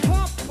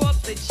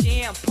the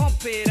jam,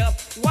 pump it up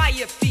while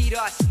your feet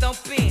are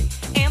stumping.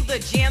 And the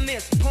jam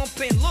is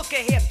pumping, look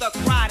ahead, the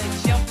crowd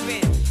is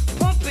jumping.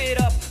 Pump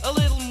it up a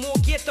little more,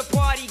 get the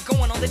party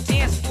going on the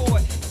dance floor.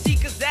 See,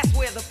 cause that's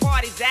where the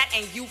party's at,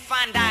 and you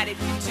find out if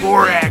you do.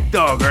 Borak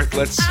Dog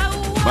Earthlets.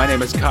 My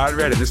name is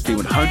Conrad, and this is the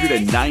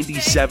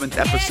 197th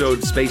episode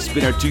of Space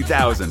Spinner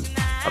 2000,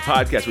 a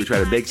podcast where we try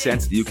to make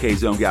sense of the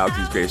UK's own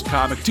galaxy's greatest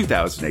comic,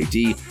 2000 AD,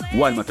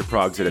 1 month of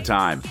progs at a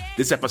time.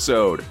 This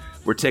episode,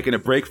 we're taking a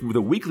break from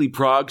the weekly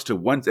progs to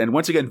once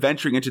again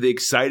venturing into the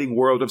exciting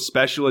world of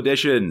special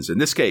editions. In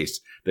this case,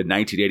 the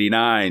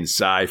 1989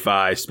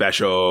 Sci-Fi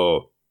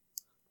Special.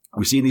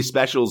 We've seen these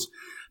specials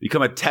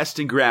become a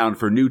testing ground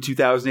for new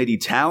 2000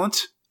 AD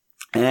talent,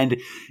 and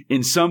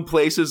in some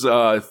places,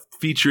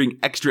 featuring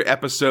extra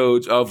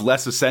episodes of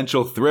less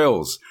essential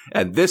thrills.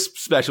 And this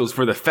special is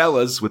for the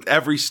fellas, with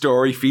every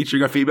story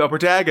featuring a female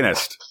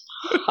protagonist.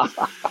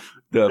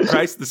 The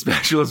price of the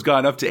special has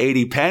gone up to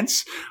 80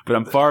 pence, but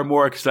I'm far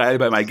more excited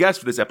by my guest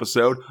for this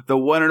episode, the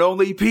one and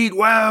only Pete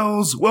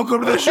Wells.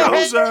 Welcome to the show,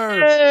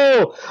 sir.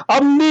 Oh,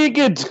 I'm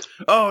naked.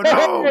 Oh,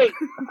 no.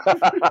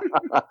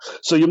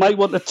 So you might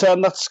want to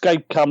turn that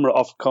Skype camera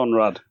off,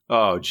 Conrad.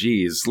 Oh,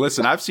 geez.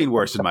 Listen, I've seen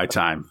worse in my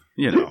time.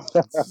 You know,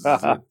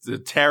 it's a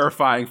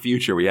terrifying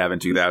future we have in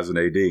 2000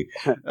 AD.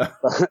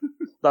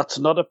 That's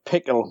not a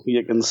pickle,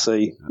 you can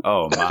see.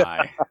 Oh,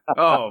 my.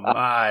 Oh,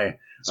 my.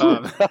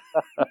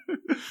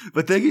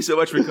 But thank you so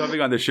much for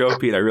coming on the show,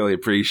 Pete. I really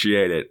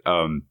appreciate it.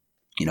 I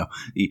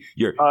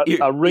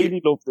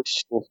really love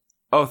this show.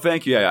 Oh,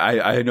 thank you.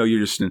 I know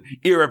you're just an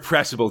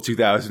irrepressible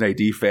 2000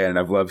 AD fan, and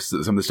I've loved some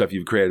of the stuff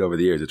you've created over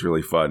the years. It's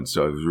really fun.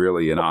 So it was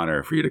really an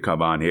honor for you to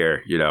come on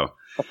here, you know.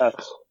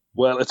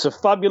 Well, it's a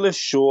fabulous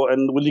show,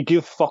 and will you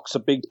give Fox a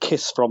big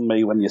kiss from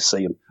me when you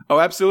see him? Oh,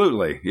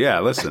 absolutely. Yeah,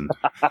 listen.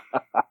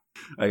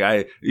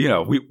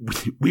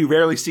 We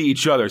rarely see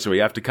each other, so we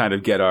have to kind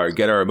of get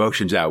our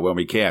emotions out when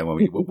we can, when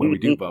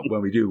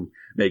we do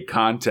make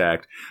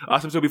contact.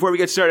 Awesome. So before we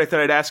get started, I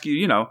thought I'd ask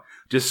you,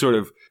 just sort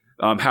of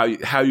how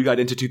you got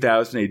into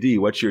 2000 AD.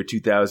 What's your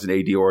 2000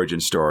 AD origin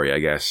story, I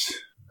guess?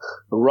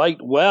 Right.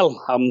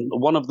 Well, I'm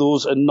one of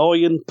those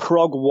annoying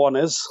prog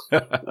oneers,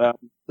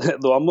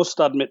 though I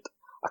must admit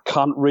I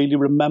can't really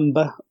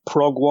remember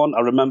prog 1.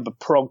 I remember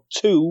prog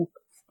 2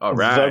 very,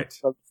 very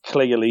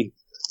clearly.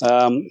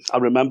 I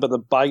remember the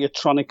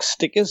Biotronic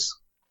stickers.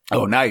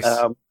 Oh, nice.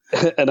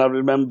 And I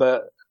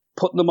remember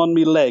putting them on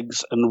my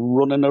legs and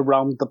running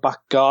around the back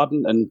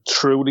garden and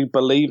truly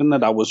believing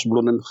that I was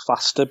running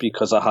faster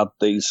because I had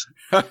these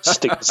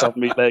stickers on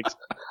my legs.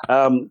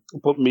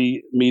 But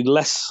me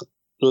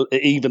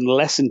even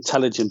less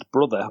intelligent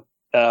brother,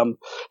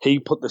 he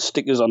put the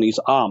stickers on his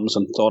arms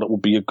and thought it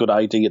would be a good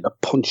idea to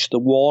punch the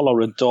wall or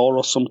a door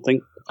or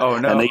something. Oh,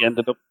 no. And he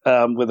ended up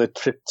with a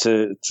trip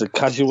to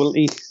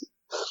casualty.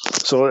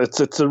 So it's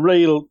a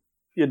real,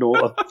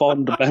 a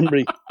fond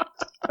memory.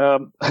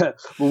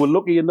 We were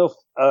lucky enough,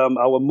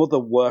 our mother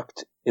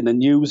worked in a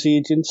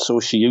newsagent, so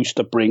she used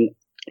to bring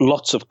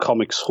lots of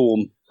comics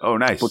home. Oh,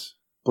 nice.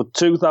 But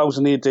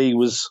 2000 AD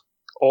was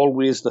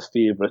always the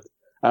favourite.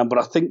 But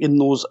I think in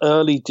those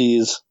early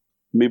days,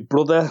 my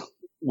brother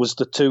was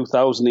the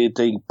 2000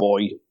 AD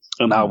boy,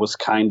 and I was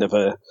kind of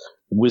a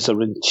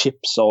Whizzer and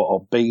Chips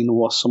or Beano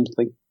or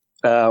something.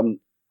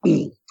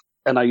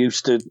 And I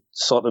used to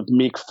sort of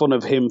make fun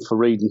of him for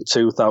reading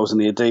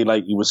 2000 AD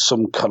like he was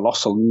some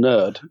colossal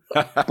nerd.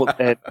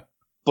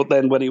 But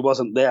then when he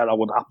wasn't there, I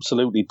would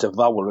absolutely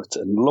devour it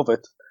and love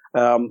it.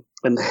 And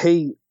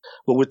we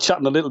were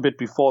chatting a little bit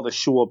before the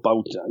show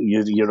about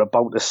you're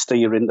about to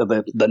steer into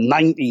the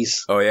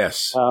 90s. Oh,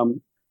 yes.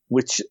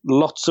 Which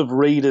lots of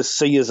readers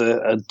see as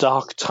a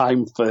dark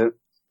time for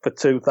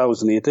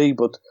 2000 AD.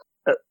 But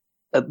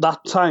at that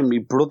time, my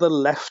brother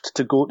left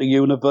to go to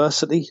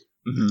university.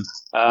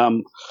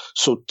 Mm-hmm.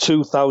 So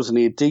 2000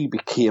 AD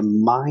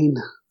became mine.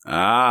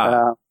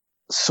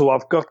 So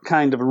I've got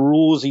kind of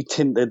rosy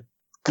tinted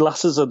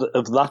glasses of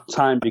that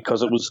time because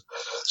there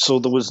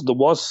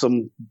was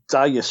some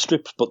dire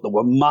strips, but they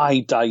were my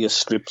dire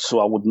strips,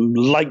 so I wouldn't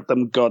like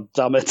them. God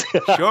damn it!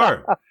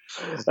 Sure.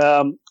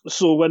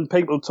 So when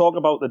people talk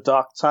about the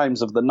dark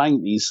times of the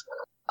 90s,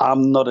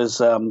 I'm not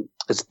as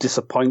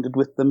disappointed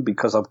with them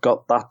because I've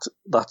got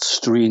that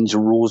strange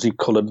rosy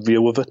coloured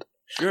view of it.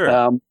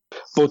 Sure.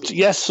 But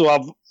yes, so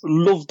I've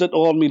loved it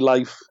all my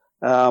life.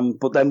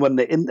 But then when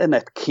the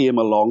internet came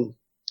along,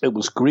 it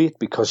was great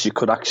because you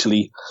could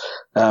actually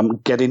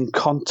get in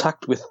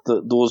contact with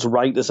those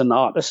writers and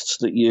artists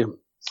that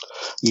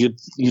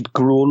you'd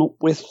grown up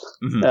with.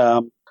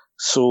 Mm-hmm.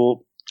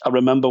 So I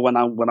remember when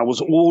I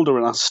was older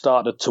and I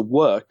started to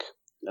work,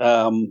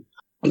 I'd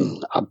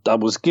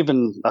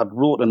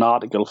wrote an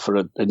article for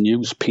a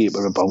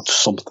newspaper about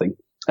something,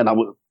 and I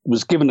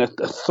was given a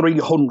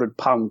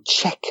 £300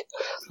 check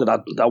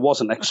that I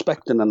wasn't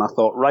expecting, and I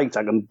thought, right,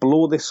 I can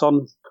blow this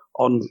on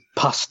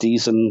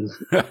pasties and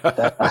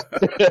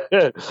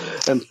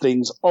and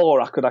things,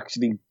 or I could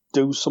actually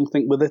do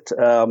something with it.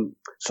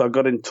 So I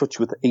got in touch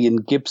with Ian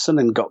Gibson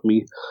and got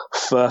me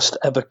first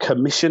ever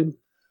commission.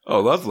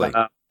 Oh, lovely.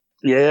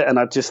 Yeah, and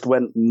I just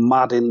went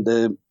mad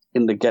into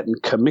into getting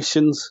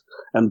commissions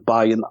and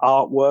buying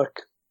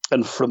artwork.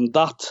 And from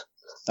that,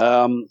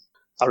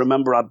 I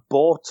remember I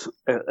bought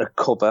a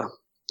cover,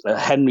 a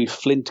Henry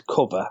Flint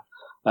cover,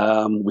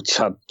 which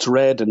had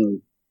Dredd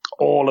and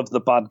all of the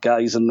bad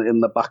guys in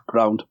the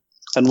background.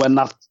 And when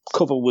that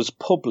cover was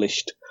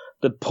published,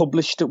 they'd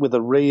published it with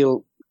a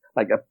real,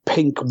 like a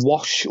pink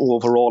wash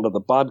over all of the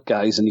bad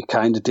guys, and you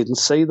kind of didn't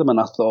see them. And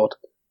I thought,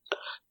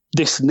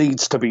 this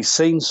needs to be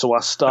seen. So I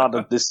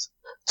started this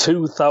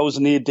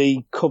 2000 AD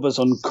Covers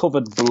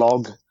Uncovered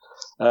blog,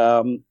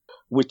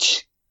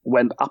 which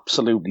went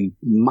absolutely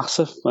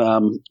massive.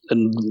 And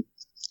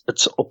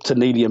it's up to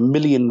nearly 1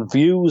 million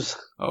views.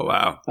 Oh,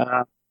 wow.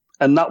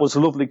 And that was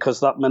lovely because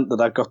that meant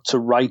that I got to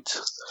write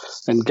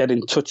and get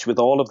in touch with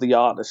all of the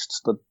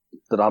artists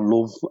that I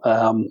love,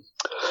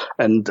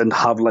 and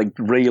have like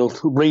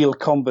real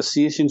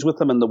conversations with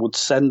them, and they would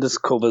send us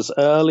covers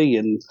early,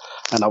 and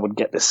I would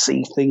get to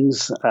see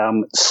things,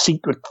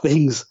 secret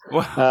things.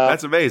 Wow,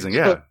 that's amazing.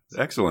 Yeah,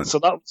 excellent. So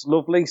that was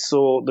lovely.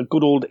 So the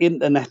good old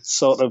internet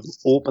sort of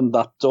opened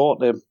that door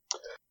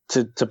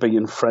to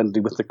being friendly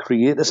with the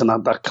creators, and I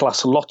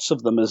class lots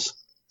of them as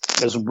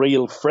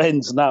real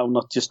friends now,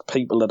 not just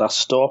people that I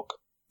stalk.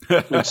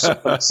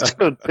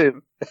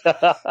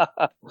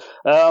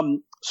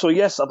 So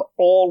yes, I've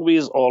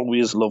always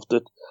loved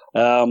it.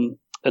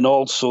 And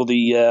also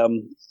the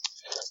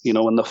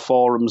when the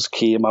forums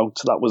came out,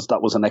 that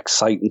was an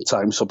exciting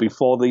time. So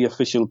before the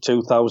official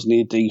 2000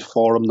 AD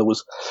forum, there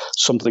was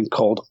something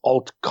called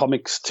Alt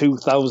Comics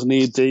 2000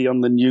 AD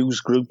on the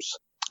news groups,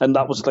 and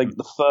that was like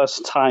the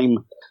first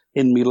time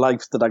in my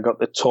life that I got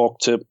to talk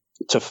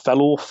to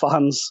fellow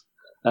fans.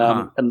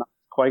 And that's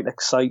quite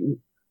exciting.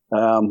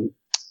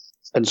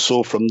 And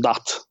so from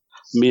that,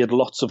 made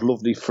lots of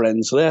lovely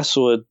friends there.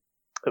 So it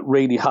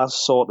really has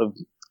sort of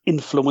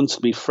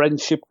influenced me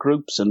friendship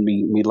groups and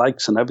me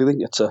likes and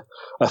everything. It's a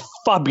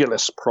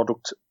fabulous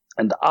product,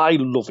 and I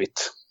love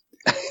it.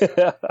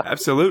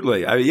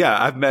 Absolutely.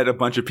 I've met a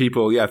bunch of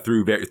people,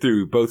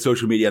 through both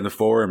social media and the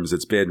forums.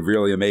 It's been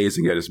really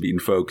amazing just meeting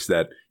folks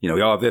that,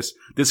 we all have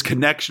this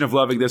connection of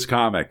loving this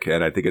comic.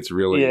 And I think it's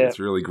really a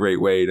really great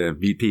way to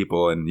meet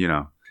people and,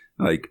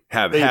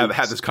 have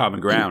this common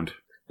ground.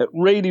 It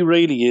really,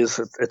 really is.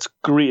 It's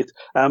great.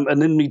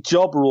 And in my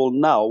job role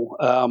now,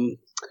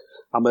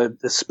 I'm a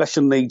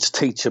special needs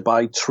teacher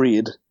by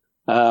trade.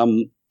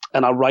 And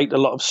I write a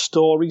lot of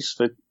stories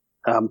for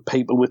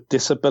people with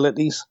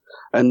disabilities.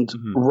 And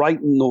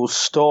writing those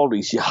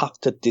stories, you have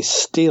to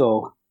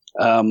distill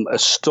a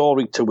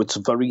story to its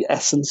very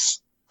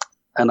essence.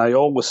 And I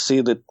always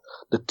say that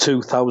the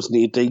 2000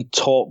 AD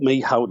taught me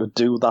how to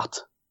do that.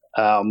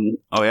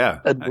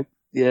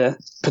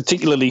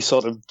 Particularly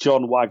sort of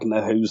John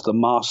Wagner, who's the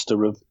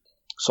master of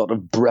sort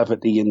of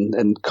brevity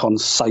and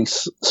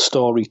concise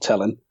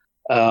storytelling.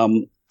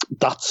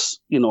 That's,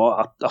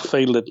 I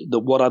feel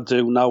that what I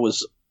do now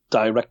is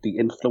directly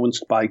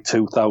influenced by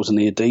 2000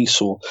 AD.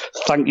 So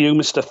thank you,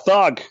 Mr.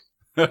 Thug.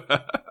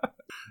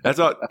 That's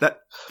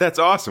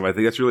awesome. I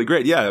think that's really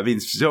great. Yeah, I mean,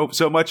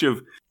 so much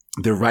of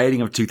the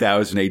writing of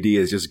 2000 AD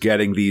is just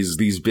getting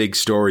these big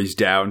stories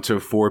down to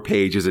 4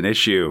 pages an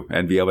issue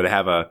and be able to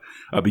have a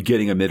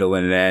beginning, a middle,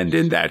 and an end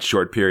in that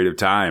short period of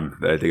time.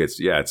 I think it's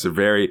a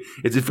very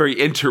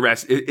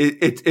interesting,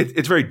 it's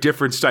a very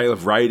different style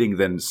of writing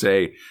than,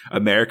 say,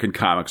 American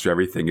comics, where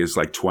everything is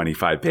like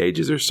 25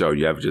 pages or so.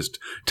 You have just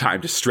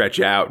time to stretch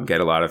out and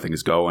get a lot of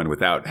things going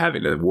without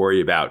having to worry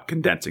about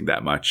condensing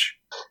that much.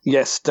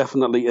 Yes,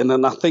 definitely. And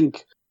then I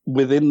think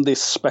within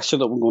this special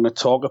that we're going to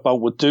talk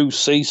about, we do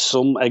see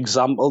some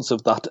examples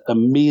of that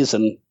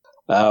amazing,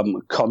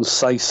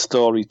 concise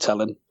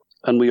storytelling.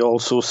 And we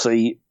also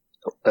see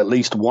at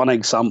least one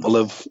example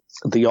of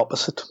the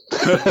opposite,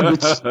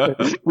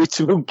 which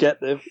we'll get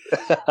there.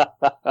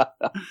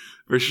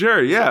 For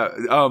sure, yeah.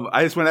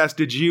 I just want to ask,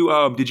 did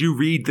you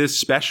read this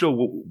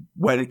special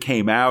when it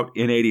came out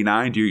in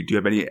 '89? Do you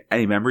have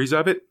any memories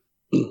of it?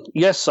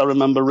 Yes, I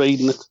remember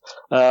reading it.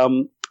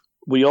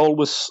 We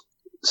always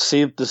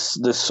saved the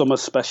summer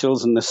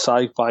specials and the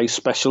sci-fi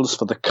specials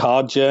for the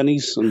car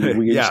journeys, and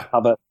we used to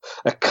have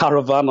a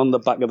caravan on the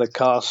back of the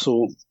car.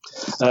 So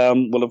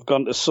we'll have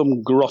gone to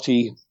some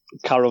grotty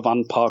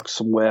caravan park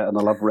somewhere, and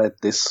I'll have read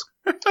this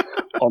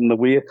on the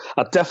way.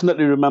 I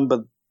definitely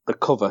remember the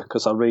cover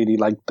because I really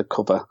liked the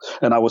cover,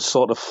 and I was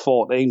sort of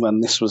 14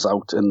 when this was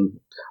out, and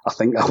I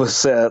think I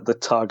was the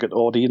target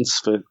audience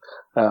for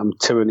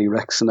Tyranny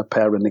Rex and a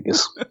pair of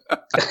niggas.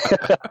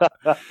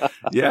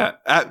 Yeah.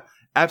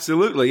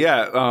 Absolutely,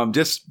 yeah.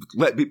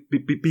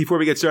 Before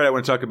we get started, I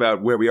want to talk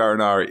about where we are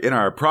in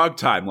our Prague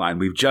timeline.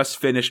 We've just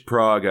finished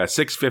Prague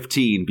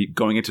 6/15,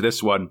 going into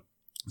this one.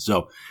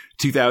 So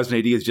 2000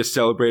 AD has just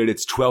celebrated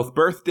its 12th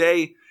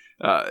birthday.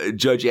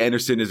 Judge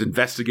Anderson is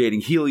investigating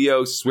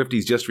Helios.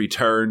 Swifty's just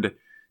returned.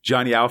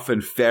 Johnny Alpha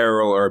and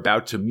Farrell are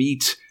about to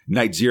meet.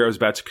 Night Zero is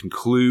about to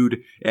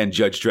conclude, and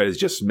Judge Dredd has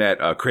just met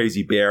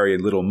Crazy Barry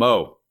and Little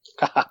Mo.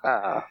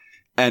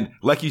 And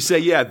like you say,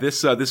 yeah, this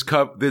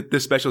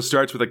special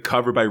starts with a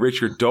cover by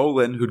Richard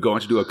Dolan, who'd go on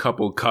to do a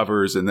couple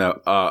covers in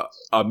the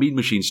a Mean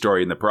Machine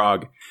story in the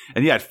Prague.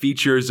 And yeah, it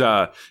features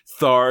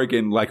Tharg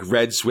in like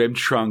red swim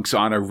trunks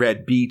on a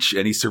red beach,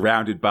 and he's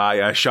surrounded by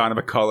Shauna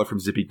McCullough from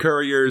Zippy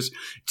Couriers,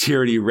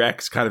 Tyranny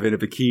Rex kind of in a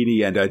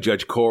bikini, and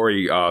Judge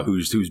Corey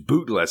who's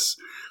bootless.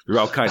 They're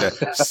all kind of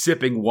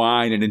sipping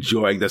wine and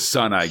enjoying the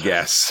sun, I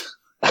guess.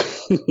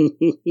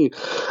 It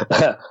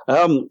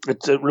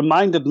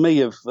reminded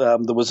me of there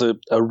was a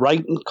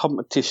writing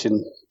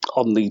competition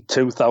on the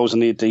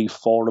 2000 AD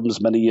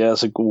forums many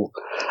years ago,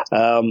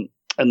 and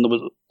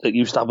it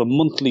used to have a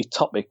monthly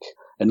topic,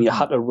 and you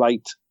had to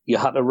write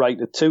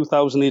a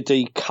 2000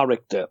 AD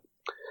character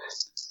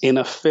in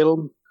a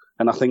film,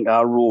 and I think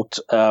I wrote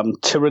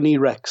Tyranny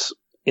Rex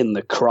in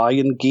the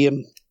Crying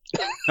Game.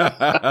 So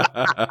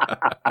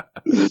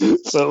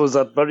it was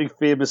that very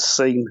famous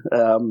scene.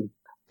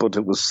 But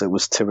it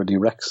was Tyranny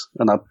Rex,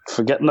 and I'd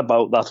forgotten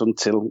about that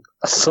until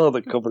I saw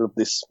the cover of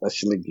this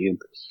special again.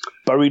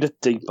 Buried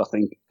it deep, I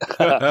think.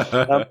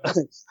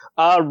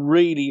 I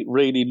really,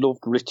 really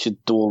loved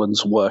Richard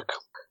Dolan's work.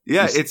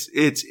 Yeah, it's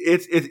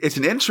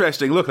an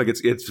interesting look. Like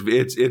it's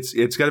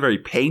got a very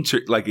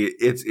painted, like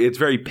it's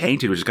very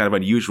painted, which is kind of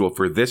unusual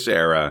for this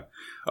era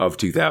of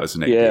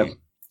 2000 AD. Yeah,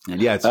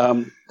 and yeah,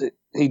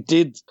 he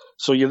did.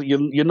 So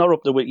you're not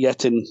up to it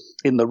yet in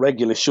the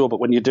regular show, but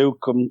when you do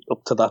come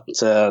up to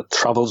that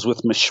Travels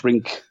with My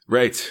Shrink,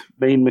 right,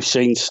 Mean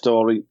Machine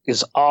story,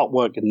 his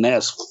artwork in there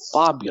is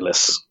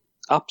fabulous,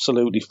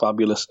 absolutely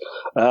fabulous.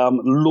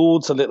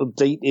 Loads of little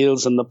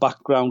details in the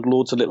background,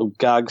 loads of little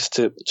gags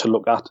to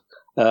look at,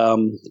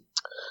 and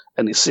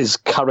his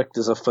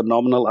characters are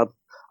phenomenal.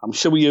 I'm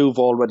sure you've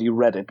already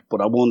read it,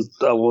 but I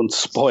won't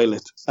spoil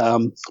it.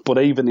 But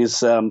even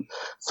his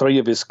three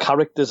of his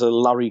characters are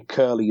Larry,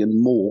 Curly, and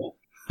Moe.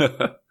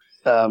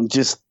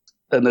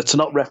 And it's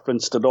not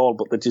referenced at all,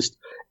 but they're just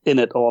in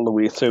it all the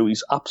way through.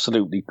 He's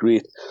absolutely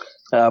great.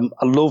 I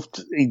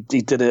loved he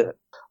did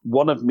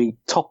one of my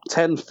top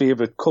 10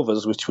 favourite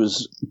covers, which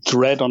was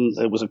Dredd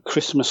it was a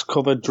Christmas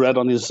cover, Dredd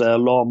on his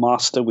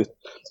Lawmaster with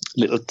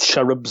little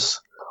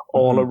cherubs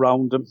all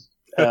around him.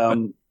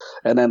 And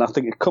then I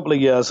think a couple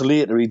of years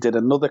later, he did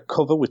another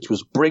cover, which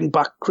was Bring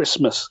Back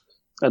Christmas.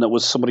 And it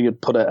was somebody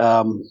had put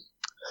a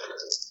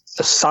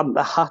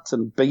Santa hat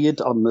and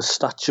beard on the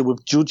Statue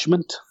of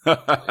Judgment.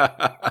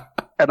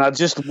 And I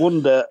just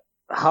wonder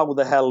how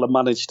the hell they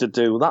managed to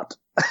do that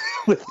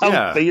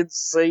without being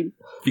seen.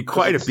 Be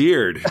quite a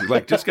beard.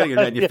 Like just getting it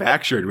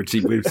manufactured would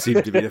seem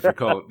to be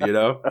difficult, you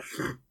know?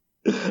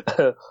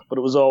 But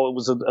it was a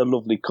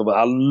lovely cover.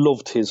 I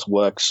loved his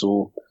work,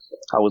 so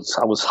I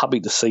was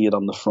happy to see it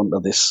on the front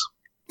of this.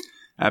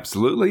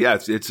 Absolutely, yeah.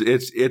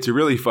 It's a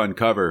really fun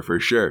cover for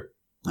sure.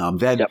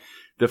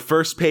 The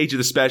first page of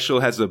the special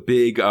has a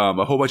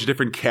whole bunch of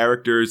different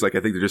characters. Like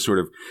I think they're just sort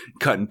of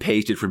cut and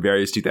pasted from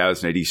various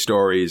 2000 AD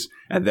stories.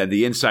 And then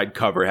the inside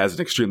cover has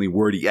an extremely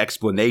wordy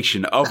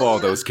explanation of all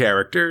those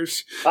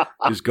characters,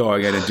 just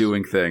going in and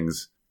doing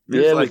things.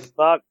 It's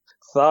like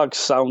Tharg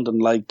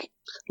sounding like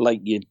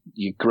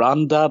your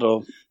granddad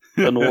or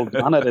an old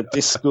man at a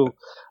disco.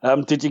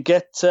 Did you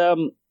get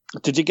them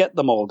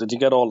all? Did you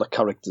get all the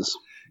characters?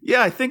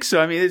 Yeah, I think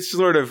so. I mean, it's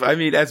sort of,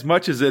 as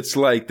much as it's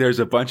like there's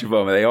a bunch of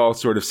them, they all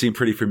sort of seem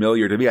pretty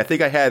familiar to me. I think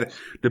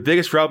the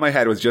biggest problem I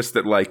had was just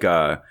that, like,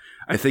 I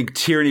think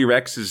Tyranny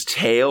Rex's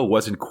tail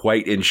wasn't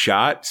quite in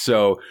shot.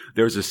 So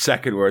there was a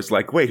second where it's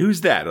like, wait,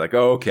 who's that? Like,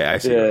 oh, okay, I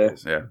see.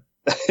 Yeah.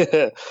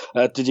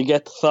 Did you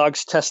get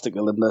Tharg's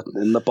testicle in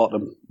the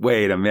bottom?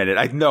 Wait a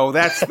minute. No,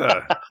 that's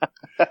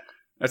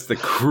that's the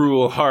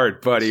Cruel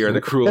Heart, buddy, or the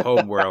Cruel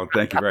Homeworld.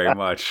 Thank you very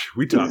much.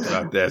 We talked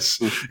about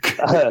this.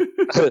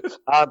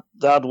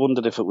 I'd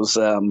wondered if it was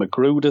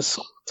Magruder's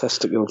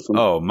testicle.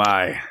 Oh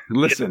my!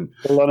 Listen,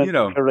 you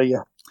know,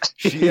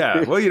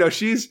 yeah. Well, you know,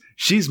 she's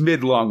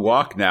mid-long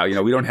walk now. You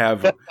know, we don't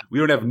have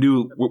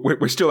new.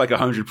 We're still like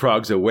 100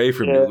 progs away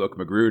from New Look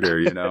Magruder.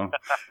 You know,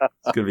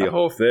 it's gonna be a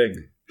whole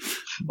thing.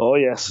 Oh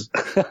yes.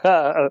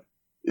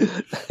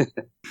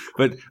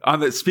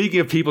 But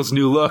speaking of people's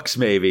new looks,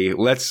 maybe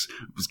let's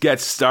get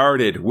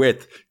started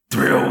with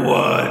Thrill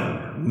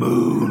 1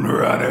 Moon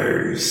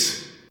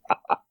Runners.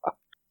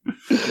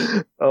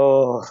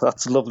 Oh,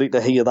 that's lovely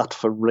to hear that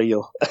for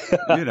real.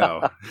 You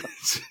know,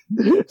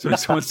 so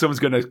someone's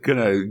gonna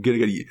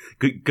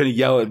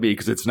yell at me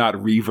because it's not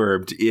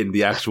reverbed in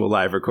the actual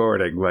live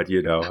recording. But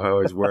you know, I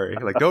always worry,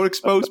 like, don't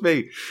expose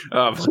me.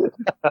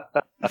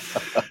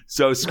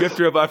 So script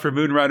robot for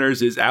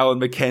Moonrunners is Alan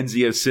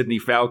McKenzie as Sidney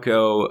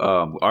Falco,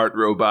 art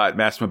robot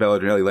Massimo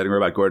Belladrinelli, lighting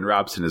robot Gordon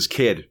Robson as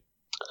Kid.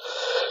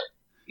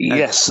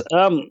 Yes.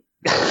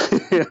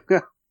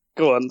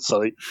 Go on,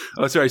 sorry.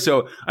 Oh, sorry.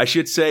 So I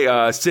should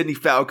say Sidney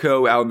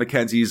Falco, Alan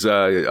McKenzie's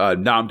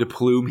nom de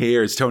plume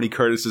here is Tony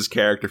Curtis's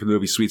character from the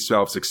movie Sweet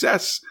Smell of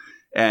Success.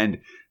 And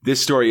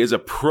this story is a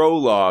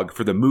prologue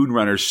for the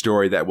Moonrunners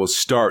story that will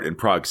start in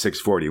Prague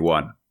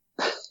 641.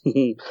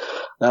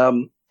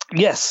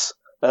 Yes.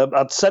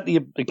 I'd said to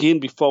you again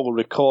before we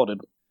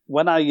recorded,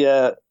 when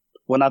I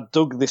when I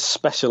dug this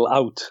special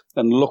out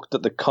and looked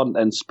at the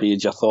contents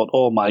page, I thought,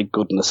 oh my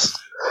goodness.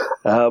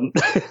 And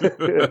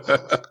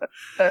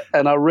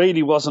I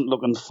really wasn't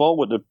looking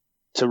forward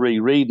to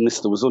rereading this.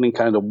 There was only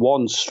kind of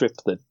one strip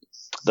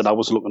that I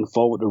was looking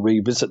forward to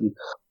revisiting.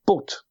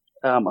 But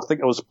I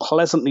think I was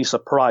pleasantly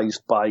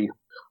surprised by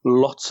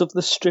lots of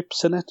the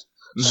strips in it.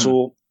 Mm-hmm.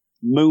 So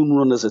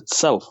Moonrunners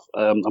itself,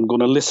 I'm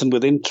going to listen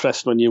with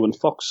interest when you and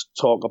Fox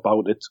talk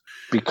about it,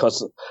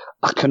 because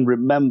I can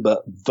remember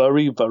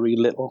very, very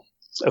little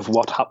of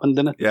what happened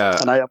in it. Yeah.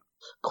 And I have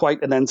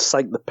quite an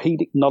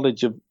encyclopedic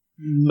knowledge of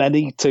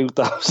many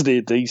 2000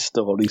 AD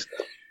stories,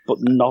 but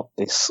not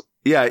this.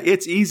 Yeah,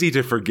 it's easy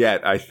to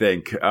forget, I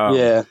think.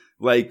 Yeah.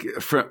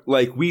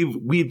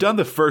 We've done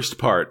the first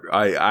part.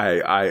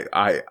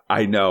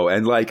 I know,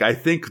 and I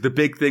think the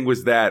big thing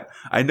was that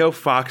I know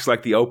Fox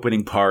liked the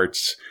opening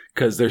parts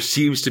because there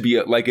seems to be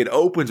it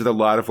opens with a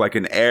lot of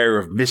an air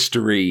of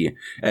mystery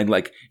and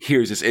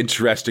here's this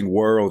interesting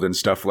world and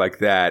stuff like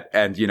that,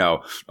 and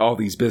all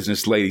these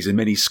business ladies in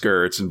mini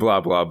skirts and blah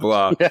blah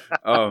blah.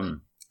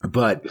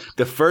 But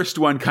the first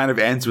one kind of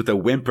ends with a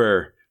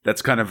whimper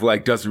that's kind of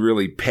doesn't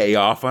really pay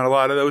off on a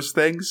lot of those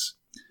things.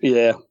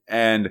 Yeah.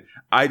 And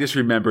I just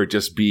remember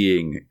just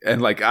being,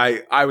 and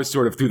I was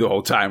sort of through the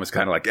whole time was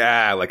kind of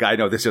I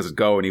know this doesn't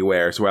go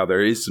anywhere. So while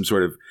there is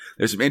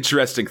there's some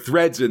interesting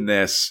threads in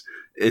this,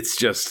 it's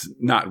just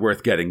not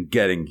worth getting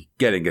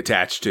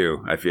attached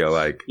to, I feel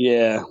like.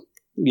 Yeah.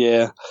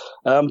 Yeah.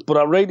 But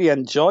I really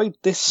enjoyed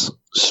this,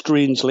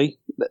 strangely,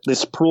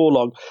 this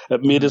prologue.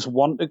 It made us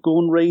want to go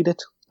and read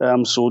it.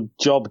 So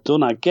job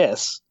done, I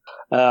guess.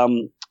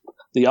 The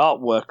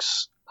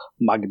artwork's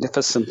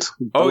magnificent.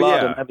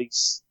 Ballard and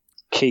Eddie's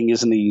king,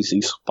 isn't he?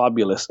 He's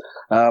fabulous.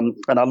 And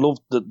I love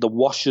the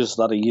washes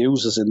that he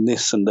uses in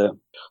this, and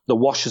the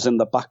washes in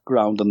the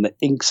background and the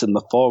inks in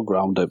the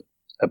foreground are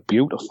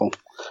beautiful.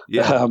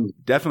 Yeah,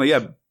 definitely.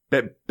 Yeah,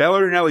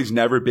 Bellardelli's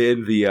never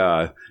been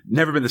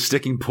the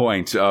sticking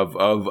point of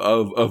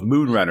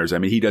Moonrunners. I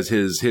mean, he does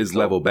his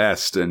level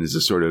best, and is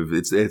just sort of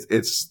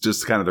it's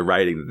just kind of the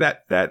writing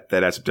that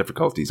has some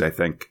difficulties, I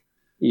think.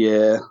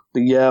 Yeah,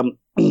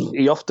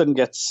 he often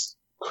gets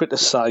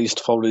criticised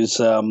for his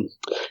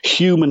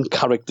human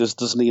characters,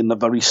 doesn't he? And they're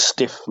very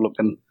stiff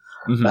looking,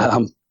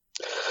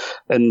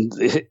 and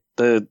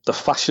the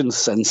fashion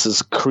sense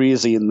is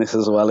crazy in this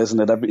as well, isn't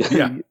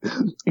it?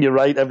 You're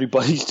right.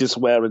 Everybody's just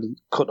wearing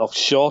cut off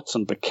shorts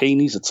and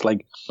bikinis. It's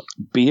like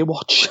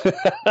Baywatch.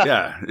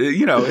 Yeah,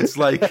 it's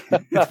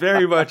it's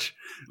very much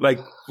like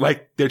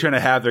they're trying to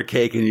have their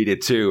cake and eat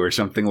it too, or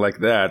something like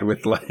that.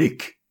 With look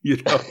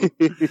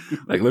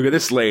at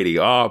this lady.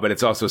 Oh, but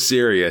it's also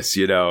serious,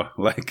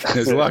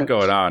 there's a lot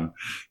going on.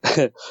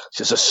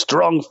 She's a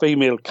strong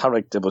female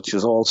character, but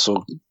she's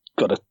also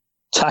got a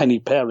tiny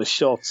pair of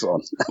shorts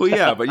on. Well,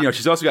 yeah, but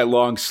she's also got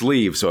long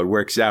sleeves, so it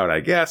works out,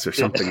 I guess, or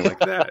something like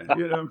that. I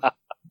don't know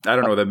I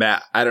don't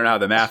know how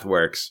the math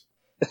works.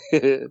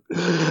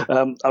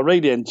 I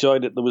really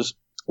enjoyed it. There was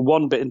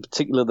one bit in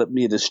particular that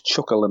made us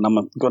chuckle, and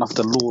I'm going to have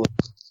to lower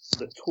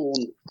the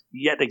tone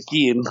yet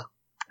again.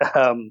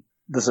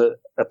 There's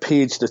a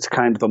page that's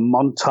kind of a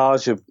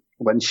montage of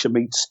when she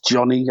meets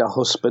Johnny, her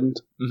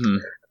husband. Mm-hmm.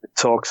 It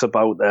talks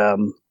about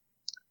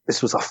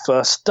this was our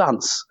first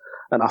dance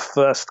and our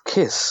first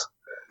kiss,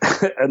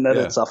 and then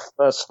it's our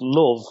first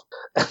love.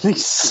 And he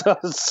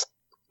says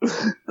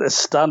they're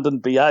standing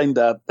behind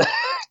her.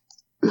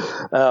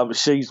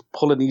 She's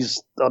pulling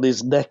on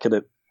his neck,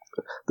 and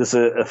there's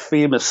a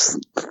famous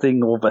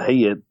thing over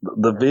here,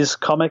 the Viz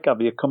comic.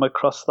 Have you come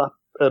across that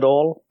at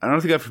all? I don't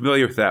think I'm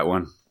familiar with that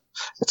one.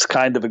 It's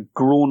kind of a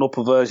grown-up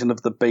version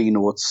of the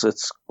B-Notes.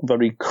 It's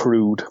very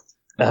crude.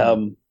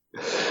 And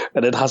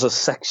it has a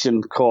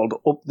section called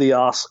Up the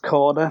Arse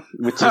Corner,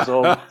 which is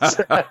all...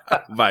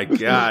 My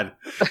God.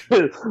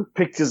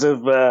 Pictures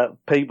of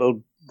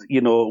people,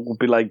 would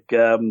be like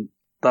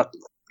that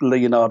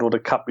Leonardo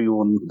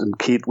DiCaprio and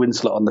Kate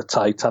Winslet on the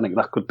Titanic.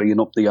 That could be an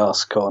Up the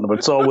Arse Corner. But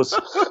it's always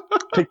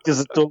pictures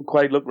that don't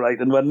quite look right.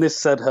 And when this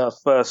said her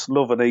first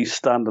love and he's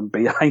standing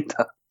behind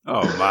her...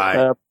 Oh,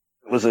 my.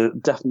 It was a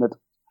definite...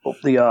 Up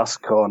the arse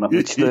corner,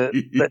 which the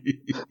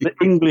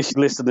English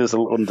listeners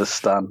will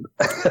understand.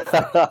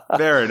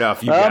 Fair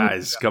enough, you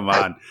guys. Come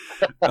on.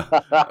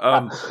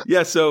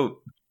 So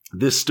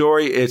this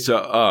story, it's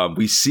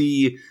we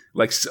see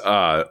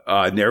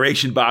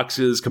narration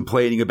boxes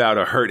complaining about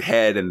a hurt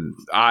head and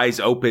eyes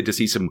open to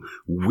see some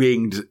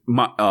winged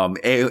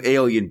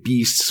alien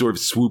beasts sort of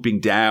swooping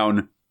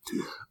down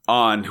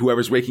on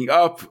whoever's waking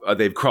up.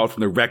 They've crawled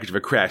from the wreckage of a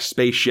crashed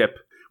spaceship.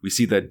 We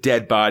see the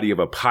dead body of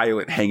a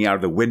pilot hanging out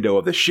of the window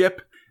of the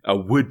ship, a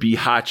would-be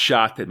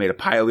hotshot that made a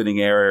piloting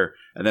error.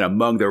 And then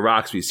among the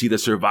rocks, we see the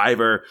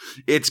survivor.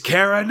 It's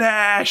Kara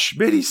Nash,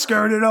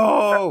 mini-skirt and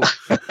all.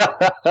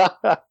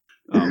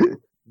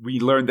 We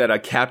learned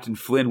that Captain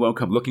Flynn won't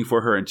come looking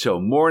for her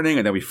until morning,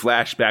 and then we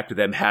flash back to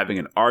them having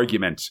an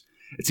argument.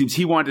 It seems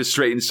he wanted to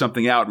straighten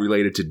something out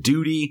related to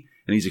duty,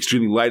 and he's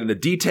extremely light on the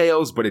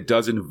details, but it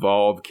does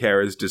involve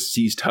Kara's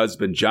deceased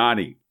husband,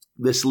 Johnny.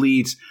 This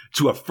leads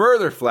to a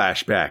further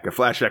flashback, a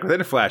flashback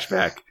within a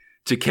flashback,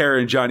 to Kara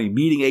and Johnny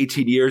meeting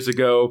 18 years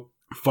ago,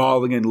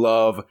 falling in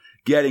love,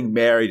 getting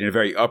married in a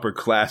very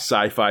upper-class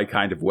sci-fi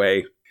kind of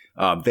way.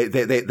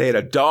 They had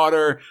a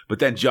daughter, but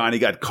then Johnny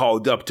got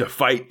called up to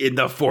fight in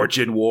the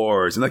Fortune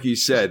Wars. And like you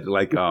said,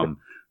 like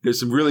there's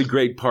some really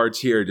great parts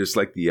here, just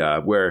like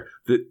the where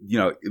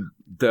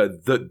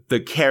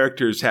the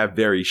characters have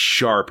very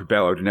sharp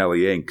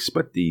Belardinelli inks,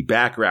 but the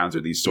backgrounds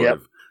are these sort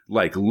of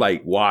like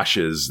light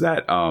washes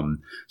that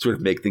sort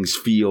of make things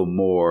feel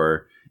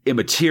more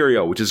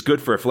immaterial, which is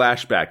good for a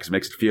flashback because it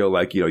makes it feel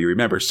like, you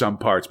remember some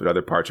parts, but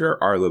other parts are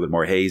a little bit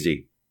more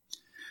hazy.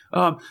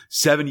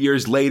 7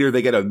 years later,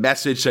 they get a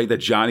message saying that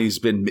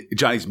Johnny's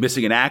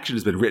missing in action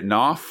has been written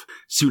off.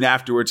 Soon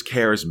afterwards,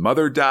 Kara's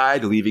mother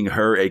died, leaving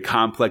her a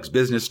complex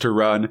business to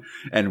run.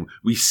 And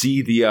we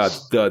see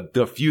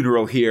the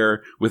funeral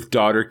here with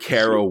daughter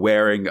Kara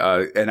wearing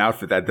an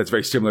outfit that's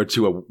very similar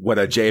to what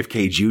a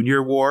JFK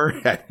Jr. wore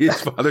at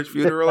his father's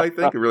funeral. I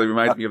think it really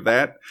reminds me of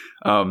that.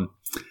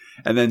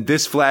 And then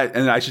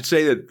and I should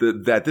say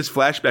that this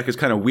flashback is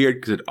kind of weird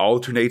because it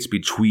alternates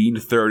between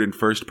third and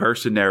first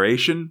person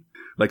narration.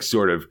 Like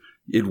sort of,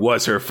 it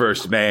was her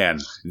first man,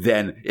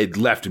 then it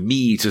left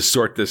me to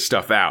sort this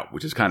stuff out,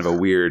 which is kind of a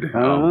weird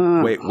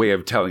way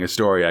of telling a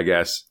story, I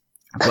guess.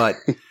 But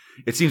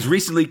it seems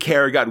recently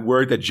Kara got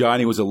word that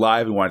Johnny was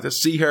alive and wanted to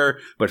see her,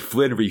 but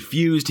Flynn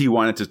refused. He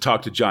wanted to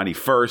talk to Johnny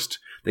first.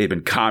 They had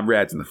been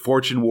comrades in the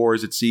Fortune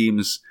Wars, it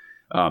seems.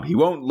 He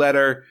won't let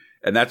her.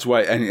 And that's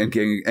why, and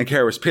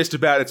Kara was pissed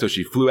about it, so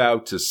she flew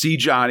out to see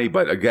Johnny,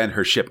 but again,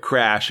 her ship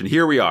crashed, and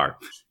here we are.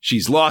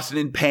 She's lost and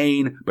in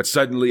pain, but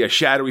suddenly a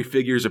shadowy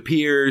figure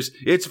appears.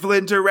 It's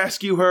Flynn to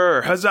rescue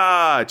her!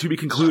 Huzzah! To be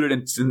concluded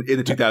in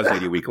the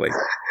 2080 Weekly.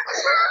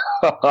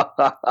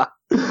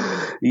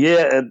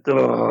 Yeah,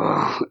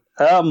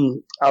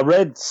 I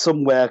read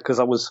somewhere, because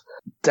I was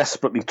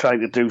desperately trying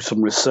to do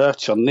some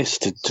research on this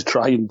to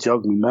try and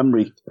jog my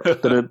memory,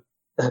 that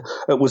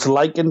it was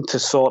likened to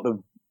sort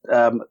of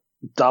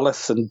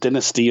Dallas and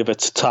Dynasty of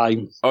its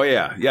time. Oh,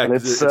 yeah.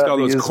 It's got all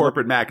those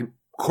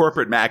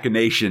corporate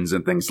machinations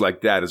and things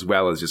like that, as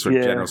well as just sort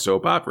of general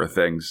soap opera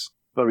things.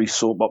 Very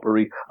soap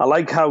opera-y. I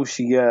like how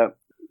she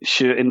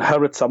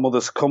inherits her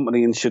mother's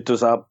company and she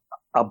does a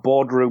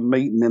boardroom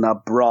meeting in a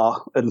bra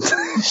and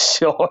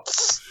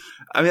shorts.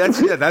 I mean,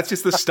 that's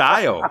just the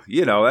style.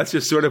 That's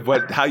just sort of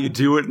how you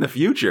do it in the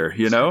future,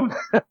 I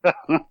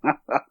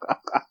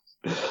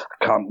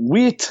can't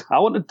wait. I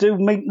want to do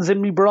meetings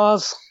in me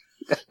bras.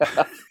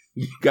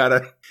 You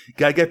gotta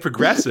get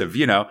progressive,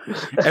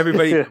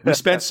 Everybody, we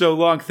spent so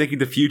long thinking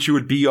the future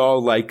would be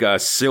all like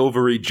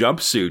silvery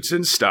jumpsuits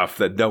and stuff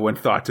that no one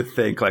thought to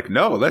think like,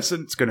 no,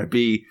 listen, it's gonna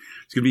be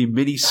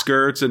mini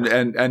skirts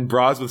and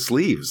bras with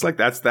sleeves. Like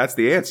that's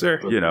the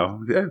answer,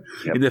 Yep.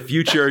 In the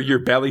future, your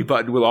belly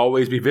button will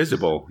always be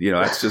visible.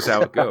 That's just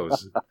how it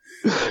goes.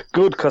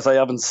 Good, because I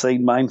haven't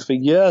seen mine for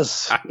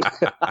years.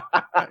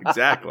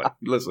 Exactly.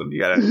 Listen, you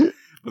gotta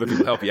let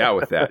people help you out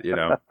with that,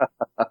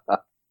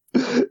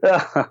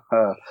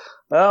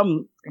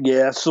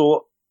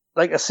 So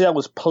like I say, I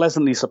was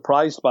pleasantly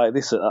surprised by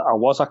this. I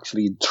was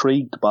actually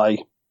intrigued by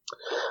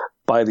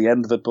the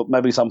end of it, but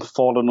maybe I'm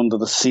falling under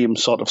the same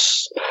sort of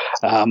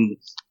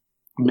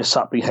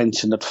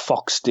misapprehension that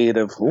Fox did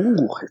of,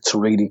 it's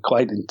really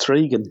quite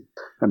intriguing,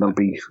 and it'll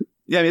be.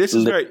 Yeah, I mean, this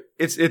is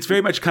it's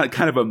very much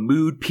kind of a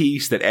mood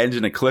piece that ends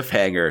in a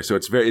cliffhanger. So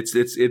it's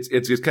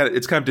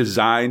kind of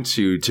designed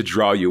to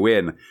draw you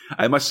in.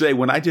 I must say,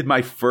 when I did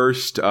my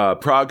first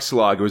Prague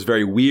slog, it was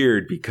very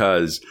weird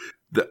because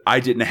I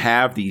didn't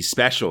have these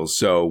specials.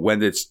 So when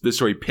this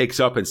story picks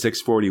up in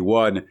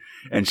 641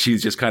 and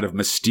she's just kind of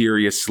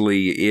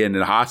mysteriously in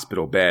a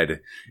hospital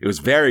bed, it was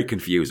very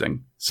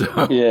confusing. So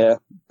yeah,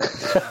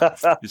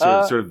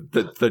 sort of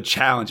the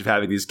challenge of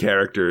having these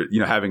characters,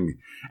 having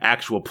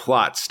actual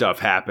plot stuff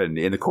happen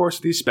in the course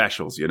of these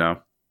specials,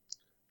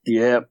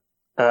 Yeah,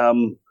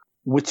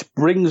 which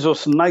brings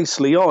us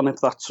nicely on, if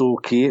that's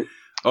okay,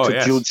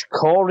 to Judge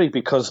Corey,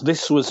 because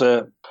this was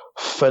a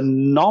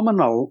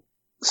phenomenal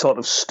sort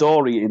of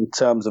story in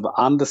terms of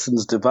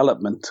Anderson's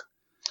development,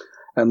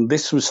 and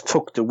this was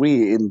tucked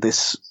away in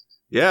this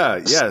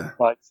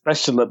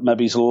special that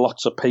maybe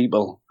lots of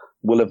people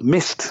will have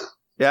missed.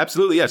 Yeah,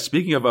 absolutely. Yeah,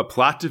 speaking of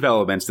plot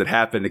developments that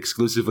happen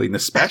exclusively in the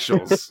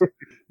specials.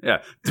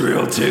 Yeah,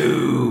 Thrill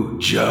 2,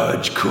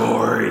 Judge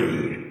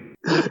Corey.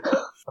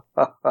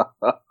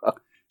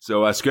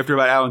 So, script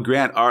about Alan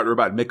Grant, art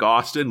about Mick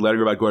Austin,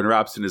 lettering about Gordon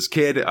Robson as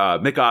kid.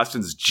 Mick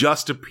Austin's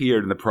just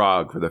appeared in the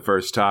Prague for the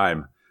first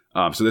time.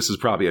 So this is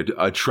probably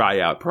a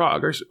tryout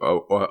Prague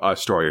or a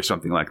story or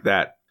something like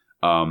that.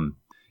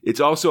 It's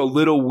also a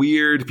little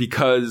weird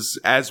because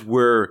as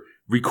we're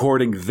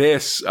recording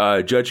this,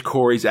 Judge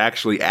Corey's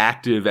actually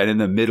active and in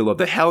the middle of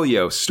the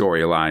Helios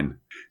storyline.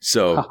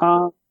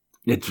 So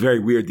it's very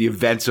weird, the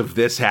events of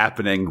this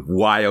happening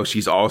while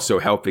she's also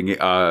helping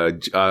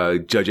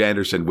Judge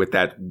Anderson with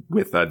that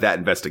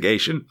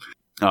investigation.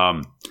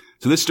 So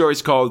this story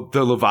is called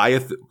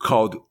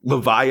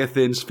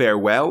Leviathan's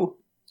Farewell.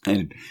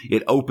 And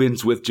it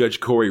opens with Judge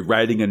Corey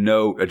writing a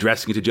note,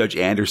 addressing it to Judge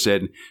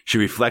Anderson. She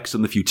reflects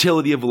on the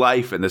futility of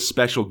life and the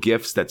special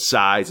gifts that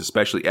psies,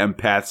 especially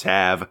empaths,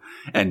 have.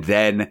 And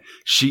then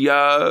she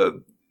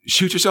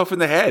shoots herself in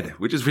the head,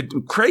 which is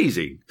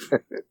crazy.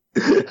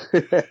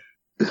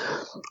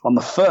 On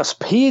the first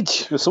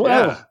page as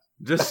well. Yeah.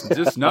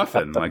 Just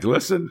nothing. Like,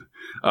 listen,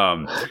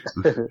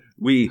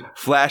 we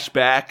flash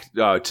back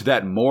to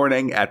that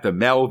morning at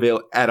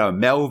Melville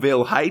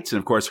Heights. And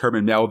of course,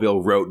 Herman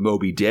Melville wrote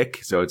Moby Dick.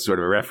 So it's sort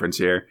of a reference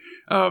here,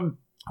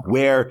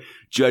 where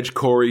Judge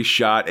Corey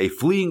shot a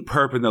fleeing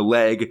perp in the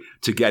leg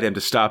to get him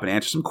to stop and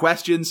answer some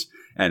questions.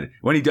 And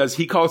when he does,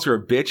 he calls her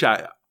a bitch.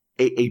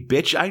 A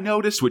bitch, I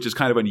noticed, which is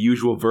kind of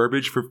unusual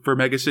verbiage for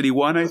Mega City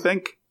 1, I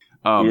think.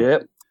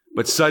 Yep.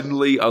 But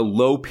suddenly a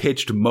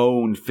low-pitched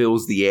moan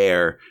fills the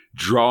air,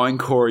 drawing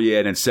Corey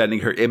in and sending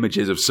her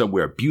images of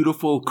somewhere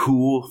beautiful,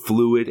 cool,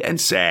 fluid, and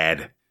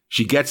sad.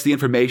 She gets the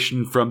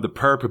information from the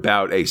perp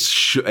about a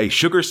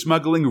sugar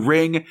smuggling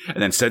ring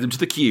and then sends him to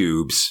the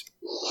cubes.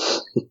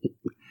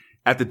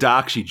 At the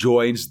dock, she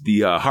joins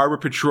the harbor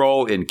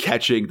patrol in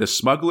catching the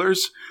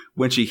smugglers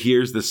when she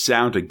hears the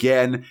sound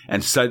again,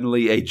 and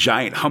suddenly a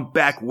giant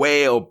humpback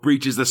whale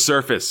breaches the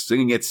surface,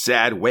 singing its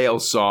sad whale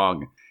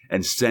song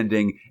and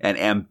sending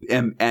an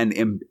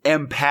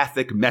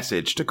empathic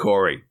message to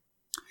Corey.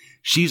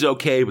 She's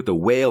okay, but the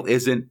whale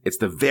isn't. It's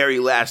the very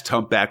last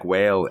humpback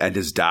whale and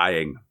is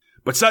dying.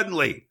 But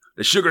suddenly,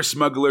 the sugar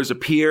smugglers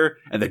appear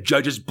and the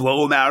judges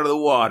blow them out of the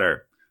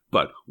water.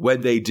 But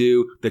when they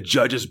do, the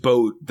judge's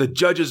boat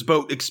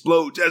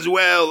explodes as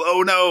well.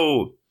 Oh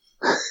no!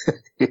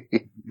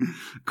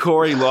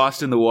 Corey,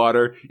 lost in the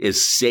water,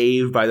 is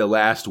saved by the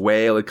last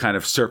whale. It kind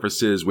of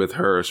surfaces with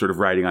her sort of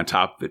riding on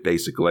top of it,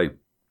 basically.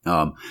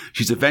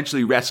 She's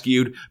eventually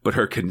rescued, but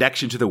her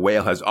connection to the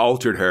whale has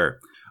altered her.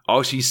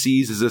 All she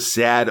sees is a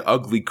sad,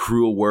 ugly,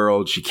 cruel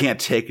world. She can't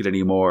take it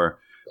anymore.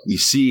 We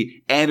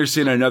see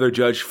Anderson and another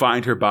judge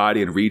find her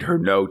body and read her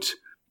note.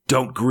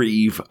 Don't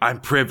grieve. I'm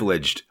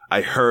privileged.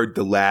 I heard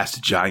the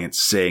last giant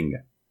sing.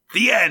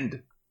 The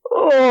end.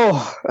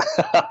 Oh.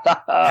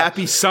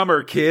 Happy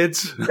summer,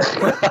 kids.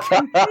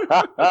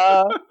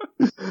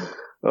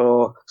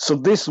 Oh, so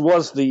this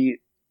was the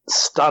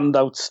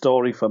standout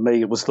story for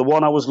me. It was the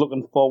one I was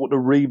looking forward to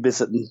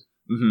revisiting.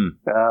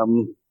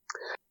 Mm-hmm.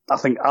 I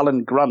think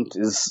Alan Grant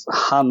is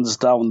hands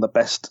down the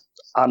best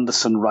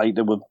Anderson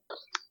writer we've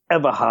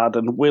ever had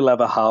and will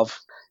ever have.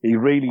 He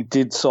really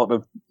did sort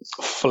of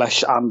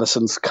flesh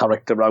Anderson's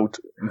character out.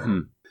 Mm-hmm.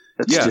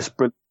 It's just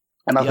brilliant.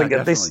 And I think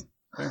definitely.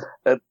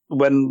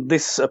 When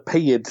this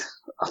appeared,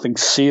 I think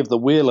Save the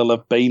Whale will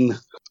have been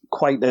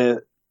quite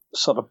a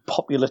sort of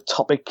popular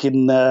topic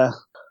in the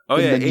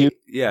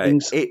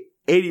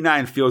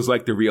 89 feels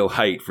like the real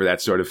height for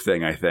that sort of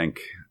thing, I think.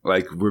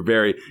 Like,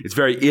 it's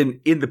very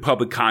in the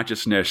public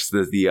consciousness,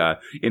 the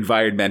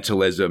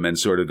environmentalism and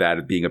sort of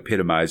that being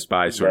epitomized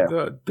by sort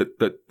of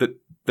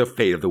the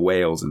fate of the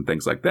whales and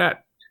things like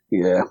that.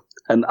 Yeah.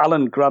 And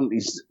Alan Grant,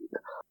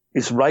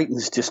 his writing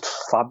is just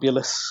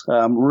fabulous.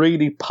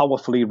 Really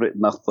powerfully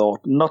written, I thought.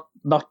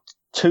 Not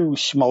too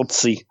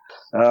schmaltzy.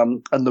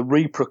 And the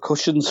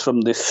repercussions from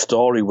this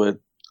story were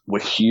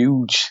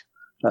huge,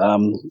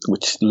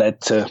 which led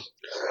to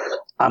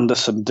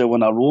Anderson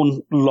doing our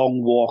own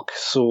long walk.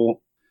 So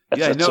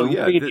it's a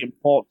really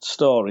important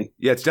story.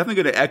 Yeah, it's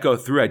definitely going to echo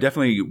through. I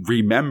definitely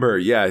remember,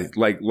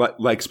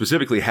 like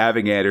specifically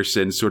having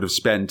Anderson sort of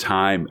spend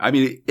time. I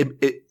mean,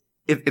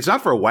 it's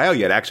not for a while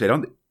yet,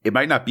 actually. It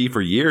might not be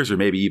for years or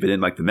maybe even in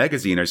like the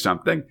magazine or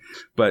something,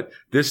 but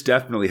this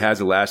definitely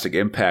has a lasting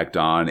impact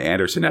on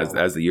Anderson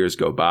as the years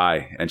go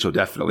by. And she'll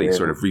definitely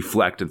sort of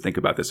reflect and think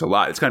about this a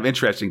lot. It's kind of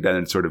interesting then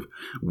it's sort of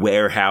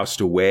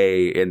warehoused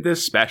away in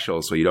this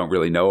special. So you don't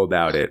really know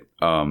about it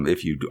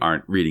if you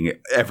aren't reading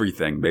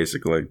everything,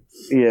 basically.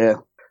 Yeah,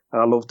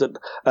 I loved it.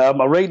 I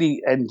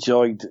really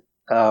enjoyed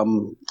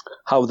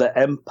how the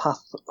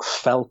empath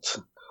felt.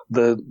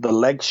 The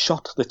leg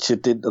shot that you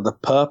did to the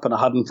perp, and I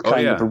hadn't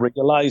of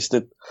realised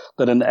that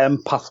an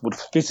empath would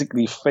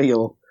physically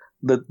feel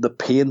the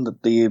pain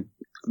that they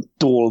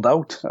doled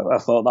out. I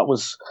thought that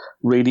was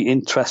really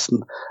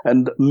interesting.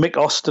 And Mick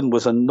Austin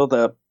was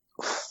another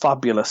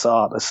fabulous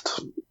artist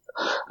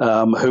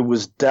who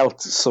was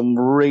dealt some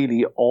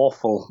really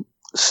awful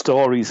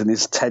stories in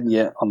his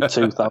tenure on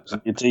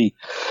 2000 AD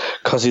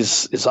because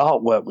his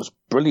artwork was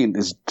brilliant.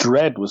 His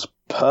dread was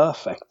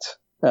perfect.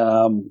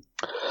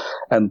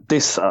 And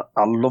this, I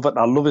love it.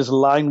 I love his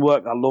line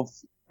work. I love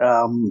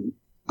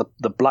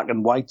the black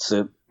and whites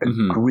are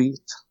great.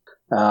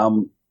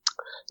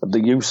 The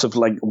use of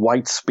like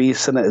white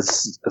space in it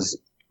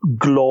is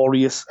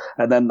glorious,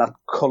 and then that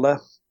colour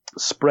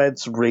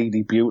spread's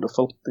really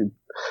beautiful. It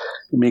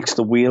makes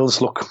the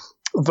whales look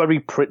very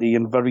pretty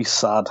and very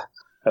sad.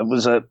 It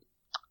was a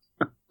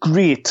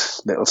great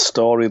little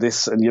story,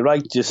 this, and you're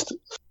right, just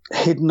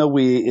hidden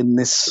away in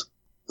this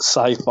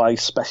sci-fi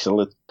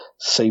special. It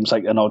seems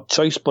like an odd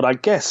choice, but I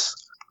guess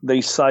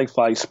these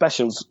sci-fi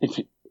specials,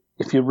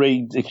 if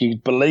you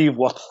believe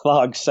what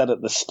Tharg said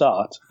at the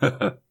start,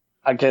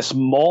 I guess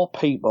more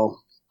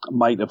people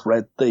might have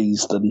read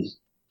these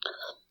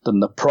than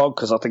the prog,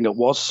 because I think it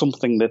was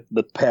something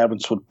that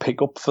parents would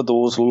pick up for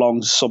those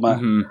long summer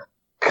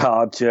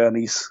car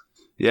journeys.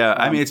 Yeah,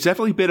 I mean, it's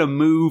definitely been a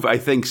move, I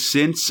think,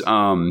 since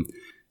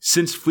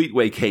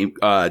Fleetway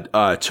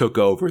took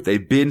over.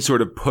 They've been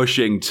sort of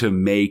pushing to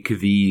make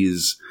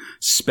these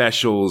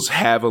specials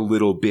have a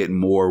little bit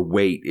more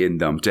weight in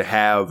them, to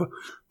have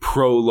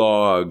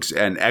prologues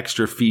and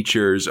extra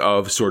features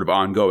of sort of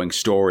ongoing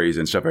stories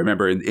and stuff. I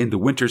remember in the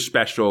winter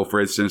special, for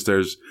instance,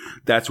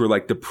 that's where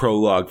like the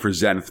prologue for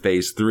Zenith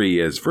Phase 3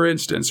 is, for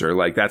instance, or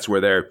like that's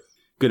where they're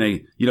gonna,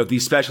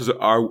 these specials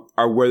are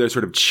where they're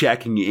sort of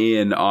checking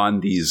in on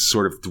these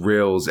sort of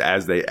thrills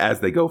as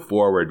they go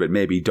forward, but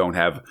maybe don't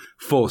have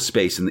full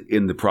space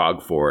in the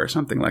prog for or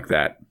something like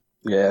that.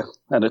 Yeah,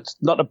 and it's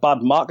not a bad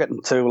marketing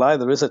tool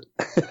either, is it?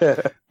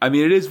 I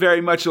mean, it is very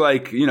much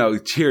like,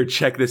 here,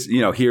 check this,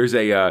 here's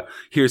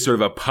sort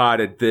of a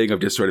potted thing of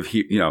just sort of,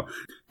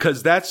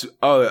 because that's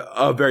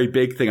a very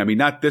big thing. I mean,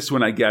 not this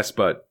one, I guess,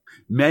 but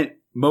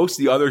most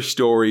of the other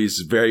stories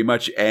very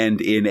much end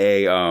in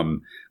a,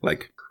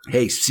 like,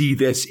 hey, see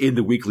this in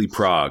the weekly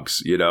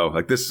progs,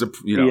 like this is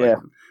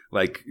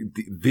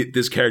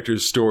this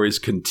character's stories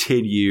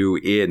continue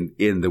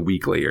in the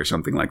weekly or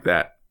something like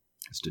that,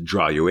 just to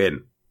draw you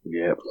in.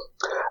 Yeah.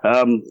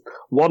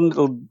 One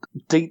little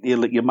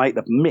detail that you might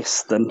have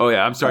missed. And oh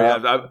yeah, I'm sorry,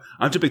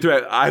 I'm jumping through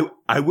it.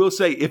 I will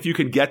say, if you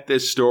can get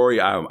this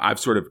story, I've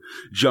sort of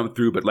jumped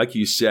through, but like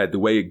you said, the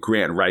way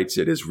Grant writes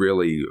it is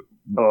really.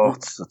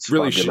 It's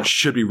really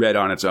should be read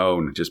on its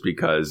own, just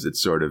because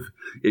it's sort of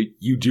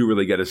you do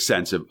really get a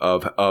sense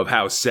of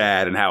how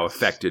sad and how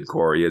affected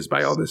Corey is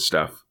by all this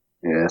stuff.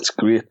 Yeah, it's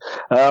great.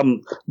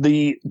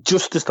 The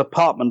Justice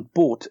Department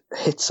boat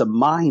hits a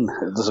mine.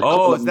 Is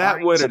that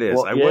what it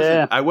is?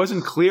 I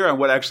wasn't clear on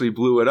what actually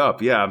blew it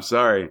up. Yeah, I'm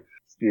sorry.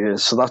 Yeah,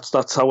 so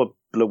that's how it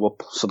blew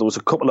up. So there was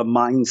a couple of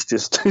mines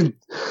just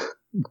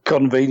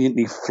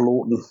conveniently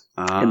floating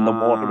in the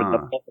water in the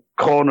bottom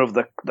corner of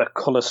the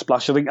colour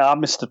splash. I think I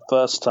missed it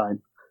first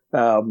time,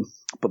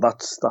 but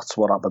that's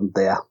what happened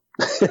there.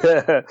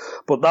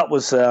 But that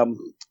was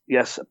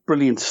yes, a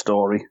brilliant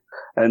story,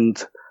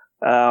 and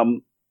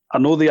I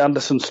know the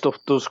Anderson stuff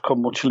does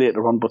come much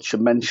later on, but she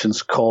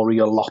mentions Corey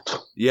a lot.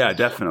 Yeah,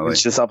 definitely.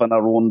 She's having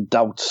her own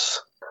doubts.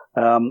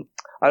 I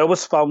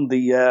always found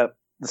the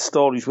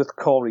stories with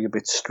Corey a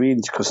bit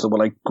strange, because they were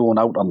like going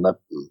out on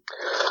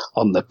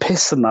the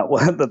piss and that,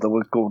 weren't they? They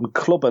were going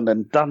clubbing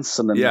and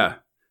dancing. And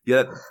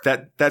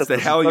that's the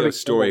Helio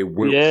story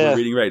we're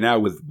reading right now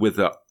with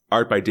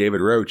art by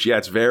David Roach. Yeah,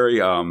 it's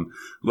very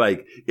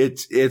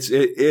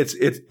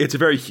it's a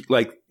very,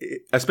 like,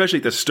 especially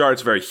at the start,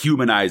 it's a very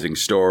humanizing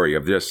story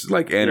of just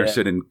like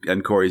Anderson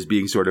and Corey's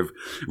being sort of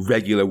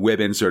regular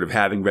women, sort of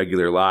having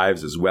regular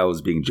lives as well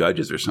as being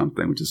judges or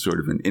something, which is sort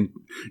of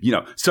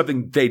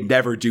something they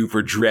never do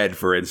for Dredd,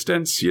 for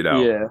instance.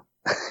 Yeah.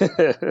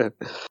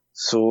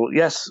 So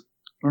yes,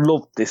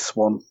 loved this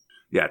one.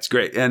 Yeah, it's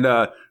great. And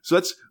so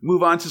let's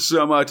move on to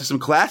some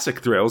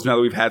classic thrills now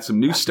that we've had some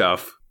new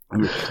stuff.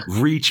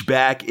 Reach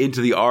back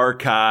into the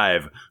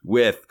archive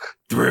with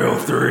Thrill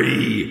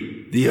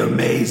 3, The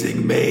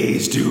Amazing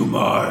Maze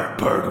Dumar,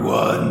 Part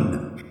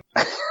 1.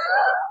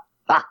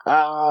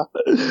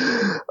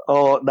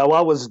 Oh, now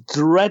I was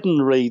dreading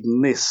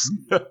reading this,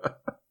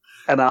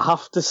 and I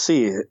have to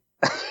say,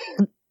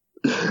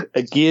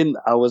 again,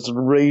 I was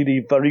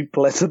really very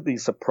pleasantly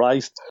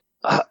surprised.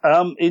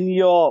 In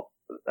your,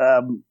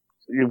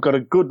 you've got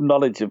a good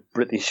knowledge of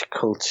British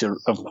culture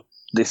of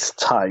this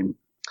time.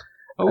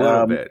 A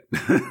little bit.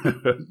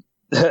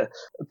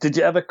 Did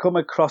you ever come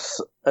across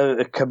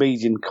a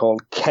comedian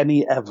called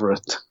Kenny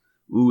Everett?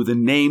 Ooh, the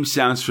name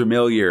sounds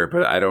familiar,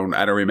 but I don't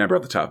remember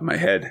off the top of my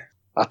head.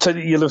 I tell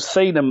you, you'll have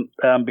seen him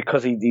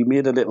because he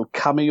made a little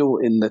cameo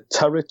in the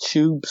Terror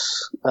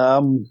Tube's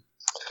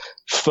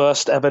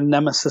first ever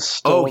Nemesis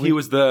story. Oh, he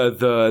was the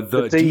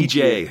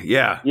DJ.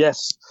 Yeah.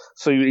 Yes.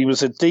 So he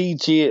was a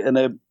DJ and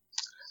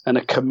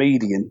a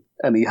comedian,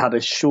 and he had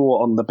a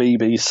show on the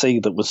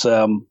BBC that was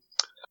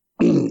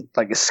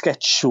like a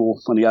sketch show,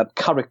 and he had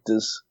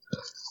characters,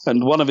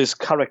 and one of his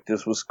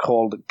characters was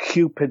called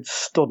Cupid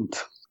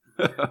Stunt,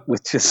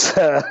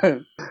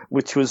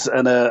 which was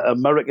an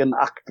American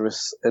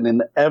actress, and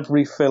in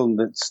every film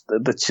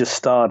that she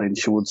starred in,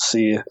 she would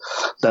say,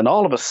 "Then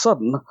all of a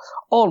sudden,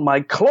 all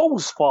my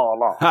clothes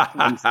fall off."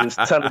 And she was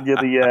telling you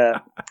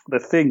the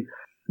thing,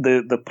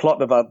 the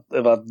plot of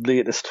our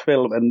latest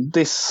film, and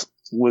this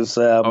was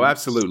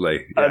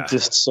absolutely. Yeah. I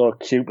just saw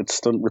Cupid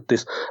Stunt with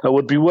this. It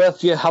would be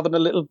worth you having a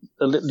little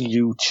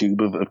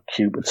YouTube of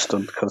Cupid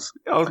Stunt, because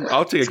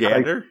I'll take a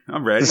gander.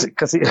 I'm ready,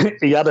 because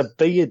he had a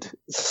beard,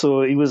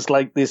 so he was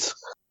like this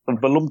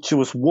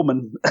voluptuous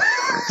woman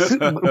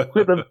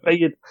with a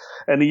beard,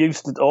 and he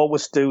used to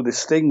always do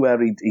this thing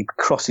where he'd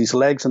cross his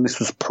legs, and this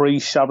was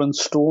pre-Sharon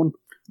Stone.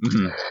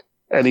 Mm-hmm.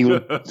 And he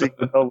would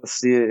always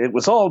say it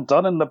was all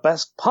done in the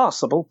best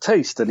possible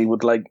taste, and he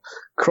would like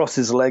cross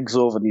his legs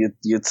over, and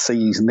you'd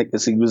see his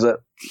knickers. He was a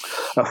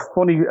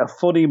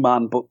funny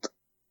man. But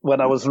when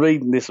I was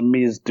reading this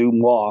Maze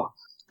Dumar,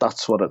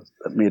 that's what it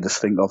made us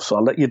think of. So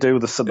I'll let you do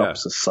the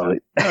synopsis.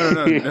 Sorry.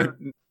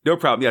 No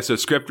problem. Yeah, so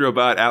script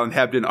robot, Alan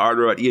Hebden, art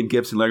robot, Ian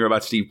Gibson, learning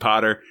robot, Steve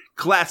Potter.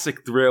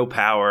 Classic thrill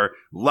power,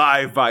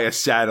 live via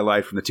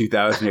satellite from the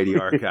 2080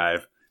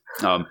 archive.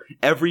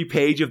 Every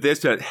page of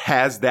this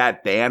has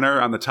that banner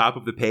on the top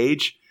of the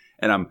page,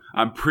 and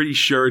I'm pretty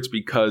sure it's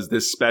because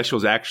this special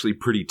is actually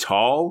pretty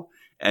tall,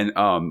 and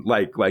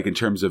like in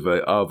terms of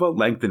a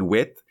length and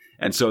width,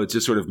 and so it's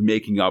just sort of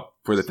making up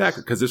for the fact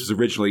that because this was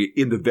originally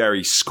in the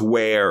very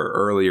square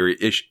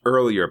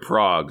earlier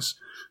progs,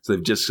 so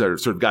they've just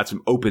sort of got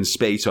some open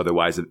space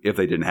otherwise if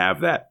they didn't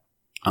have that.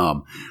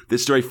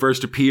 This story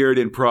first appeared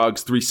in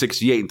Progs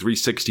 368 and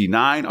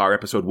 369, our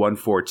episode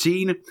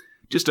 114.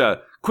 Just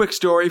a quick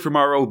story from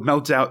our old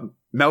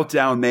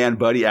meltdown man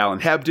buddy Alan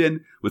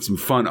Hebden with some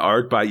fun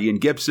art by Ian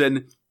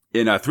Gibson.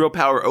 In Thrill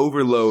Power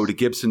Overload,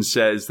 Gibson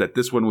says that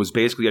this one was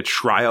basically a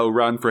trial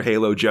run for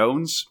Halo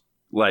Jones,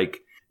 like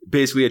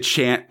basically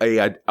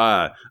like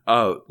a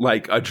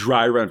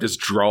dry run of just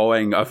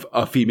drawing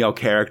a female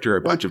character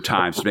a bunch of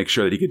times to make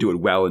sure that he could do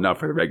it well enough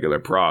for the regular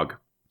prog.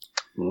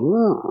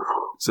 Ooh.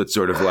 So it's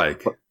sort of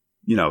like,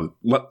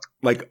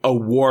 like a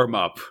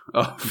warm-up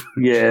of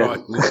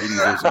drawing ladies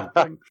or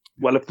something.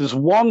 Well, if there's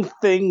one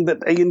thing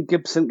that Ian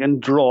Gibson can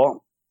draw,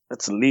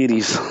 it's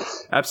ladies.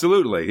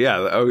 Absolutely, yeah.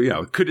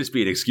 Oh, could this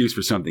be an excuse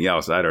for something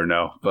else? I don't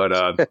know.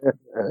 But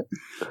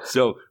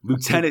so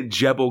Lieutenant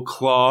Jebel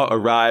Claw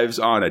arrives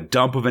on a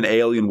dump of an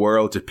alien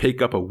world to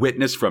pick up a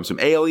witness from some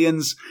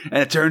aliens,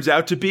 and it turns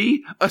out to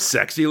be a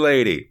sexy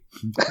lady.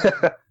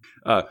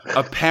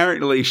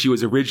 Apparently she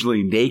was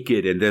originally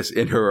naked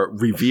in her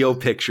reveal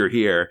picture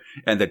here,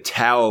 and the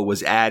towel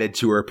was added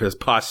to her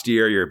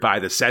posterior by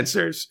the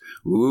censors.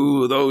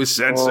 Ooh, those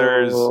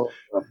censors. Oh,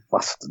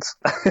 bastards.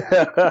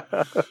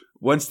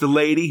 Once the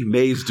lady,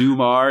 Maze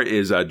Dumar,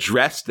 is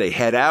dressed, they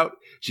head out.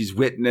 She's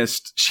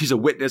a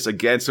witness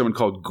against someone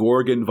called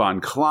Gorgon von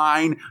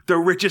Klein, the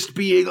richest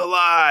being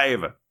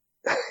alive.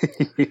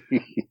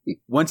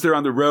 Once they're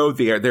on the road,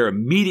 they're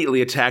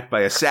immediately attacked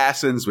by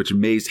assassins, which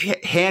Maze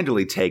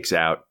handily takes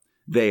out.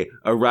 They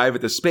arrive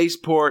at the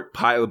spaceport,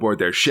 pile aboard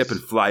their ship,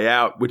 and fly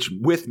out,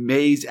 with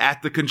Maze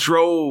at the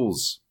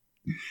controls.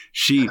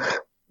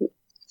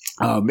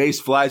 Maze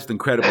flies with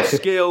incredible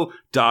skill,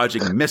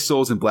 dodging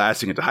missiles and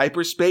blasting into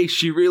hyperspace.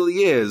 She really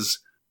is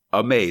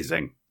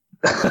amazing.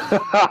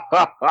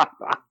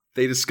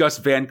 They discuss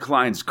Van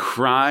Klein's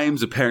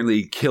crimes,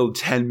 apparently killed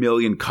 10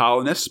 million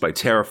colonists by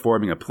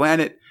terraforming a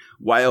planet,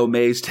 while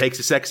Maze takes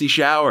a sexy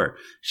shower.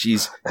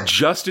 She's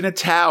just in a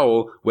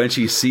towel when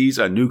she sees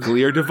a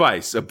nuclear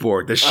device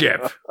aboard the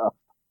ship.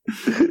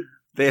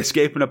 They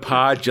escape in a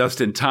pod just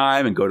in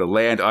time and go to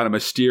land on a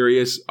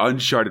mysterious,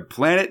 uncharted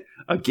planet,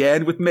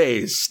 again with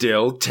Maze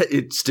still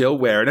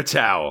wearing a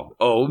towel.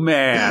 Oh,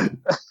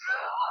 man.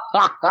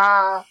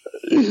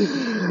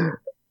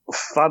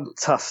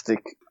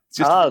 Fantastic.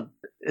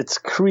 It's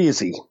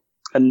crazy,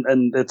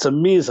 and it's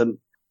amazing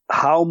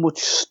how much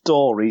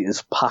story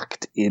is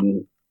packed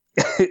into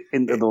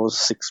those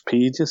 6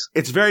 pages.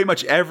 It's very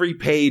much every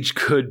page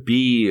could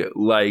be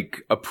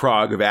like a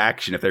prog of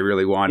action if they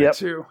really wanted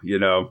to,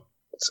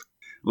 It's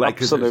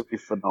absolutely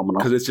phenomenal.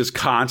 Because it's just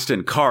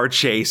constant car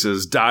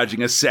chases,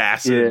 dodging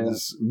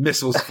assassins,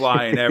 missiles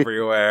flying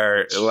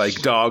everywhere, like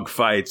dog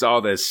fights, all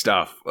this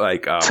stuff.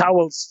 Like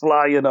towels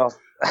flying off.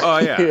 Oh,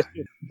 yeah.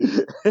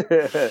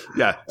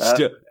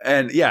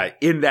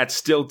 In that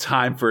still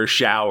time for a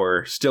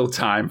shower, still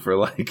time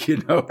for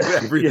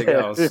everything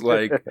else.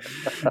 Like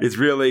it's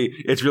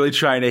really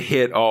trying to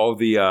hit all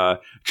the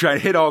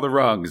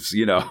rungs,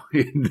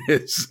 in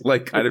this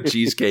kind of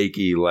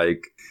cheesecakey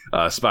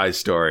spy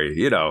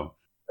story,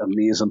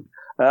 Amazing.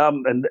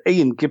 And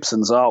Ian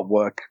Gibson's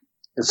artwork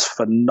is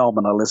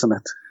phenomenal, isn't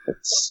it?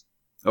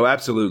 Oh,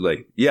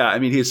 absolutely. Yeah, I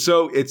mean it's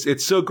so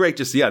great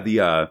just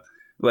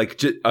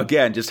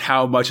just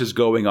how much is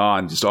going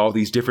on, just all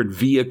these different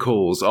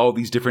vehicles, all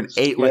these different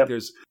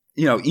there's,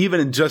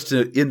 even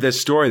in this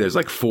story, there's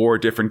 4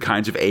 different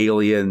kinds of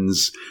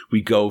aliens.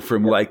 We go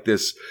from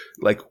this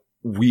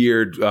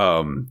weird,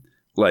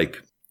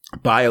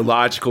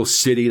 biological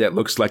city that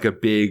looks like a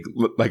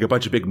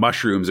bunch of big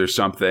mushrooms or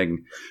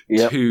something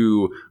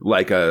to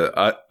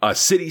a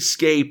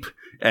cityscape.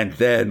 And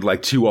then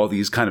to all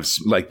these kind of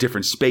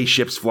different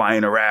spaceships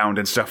flying around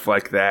and stuff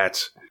like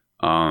that.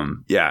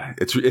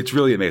 It's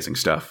really amazing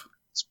stuff.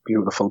 It's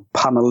beautiful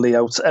panel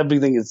layouts.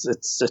 Everything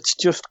it's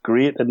just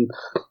great. And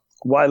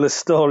while the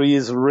story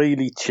is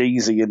really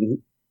cheesy and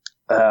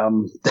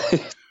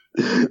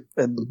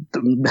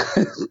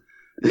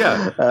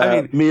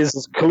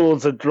Maze's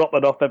clothes are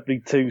dropping off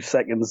every 2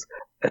 seconds.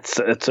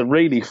 It's a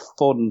really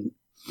fun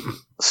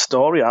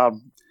story. I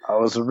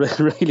was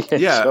really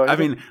enjoying it. I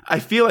mean, I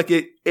feel like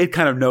it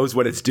kind of knows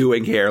what it's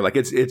doing here. Like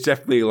it's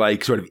definitely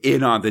sort of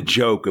in on the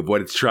joke of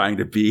what it's trying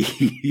to be,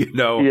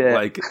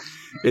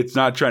 it's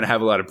not trying to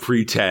have a lot of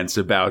pretense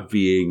about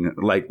being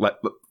like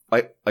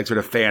sort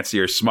of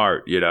fancy or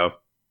smart,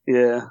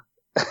 Yeah.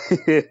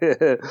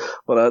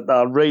 But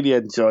I really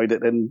enjoyed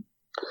it, and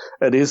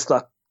it is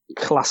that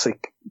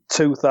classic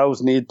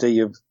 2000 AD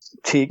of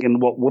taken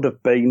what would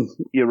have been,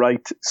 you're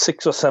right,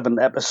 6 or 7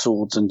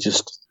 episodes and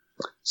just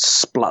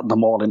splat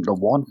them all into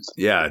one.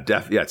 Yeah,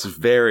 it's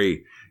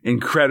very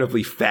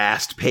incredibly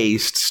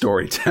fast-paced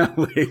storytelling,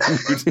 which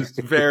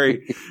is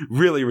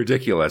really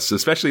ridiculous,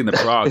 especially in the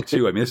prog,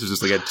 too. I mean, this is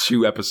just like a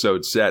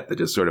 2-episode set that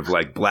just sort of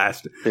like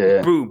blast,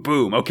 boom,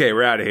 boom, okay,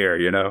 we're out of here,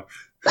 you know?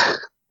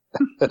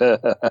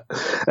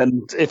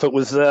 And if it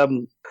was,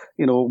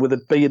 with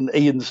it being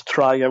Ian's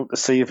tryout to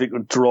see if he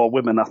could draw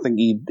women, I think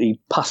he'd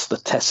pass the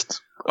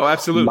test. Oh,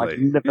 absolutely.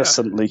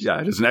 Magnificently.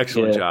 Yeah, it does an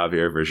excellent job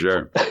here for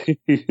sure. But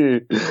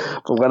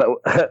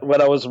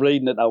when I was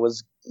reading it, I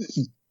was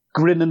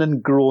grinning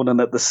and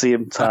groaning at the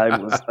same time.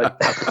 It was like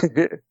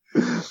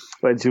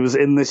when she was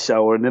in the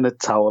shower and in a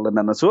towel, and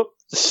then it's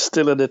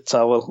still in a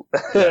towel,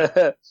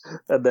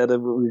 and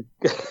then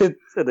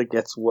it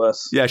gets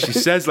worse. Yeah, she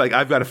says like,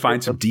 "I've got to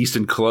find some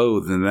decent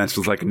clothes," and then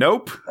she's like,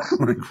 "Nope,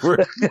 we're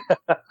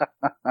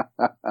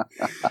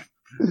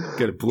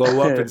gonna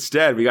blow up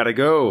instead. We got to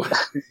go."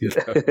 You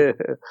know?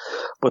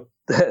 But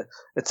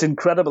it's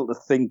incredible to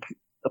think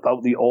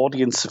about the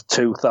audience of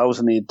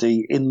 2000 AD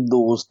in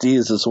those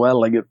days as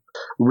well. Like, it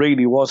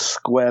really was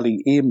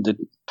squarely aimed at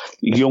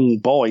young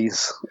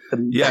boys.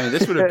 And yeah, I mean,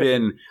 this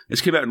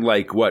came out in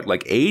like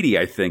 80,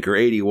 I think, or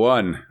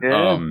 81.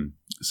 Yeah.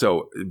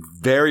 So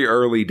very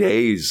early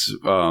days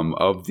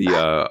of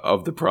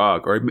the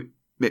prog, or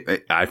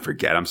I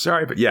forget. I'm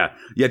sorry, but yeah,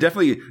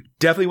 definitely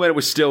when it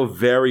was still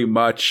very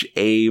much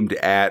aimed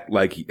at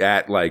like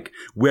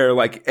where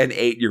like an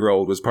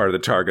 8-year-old was part of the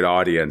target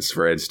audience,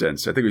 for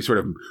instance. I think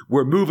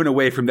we're moving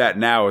away from that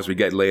now as we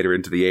get later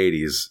into the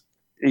 80s.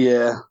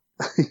 Yeah.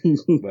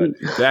 But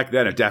back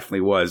then it definitely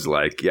was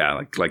like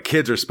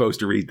kids are supposed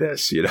to read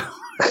this, you know.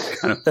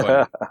 Kind of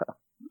funny.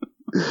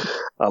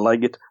 I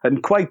like it,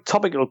 and quite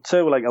topical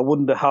too. Like, I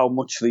wonder how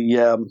much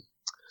the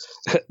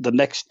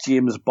next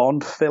James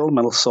Bond film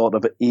will sort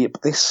of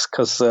ape this,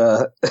 because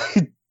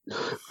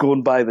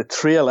going by the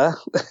trailer,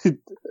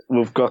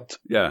 we've got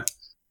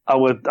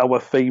our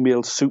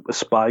female super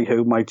spy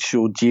who might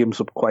show James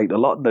up quite a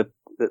lot. That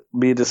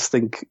made us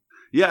think.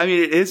 Yeah, I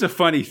mean, it is a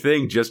funny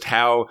thing just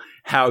how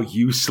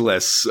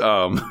useless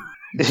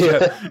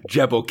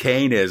Jebel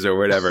Kane is, or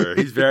whatever.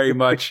 He's very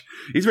much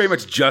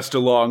just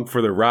along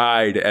for the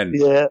ride, and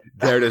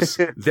there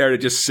to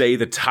just say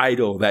the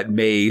title that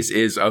Maze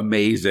is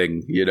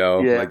amazing, you know.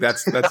 Like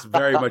that's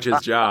very much his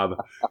job.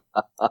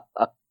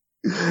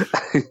 But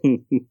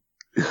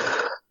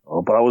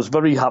I was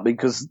very happy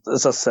because,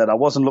 as I said, I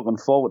wasn't looking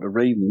forward to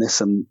reading this,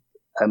 and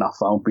I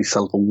found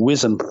myself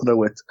whizzing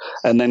through it,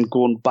 and then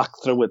going back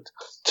through it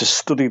to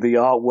study the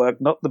artwork,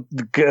 not the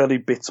girly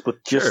bits,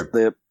 but just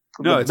the.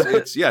 No,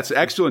 it's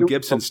excellent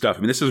Gibson stuff. I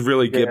mean, this is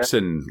really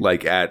Gibson,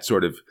 like at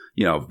sort of,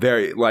 you know,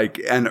 very like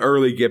an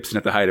early Gibson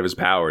at the height of his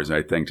powers.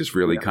 I think just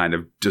really kind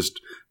of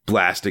just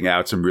blasting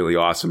out some really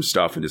awesome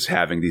stuff and just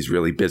having these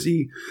really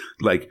busy,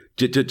 like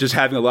just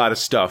having a lot of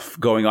stuff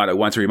going on at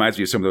once. It reminds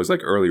me of some of those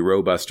like early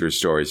Robusters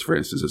stories, for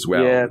instance, as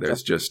well. Yeah,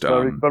 there's just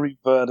very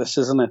Vertis,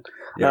 isn't it?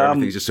 Yeah,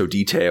 everything's just so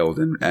detailed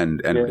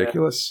and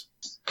ridiculous.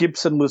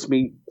 Gibson was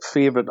my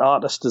favourite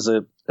artist as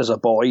a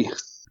boy.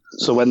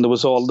 So when there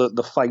was all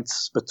the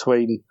fights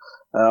between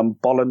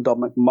Bollinger,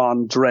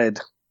 McMahon, Dredd,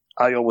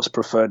 I always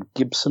preferred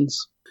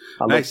Gibson's.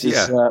 I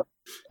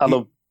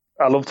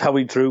loved how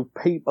he drew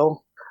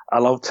people. I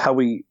loved how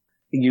he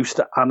used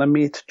to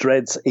animate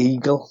Dredd's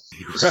eagle.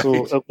 Right.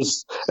 So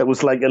it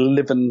was like a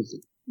living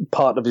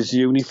part of his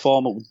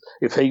uniform.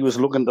 If he was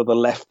looking to the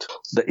left,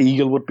 the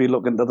eagle would be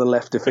looking to the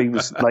left. If he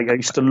was like, I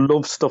used to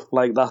love stuff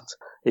like that.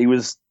 He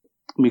was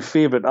my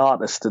favourite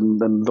artist, and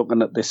then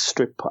looking at this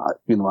strip, I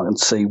can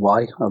see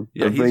why.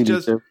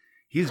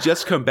 He's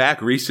just come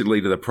back recently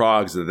to the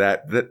progs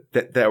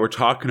that we're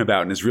talking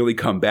about, and has really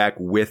come back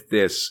with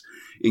this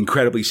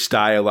incredibly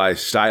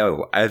stylized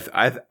style. I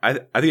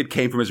think it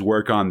came from his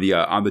work on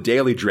the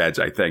Daily Dreads.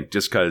 I think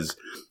just because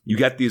you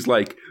get these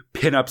like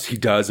pinups he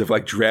does of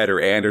like Dredd or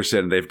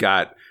Anderson, they've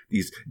got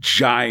these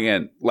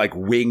giant like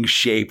wing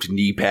shaped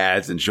knee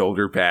pads and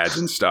shoulder pads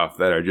and stuff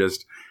that are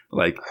just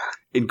like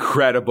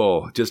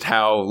incredible, just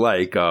how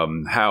like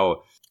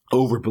how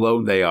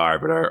overblown they are,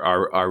 but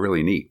are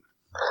really neat.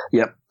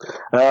 Yep.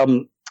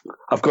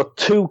 I've got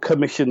 2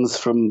 commissions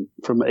from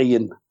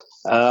Ian,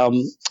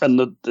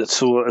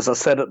 so as I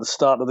said at the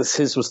start of this,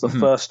 his was the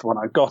first one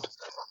I got,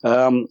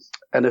 and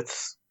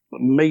it's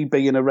me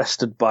being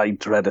arrested by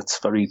Dredd. It's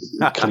very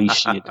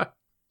cliched.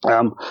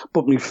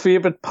 But my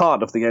favourite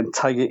part of the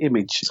entire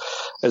image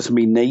is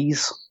my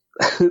knees.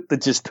 They're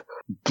just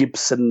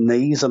Gibson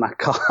knees, and I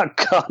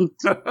can't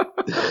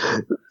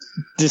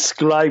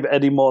describe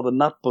any more than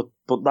that. But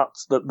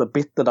that's the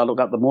bit that I look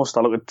at the most.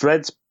 I look at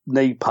Dredd's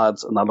knee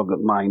pads, and I look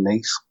at my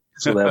knees.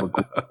 So there we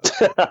go.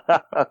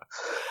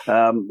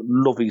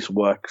 Love his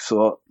work,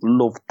 so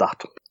loved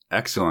that.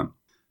 Excellent.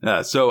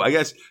 So I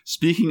guess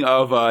speaking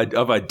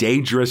of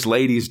dangerous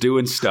ladies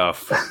doing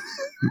stuff,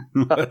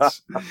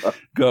 let's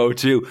go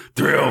to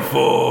Thrill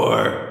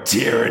 4,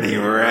 Tyranny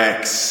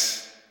Rex.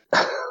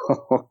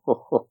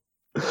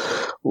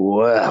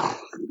 Well.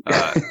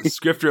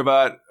 Scripter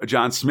about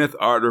John Smith,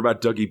 art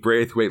about Dougie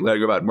Braithwaite,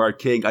 letter about Mark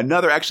King.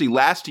 Actually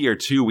last year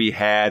too, we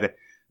had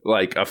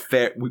like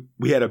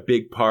we had a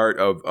big part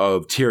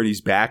of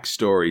Tyranny's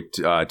backstory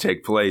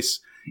take place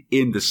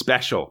in the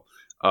special.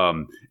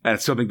 And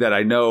it's something that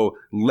I know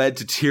led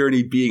to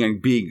Tyranny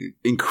being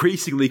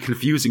increasingly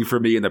confusing for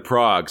me in the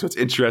prog. So it's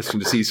interesting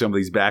to see some of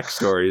these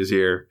backstories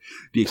here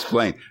be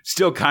explained.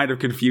 Still kind of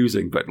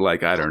confusing, but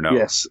like, I don't know.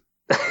 Yes.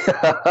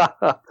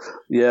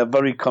 Yeah,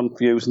 very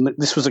confusing.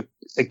 This was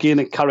again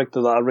a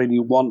character that I really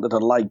wanted to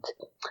like,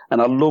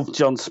 and I love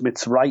John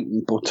Smith's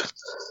writing, but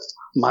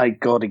my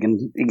God, he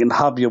can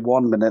have you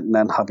 1 minute and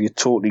then have you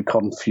totally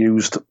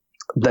confused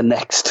the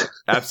next.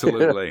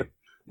 Absolutely.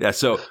 Yeah.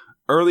 So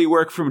early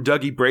work from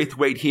Dougie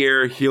Braithwaite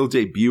here. He'll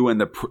debut in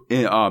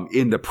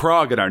the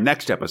prog in our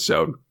next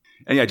episode.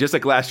 And yeah, just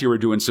like last year, we're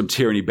doing some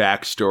Tyranny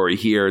backstory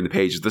here in the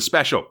pages of the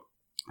special.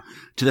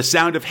 To the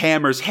sound of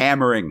hammers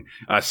hammering,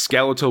 a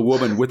skeletal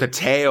woman with a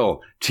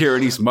tail,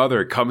 Tyranny's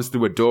mother, comes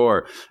through a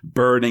door,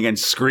 burning and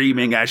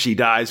screaming as she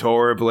dies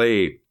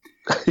horribly.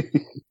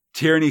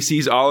 Tyranny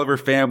sees all of her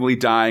family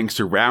dying,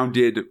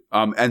 surrounding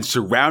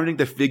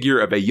the figure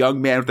of a young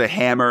man with a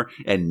hammer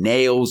and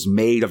nails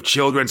made of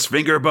children's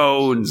finger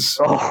bones.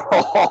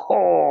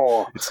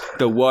 Oh. It's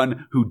the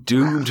one who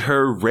doomed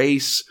her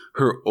race,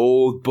 her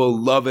old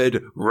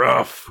beloved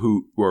Roof,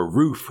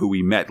 who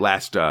we met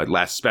last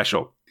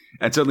special.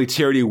 And suddenly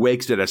Tyranny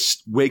wakes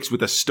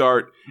with a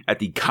start at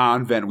the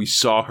convent we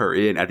saw her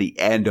in at the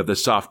end of the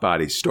Soft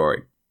Body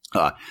story.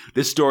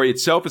 This story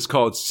itself is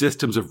called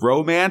Systems of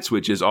Romance,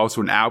 which is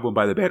also an album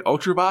by the band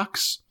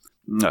Ultravox.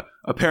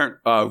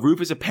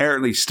 Roof is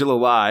apparently still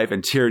alive,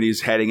 and Tyranny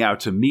is heading out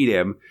to meet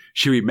him.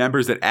 She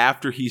remembers that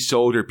after he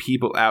sold her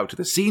people out to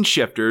the scene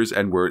shifters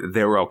and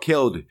they were all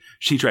killed,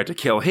 she tried to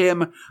kill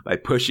him by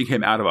pushing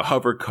him out of a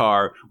hover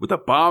car with a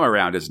bomb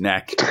around his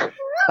neck.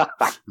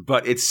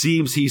 But it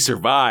seems he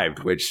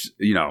survived, which,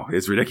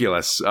 is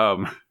ridiculous.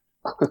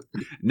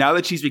 Now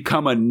that she's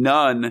become a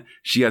nun,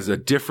 she has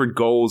different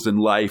goals in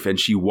life, and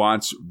she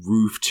wants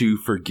Roof to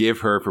forgive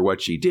her for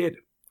what she did.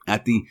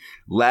 At the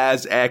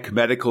Laz Ek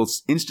Medical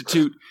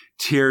Institute,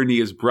 Tyranny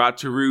is brought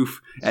to Roof,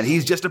 and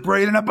he's just a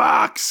brain in a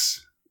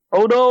box.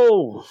 Oh,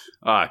 no.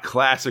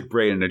 Classic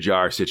brain in a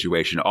jar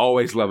situation.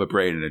 Always love a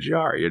brain in a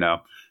jar,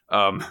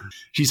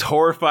 She's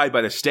horrified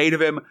by the state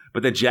of him,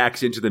 but then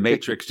jacks into the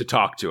Matrix to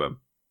talk to him.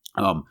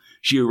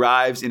 She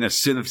arrives in a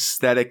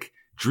synesthetic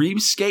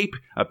dreamscape.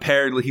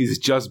 Apparently, he's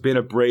just been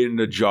a brain in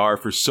a jar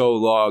for so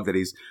long that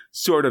his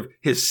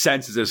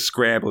senses have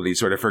scrambled and he's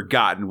sort of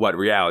forgotten what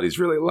reality is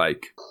really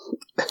like.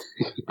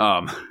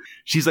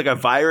 She's like a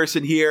virus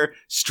in here.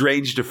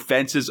 Strange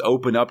defenses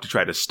open up to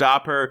try to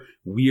stop her.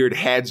 Weird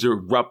heads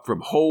erupt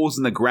from holes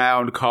in the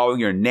ground,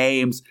 calling her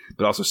names,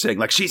 but also saying,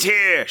 like, she's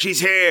here, she's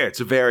here. It's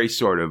a very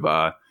sort of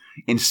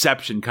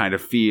Inception kind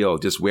of feel,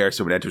 just where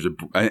someone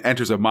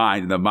enters a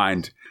mind and the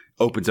mind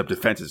opens up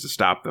defenses to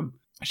stop them.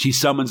 She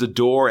summons a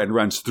door and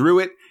runs through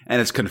it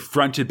and is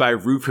confronted by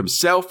Roof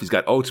himself. He's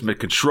got ultimate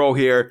control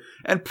here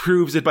and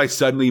proves it by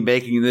suddenly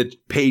making the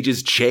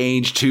pages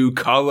change to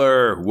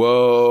color.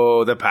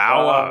 Whoa, the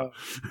power.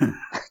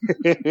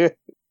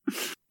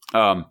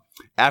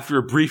 After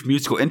a brief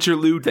musical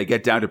interlude, they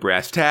get down to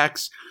brass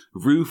tacks.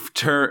 Roof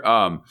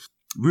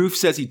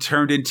says he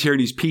turned in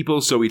Tyranny's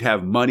people so he'd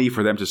have money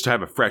for them to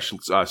have a fresh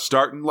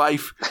start in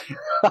life,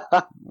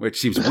 which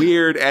seems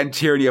weird, and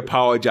Tyranny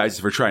apologizes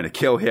for trying to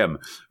kill him.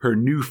 Her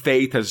new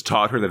faith has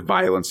taught her that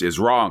violence is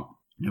wrong,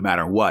 no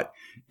matter what.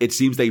 It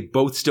seems they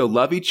both still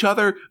love each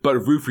other,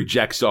 but Roof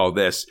rejects all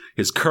this.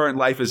 His current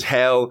life is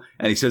hell,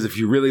 and he says, if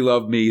you really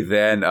love me,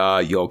 then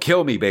you'll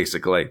kill me,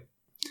 basically.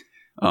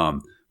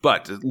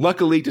 But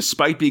luckily,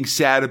 despite being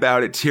sad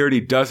about it,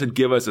 Tyranny doesn't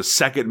give us a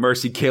second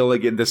mercy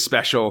killing in this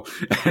special,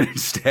 and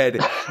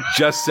instead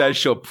just says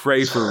she'll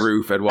pray for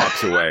Roof and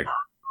walks away.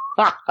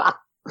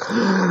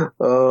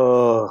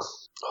 Oh,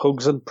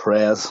 hugs and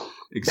prayers.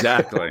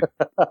 Exactly.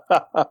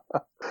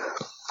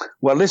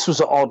 Well, this was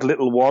an odd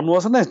little one,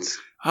 wasn't it?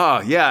 Oh,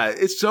 yeah.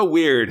 It's so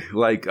weird.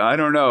 Like, I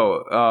don't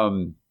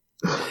know.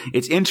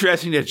 It's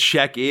interesting to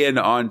check in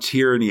on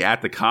Tyranny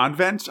at the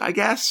convent, I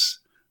guess.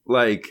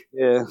 Like,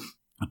 yeah.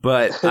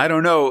 But I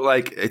don't know,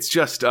 like, it's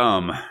just,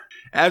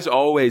 as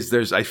always,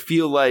 I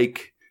feel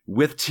like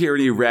with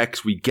Tyranny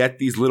Rex, we get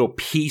these little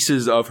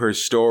pieces of her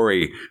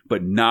story,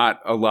 but not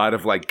a lot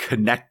of, like,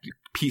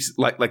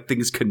 like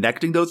things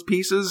connecting those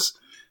pieces.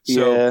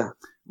 So, yeah.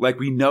 Like,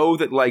 we know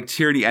that, like,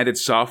 Tyranny ended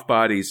Soft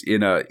Bodies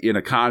in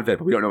a convent,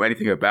 but we don't know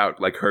anything about,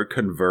 like, her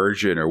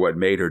conversion or what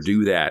made her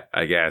do that,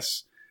 I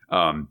guess.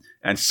 And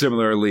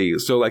similarly,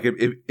 so, like,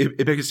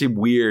 it makes it seem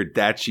weird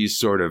that she's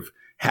sort of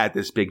had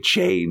this big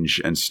change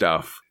and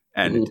stuff.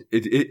 And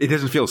it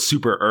doesn't feel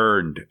super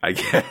earned, I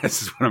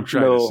guess, is what I'm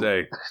trying to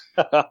say.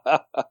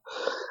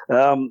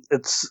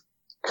 It's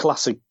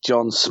classic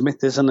John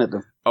Smith, isn't it?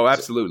 Oh,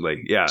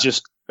 absolutely, yeah.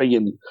 Just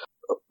being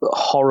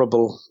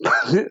horrible,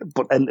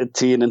 but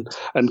entertaining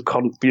and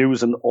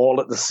confusing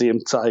all at the same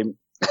time.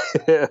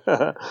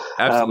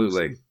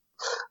 Absolutely.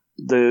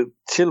 The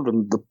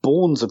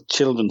bones of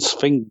children's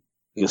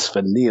is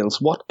for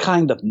nails. What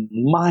kind of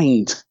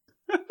mind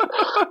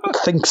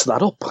thinks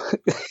that up?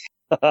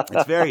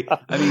 It's very,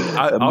 I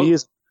mean,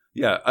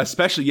 yeah,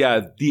 especially,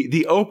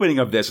 the opening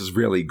of this is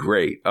really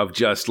great, of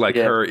just like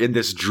her in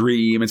this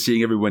dream and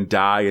seeing everyone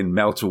die and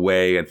melt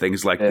away and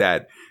things like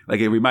that. Like,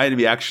 it reminded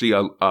me actually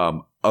a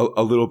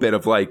little bit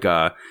of like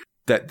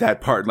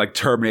that part in like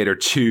Terminator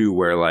 2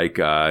 where like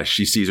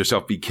she sees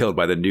herself be killed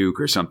by the nuke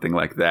or something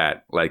like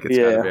that. Like, it's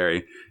kind of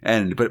very,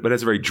 but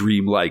it's a very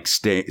dreamlike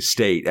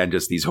state, and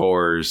just these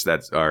horrors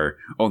that are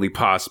only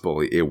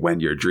possible when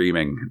you're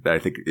dreaming, that I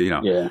think,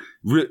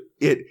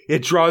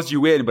 it draws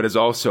you in, but it's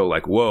also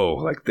like, whoa,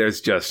 like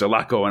there's just a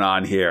lot going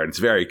on here, and it's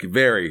very,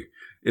 very,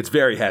 it's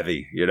very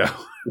heavy, you know.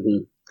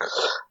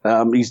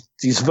 Mm-hmm.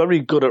 He's very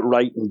good at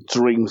writing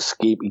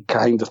dreamscapey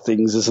kind of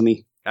things, isn't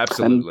he?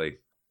 Absolutely. And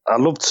I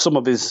loved some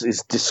of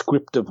his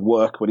descriptive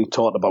work when he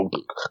talked about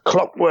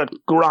clockwork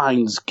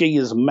grinds,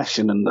 gears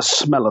meshing, and the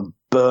smell of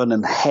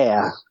burning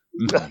hair.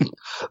 Mm-hmm.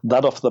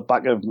 That off the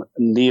back of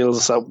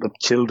nails out of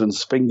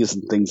children's fingers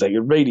and things like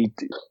it. Really,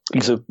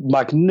 he's a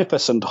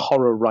magnificent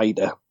horror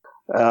writer.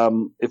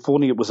 If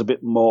only it was a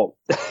bit more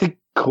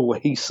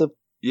cohesive.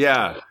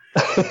 Yeah.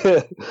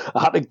 I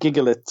had to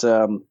giggle at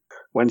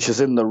when she's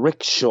in the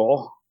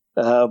rickshaw,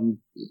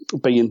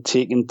 being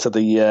taken to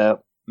the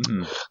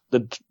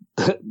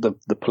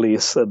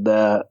place, and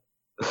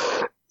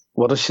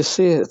what does she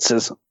say? It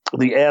says,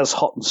 the air's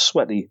hot and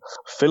sweaty,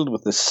 filled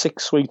with the sick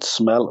sweet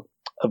smell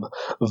of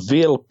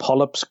veal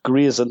polyps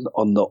grazing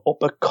on the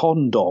upper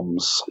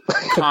condoms.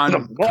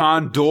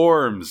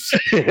 Condorms.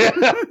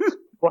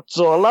 What's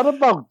all that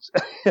about?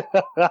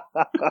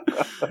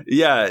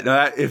 Yeah,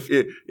 no,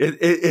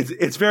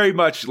 it's very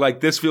much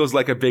like, this feels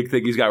like a big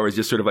thing he's got, where he's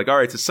just sort of like, all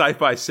right, it's a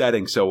sci-fi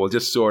setting, so we'll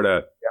just sort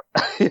of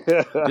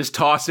just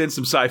toss in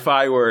some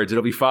sci-fi words,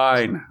 it'll be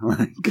fine.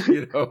 Like,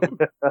 you know.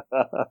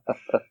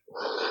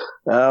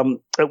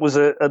 It was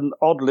an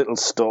odd little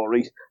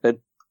story.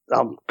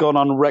 I've gone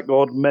on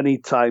record many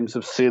times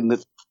of saying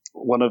that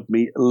one of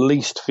my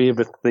least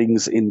favourite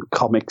things in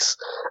comics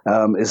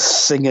is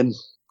singing.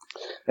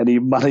 And he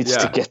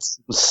managed to get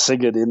some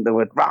singing into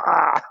it.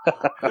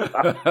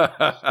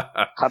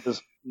 Had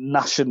us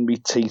gnashing me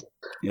teeth.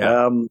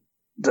 Yeah.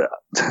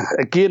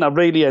 Again, I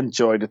really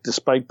enjoyed it,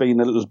 despite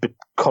being a little bit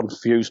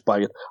confused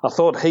by it. I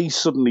thought he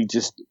suddenly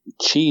just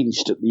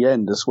changed at the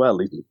end as well.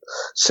 He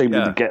seemed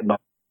to be getting on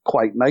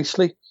quite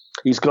nicely.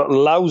 He's got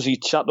lousy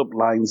chat-up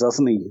lines,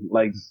 hasn't he?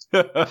 Like,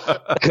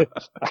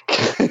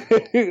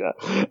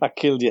 I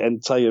killed your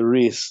entire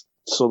race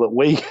so that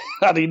we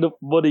had enough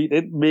money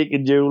to make a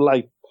new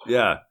life.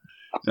 Yeah,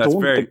 it's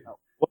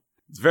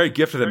very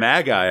gift of the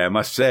Magi, I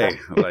must say.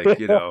 Like,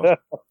 you know,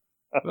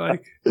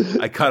 like,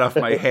 I cut off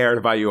my hair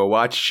to buy you a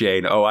watch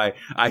chain. Oh, I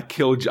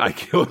killed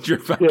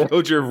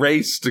your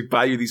race to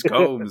buy you these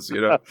combs.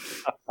 You know.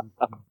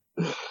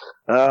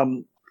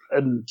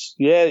 And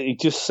he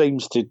just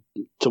seems to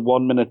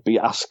 1 minute be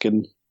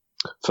asking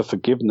for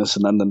forgiveness,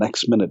 and then the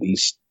next minute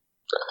he's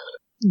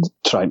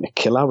trying to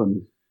kill her.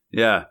 And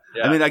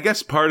I mean, I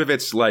guess part of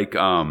it's like,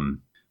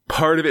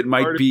 part of it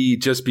might be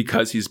just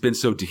because he's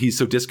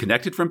so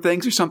disconnected from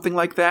things or something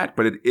like that,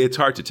 but it's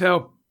hard to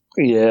tell.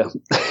 Yeah.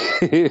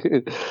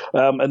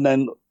 And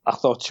then I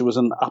thought she was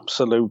an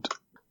absolute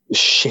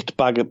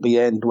shitbag at the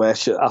end, where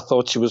I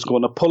thought she was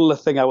going to pull the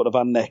thing out of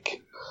her neck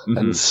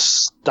and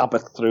stab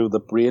it through the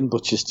brain,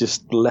 but she's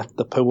just left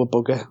the poor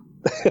bugger.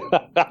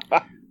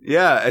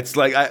 Yeah, it's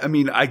like, I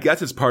mean, I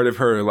guess it's part of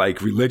her,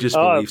 like, religious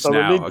beliefs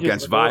now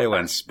against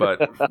violence,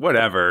 but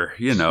whatever,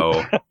 you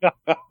know.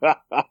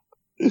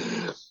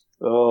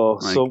 Oh,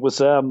 like, so it was.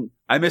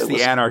 I miss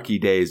the anarchy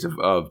days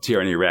of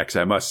Tyranny Rex,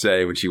 I must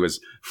say, when she was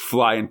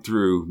flying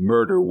through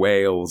murder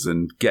whales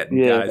and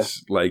getting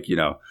guys, like, you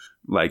know,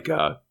 like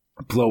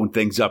blowing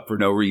things up for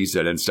no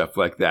reason and stuff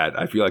like that.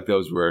 I feel like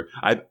those were.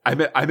 I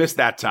miss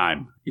that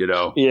time, you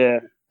know. Yeah.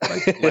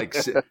 Like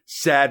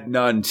sad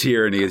nun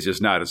tyranny is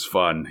just not as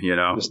fun, you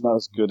know. It's not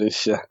as good as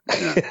she.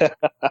 Yeah.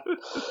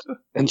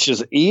 And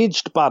she's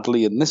aged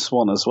badly in this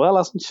one as well,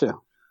 hasn't she?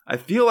 I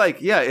feel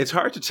like, it's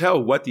hard to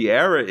tell what the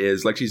era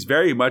is. Like, she's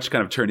very much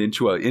kind of turned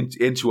into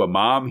a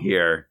mom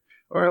here,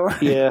 or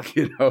like,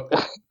 you know.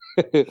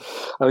 I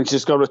think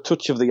she's got a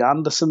touch of the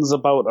Andersons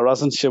about her,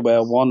 hasn't she?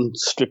 Where one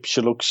strip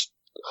she looks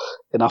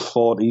in her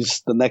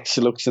 40s, the next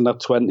she looks in her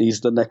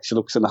 20s, the next she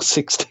looks in her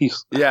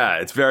 60s. Yeah,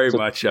 it's very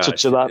much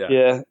touch of that.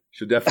 Yeah,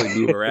 she'll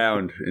definitely move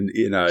around, and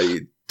you know,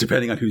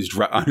 depending on who's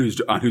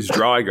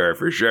drawing her,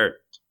 for sure.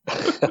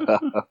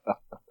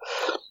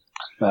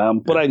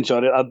 But I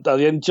enjoyed it. I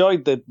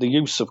enjoyed the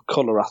use of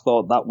colour. I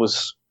thought that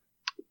was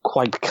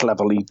quite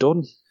cleverly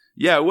done.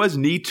 Yeah, it was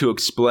neat to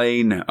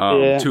explain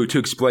to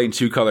explain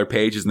 2 color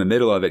pages in the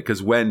middle of it,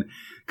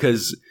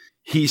 because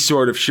he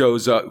sort of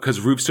shows up,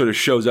 because Ruth sort of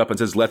shows up and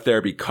says, "Let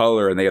there be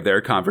color," and they have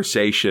their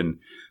conversation.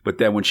 But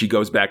then when she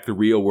goes back to the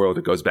real world,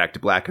 it goes back to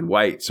black and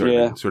white, sort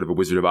of a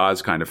Wizard of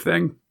Oz kind of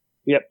thing.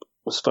 Yep, it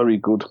was very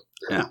good.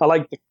 Yeah. I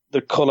like the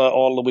colour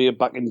all the way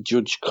back in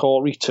Judge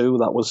Corey too.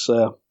 That was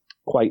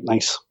quite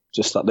nice.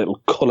 Just that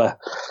little colour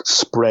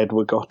spread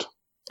we got.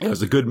 It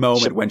was a good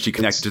moment when she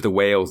connected to the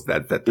whales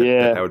that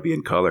would be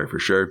in color for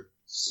sure.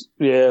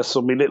 Yeah,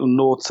 so my little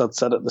notes I'd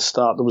said at the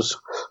start, there was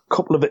a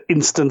couple of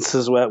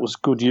instances where it was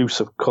good use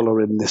of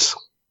colour in this.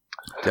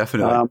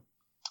 Definitely.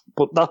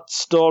 But that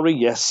story,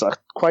 yes, I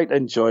quite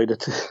enjoyed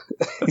it.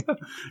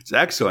 It's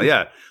excellent,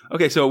 yeah.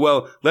 Okay,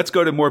 so, let's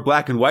go to more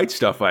black and white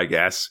stuff, I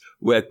guess,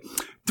 with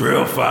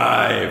Thrill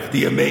 5,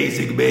 The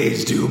Amazing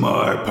Maze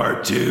Dumar,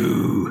 Part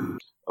 2.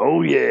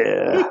 Oh,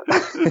 yeah.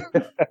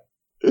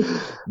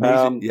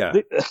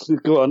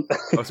 Go on.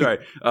 Oh, sorry.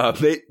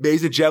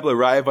 Maze and Jebel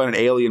arrive on an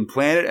alien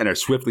planet and are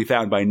swiftly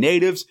found by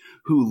natives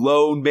who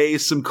loan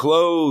Maze some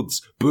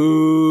clothes.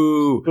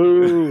 Boo!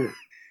 Boo!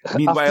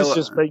 Meanwhile,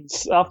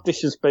 after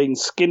she's been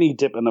skinny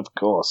dipping, of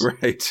course.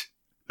 Right.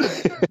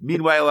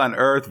 Meanwhile, on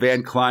Earth,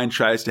 Van Klein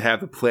tries to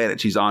have the planet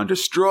she's on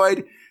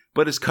destroyed,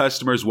 but his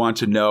customers want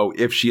to know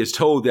if she has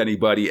told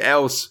anybody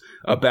else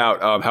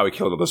about how he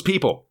killed all those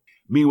people.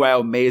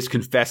 Meanwhile, Maze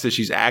confesses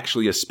she's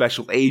actually a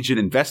special agent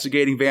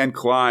investigating Van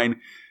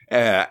Klein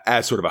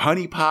as sort of a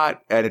honeypot,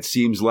 and it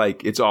seems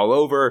like it's all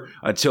over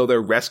until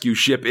their rescue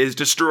ship is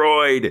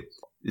destroyed.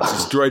 It's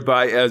destroyed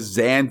by a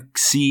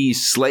Xanxi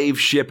slave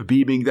ship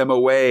beaming them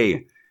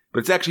away. But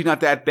it's actually not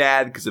that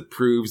bad because it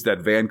proves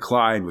that Van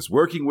Klein was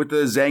working with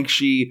the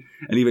Xanxi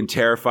and even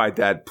terrified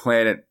that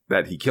planet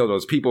that he killed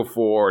those people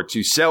for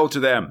to sell to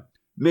them.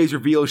 Maze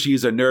reveals she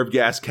has a nerve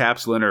gas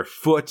capsule in her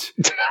foot.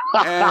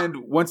 And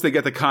once they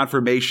get the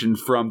confirmation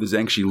from the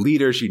Xanxi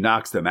leader, she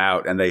knocks them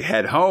out and they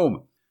head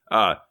home.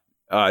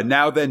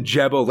 Now then,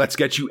 Jebel, let's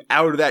get you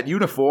out of that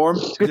uniform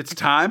because it's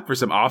time for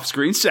some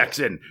off-screen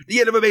sexing. The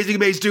end of Amazing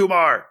Maze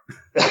Dumar.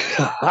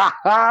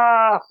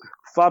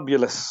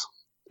 Fabulous.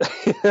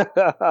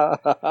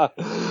 I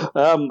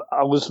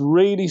was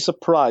really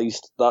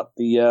surprised that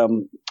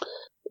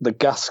the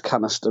gas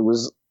canister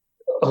was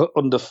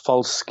under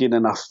false skin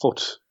in her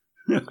foot.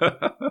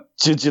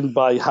 Judging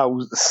by how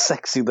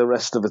sexy the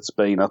rest of it's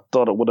been, I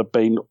thought it would have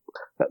been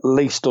at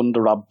least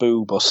under a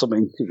boob or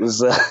something. It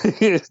was.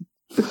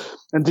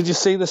 And did you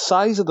see the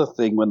size of the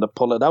thing when they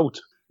pull it out?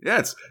 Yeah,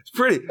 it's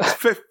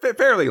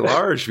fairly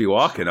large to be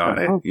walking on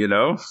it, you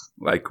know?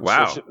 Like,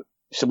 wow. So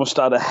she must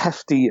have had a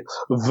hefty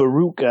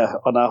verruca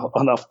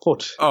on her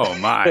foot. Oh,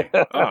 my.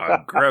 Oh,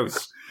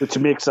 gross. Which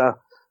makes her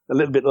a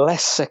little bit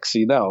less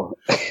sexy now.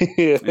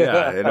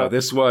 Yeah, you know,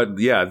 this one,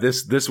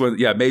 Maze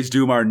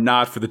Dumar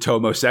not for the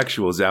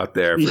tomosexuals out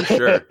there, for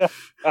sure.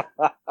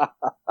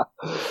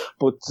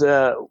 But,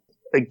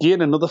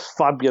 again, another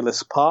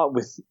fabulous part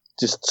with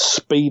just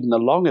speeding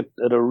along at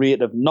a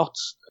rate of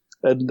knots.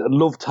 And I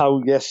loved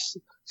how, yes,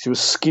 she was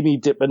skinny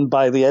dipping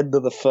by the end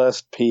of the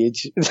first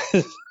page.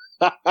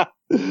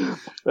 And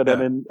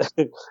then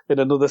in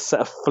another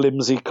set of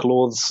flimsy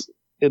clothes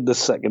in the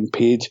second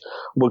page.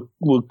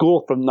 We'll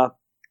go from that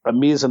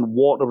amazing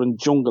water and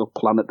jungle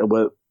planet to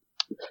where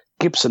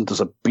Gibson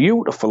does a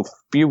beautiful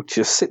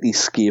future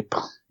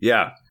cityscape.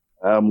 Yeah.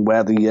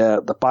 Where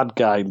the bad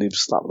guy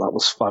lives. That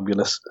was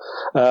fabulous.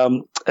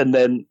 And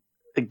then,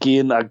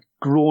 again, I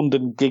groaned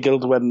and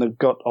giggled when they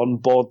got on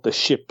board the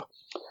ship,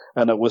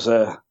 and it was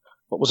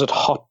what was it,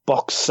 Hot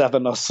Box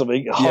 7 or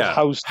something?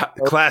 House.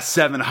 Class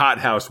 7 Hot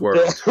House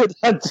World.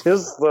 I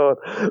just thought,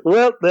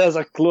 well, there's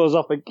a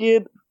close-up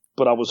again,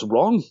 but I was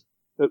wrong.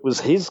 It was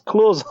his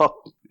close-up.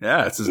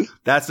 Yeah,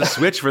 that's the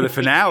switch for the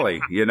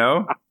finale, you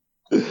know?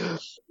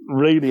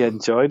 Really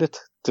enjoyed it,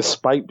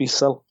 despite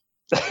myself.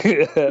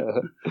 Yeah,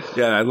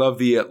 I love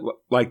the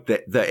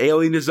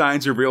alien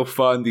designs are real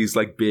fun. These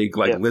like big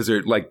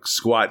lizard, like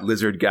squat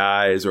lizard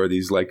guys, or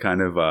these like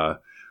kind of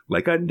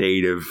like a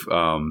native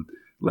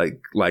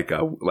like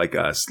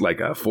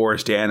a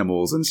forest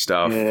animals and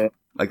stuff. Yeah.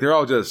 Like they're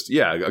all just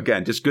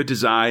again just good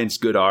designs,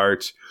 good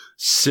art,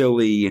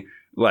 silly,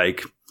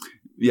 like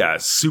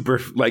super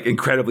like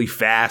incredibly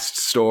fast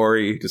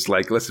story. Just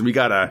like, listen, we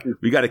gotta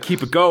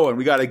keep it going.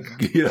 We gotta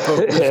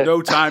there's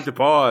no time to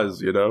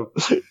pause.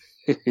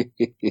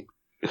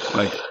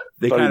 Like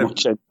they very kind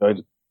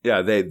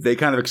of they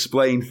kind of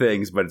explain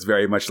things, but it's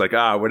very much like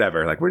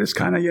whatever. Like we're just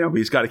kind of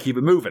we just got to keep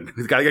it moving.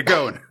 We've got to get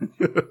going.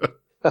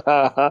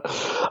 I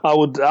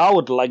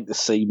would like to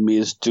see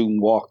Maze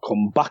Dumar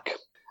come back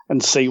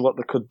and see what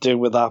they could do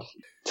with her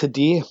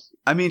today.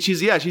 I mean, she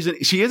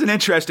is an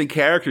interesting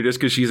character just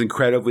because she's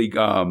incredibly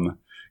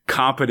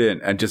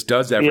competent and just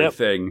does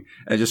everything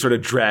and just sort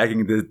of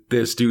dragging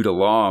this dude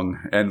along,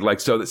 and like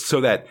so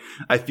that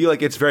I feel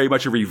like it's very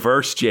much a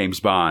reverse James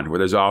Bond, where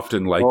there's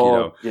often like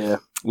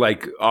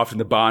often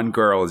the Bond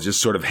girl is just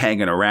sort of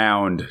hanging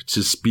around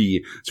to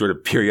be sort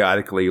of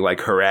periodically like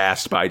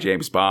harassed by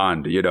James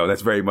Bond.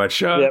 That's very much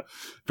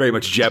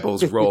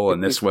Jebel's role in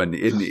this one.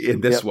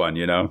 In this one,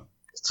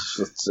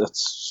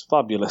 It's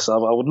fabulous. I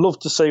would love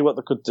to see what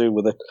they could do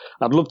with it.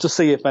 I'd love to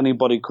see if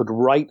anybody could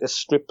write a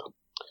strip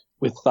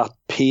with that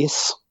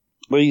pace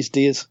these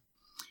days.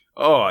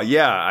 Oh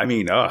yeah, I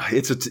mean,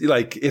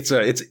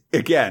 it's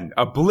again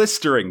a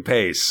blistering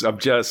pace of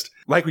just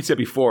like we said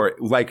before.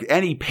 Like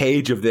any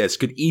page of this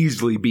could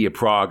easily be a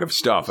prog of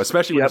stuff,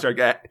 especially when you start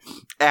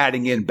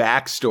adding in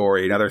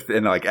backstory and other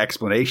and like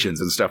explanations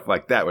and stuff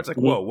like that. Where it's like,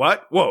 whoa,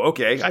 what? Whoa,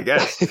 okay, I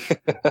guess.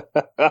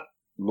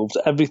 Loves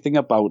everything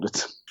about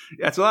it.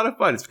 Yeah, it's a lot of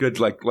fun. It's good,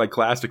 like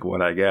classic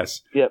one, I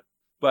guess. Yep.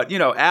 But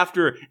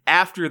after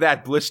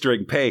that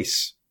blistering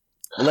pace,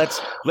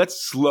 let's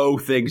slow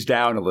things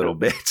down a little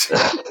bit.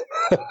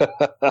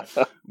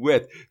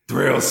 With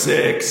Thrill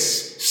 6,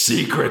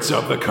 Secrets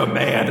of the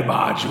Command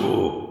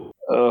Module.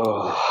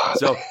 Oh.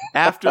 So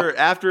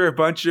after a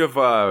bunch of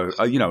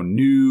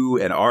new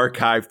and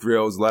archived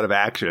thrills, a lot of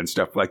action and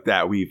stuff like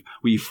that, we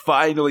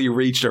finally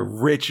reached a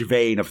rich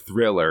vein of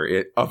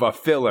a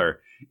filler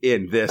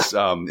in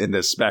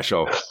this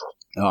special.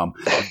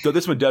 Though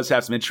this one does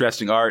have some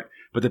interesting art,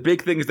 but the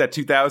big thing is that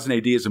 2000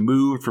 AD is a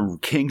move from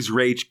King's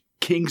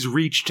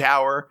Reach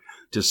Tower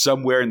to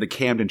somewhere in the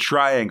Camden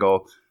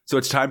Triangle. So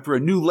it's time for a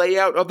new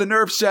layout of the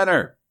Nerve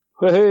Center.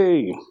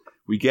 Hey,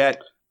 we get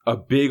a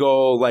big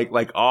old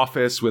like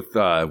office with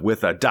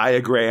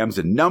diagrams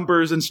and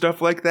numbers and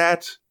stuff like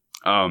that.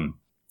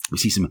 We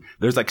see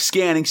there's like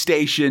scanning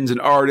stations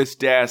and artist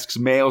desks,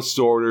 mail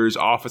sorters,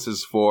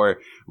 offices for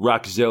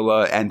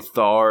Rockzilla and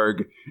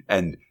Tharg,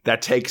 and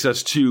that takes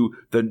us to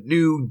the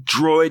new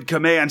droid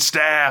command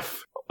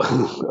staff.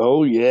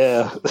 Oh,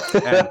 yeah.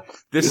 And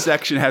this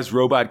section has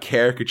robot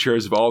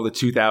caricatures of all the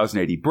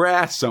 2080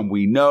 brass, some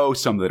we know,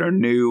 some that are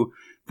new.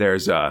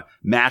 There's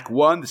Mac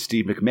 1, the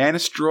Steve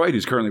McManus droid,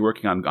 who's currently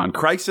working on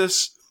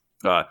Crisis.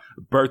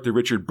 Bert, the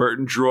Richard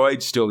Burton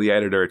droid, still the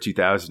editor at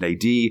 2000 AD.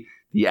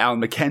 The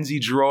Alan McKenzie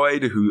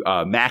droid, who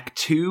Mac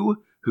 2,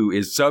 who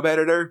is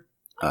sub-editor.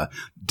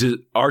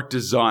 Art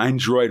design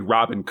droid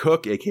Robin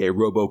Cook, a.k.a.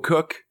 Robo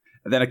Cook.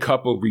 And then a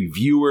couple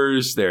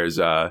reviewers. There's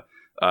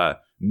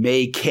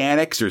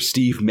May-Canix, or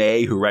Steve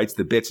May, who writes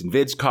the Bits and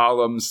Vids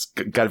columns.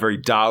 Got a very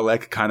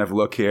Dalek kind of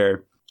look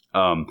here.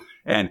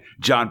 And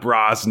John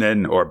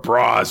Brosnan, or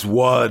Bros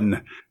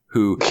One,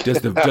 who does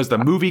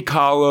the movie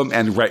column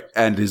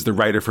and is the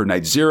writer for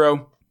Night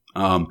Zero.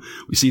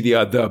 We see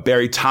the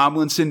Barry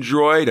Tomlinson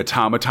droid,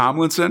 Atama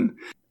Tomlinson,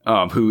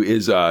 who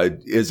is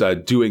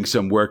doing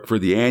some work for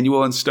the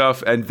annual and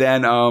stuff. And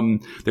then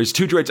there's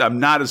two droids I'm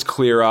not as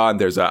clear on.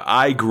 There's a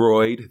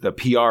iGroid, the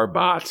PR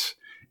bot,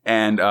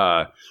 and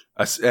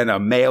a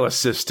male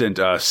assistant,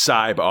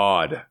 Saib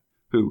Odd,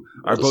 who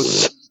are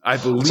both, I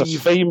believe, it's a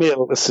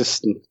female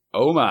assistant.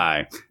 Oh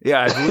my.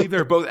 Yeah, I believe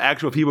they're both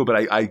actual people,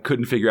 but I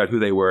couldn't figure out who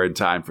they were in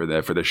time for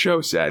the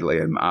show, sadly.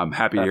 And I'm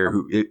happy to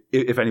hear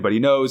if anybody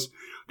knows.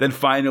 Then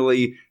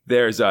finally,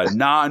 there's a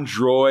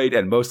non-droid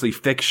and mostly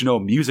fictional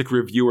music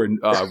reviewer,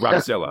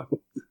 Rockzilla.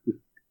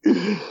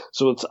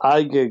 So it's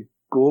Iger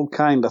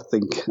Goldkind, I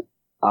think,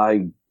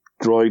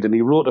 iDroid, and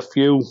he wrote a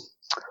few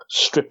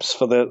strips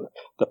for the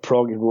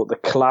prog. He wrote The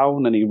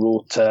Clown, and he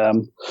wrote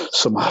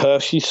some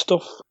Hershey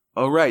stuff.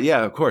 Oh, right.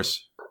 Yeah, of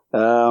course.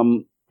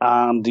 And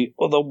the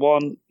other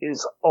one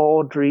is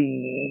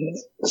Audrey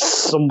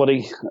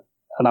somebody,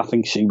 and I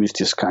think she was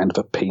just kind of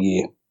a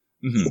PA.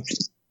 Mm-hmm.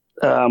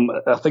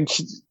 I think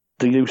she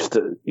used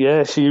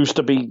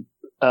to be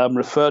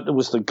referred to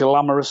as the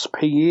glamorous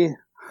PA,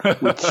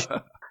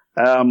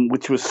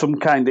 which was some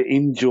kind of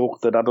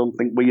in-joke that I don't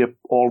think we are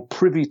all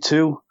privy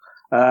to,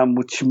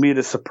 which made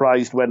us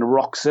surprised when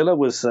Rockzilla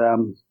was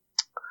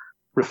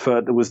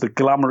referred to as the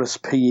glamorous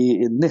PA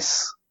in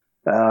this.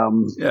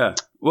 Yeah.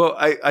 Well,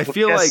 I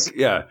feel like,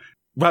 yeah,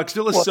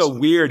 Rockzilla's so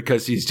weird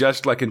because he's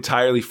just like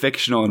entirely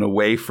fictional in a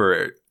way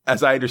for,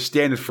 as I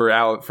understand it, for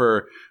Alan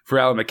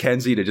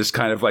McKenzie to just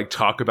kind of like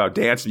talk about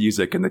dance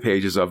music in the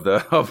pages of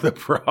the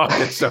prog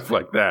and stuff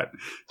like that.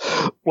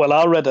 Well,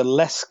 I read a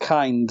less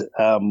kind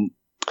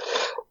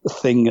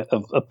thing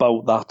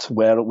about that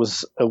where it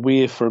was a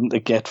way for him to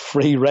get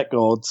free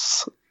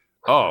records.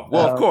 Oh,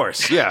 well, of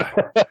course, yeah.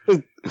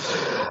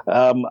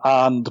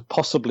 And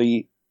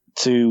possibly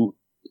to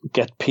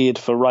get paid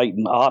for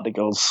writing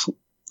articles,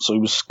 so he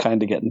was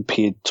kind of getting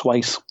paid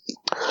twice.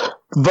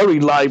 Very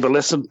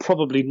libelous and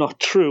probably not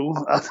true.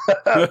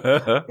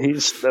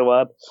 He's the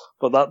one,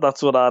 but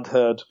that's what I'd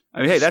heard. I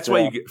mean, hey, that's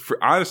why you get,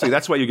 honestly,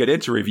 that's why you get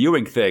into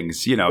reviewing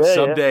things.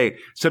 Someday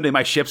someday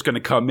my ship's going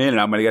to come in and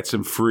I'm going to get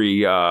some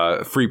free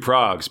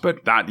progs,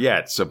 but not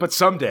yet. But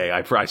someday,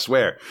 I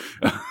swear.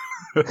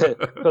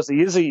 Because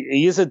he is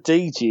a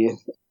DJ.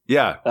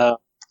 Yeah.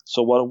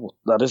 So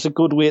that is a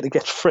good way to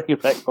get free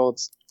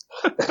records.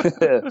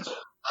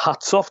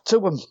 Hats off to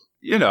him.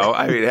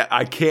 I mean,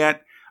 I can't.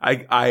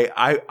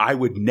 I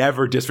would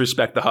never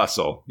disrespect the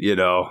hustle.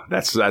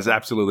 That's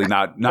absolutely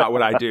not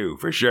what I do,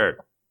 for sure.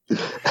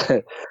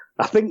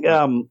 I think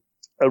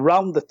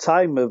around the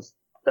time of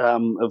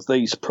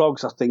these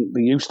progs, I think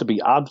there used to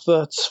be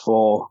adverts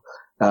for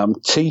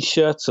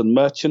T-shirts and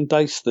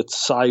merchandise that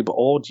Saib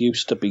Odd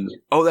used to be.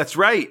 Oh, that's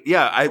right.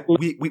 Yeah,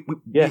 we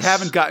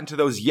haven't gotten to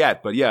those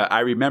yet, but yeah,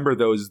 I remember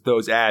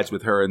those ads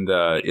with her in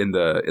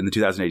the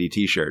 2080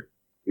 T-shirt.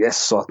 Yes,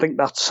 so I think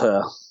that's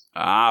her.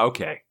 Ah,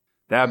 okay,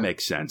 that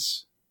makes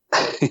sense.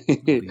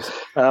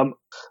 I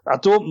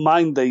don't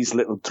mind these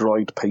little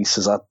droid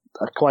pieces. I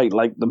quite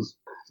like them.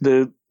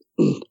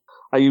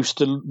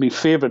 My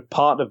favourite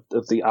part of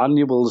the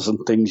annuals and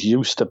things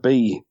used to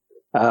be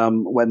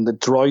when the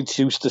droids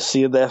used to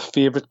say their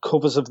favourite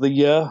covers of the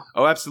year.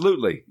 Oh,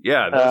 absolutely.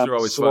 Yeah, those are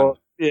always fun.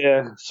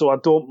 Yeah, so I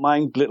don't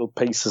mind little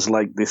pieces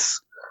like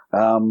this.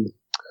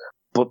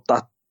 But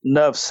that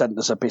nerve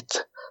centre's a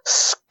bit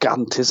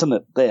scant, isn't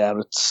it? There,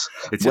 it's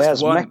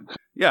just one.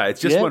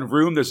 It's just one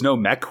room. There's no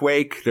mech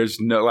quake. There's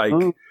no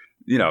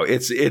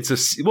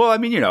well, I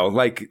mean,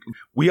 like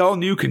we all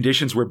knew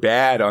conditions were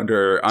bad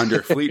under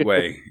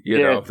Fleetway. You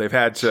know, they've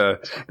had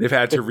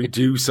to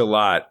reduce a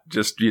lot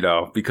just,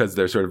 because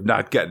they're sort of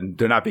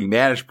they're not being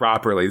managed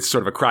properly. It's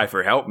sort of a cry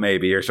for help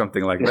maybe or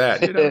something like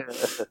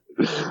that.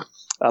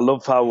 I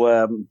love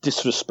how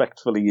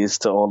disrespectful he is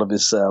to all of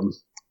his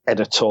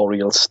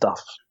editorial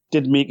stuff.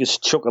 Did make us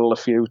chuckle a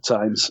few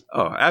times.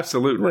 Oh,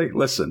 absolutely.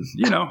 Listen,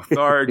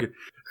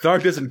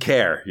 Tharg doesn't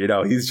care.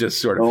 He's just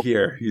sort of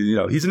here.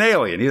 He's an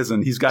alien.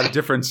 He's got a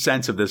different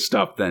sense of this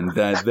stuff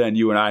than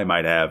you and I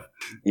might have.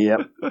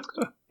 Yeah.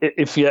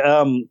 If you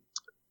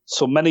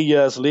so many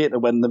years later,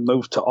 when they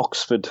moved to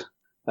Oxford,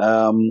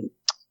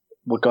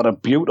 we got a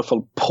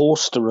beautiful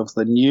poster of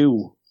the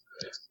new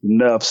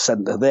nerve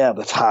centre there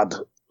that had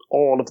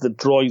all of the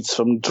droids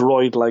from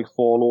Droid Life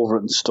all over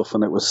it and stuff,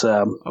 and it was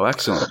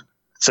excellent.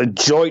 It's a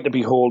joy to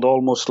behold,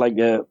 almost like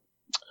a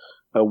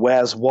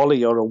Where's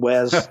Wally or a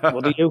Where's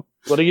what do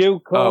you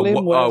call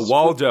him?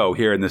 Waldo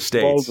here in the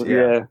States. Waldo,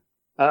 yeah.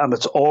 And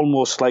it's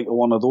almost like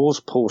one of those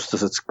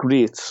posters. It's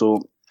great.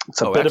 So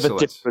it's a bit of a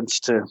difference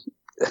to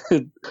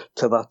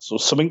that. So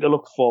something to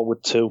look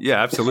forward to.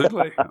 Yeah,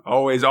 absolutely.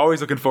 always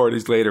looking forward to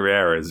these later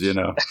eras,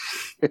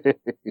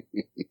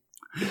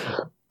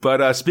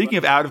 But speaking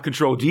of out of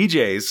control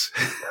DJs,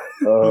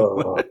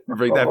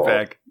 bring that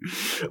back.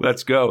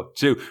 Let's go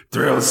to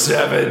Thrill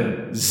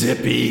 7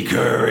 Zippy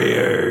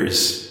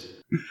Couriers.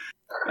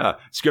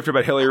 Script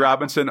about Hillary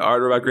Robinson,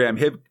 art about Graham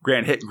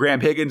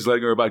Higgins,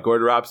 letter about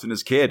Gordon Robson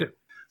as kid.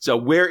 So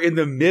we're in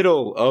the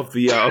middle of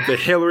the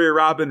Hillary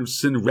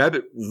Robinson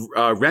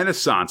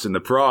renaissance in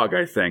the Prague,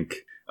 I think.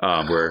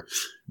 Where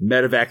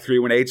Medevac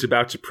 318 is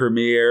about to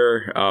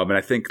premiere, and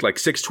I think like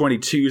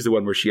 622 is the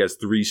one where she has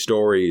 3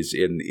 stories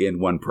in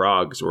one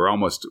Prague. So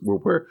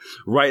we're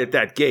right at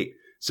that gate.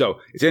 So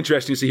it's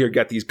interesting to see her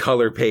get these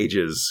color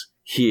pages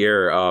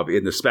here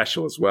in the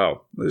special as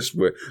well. This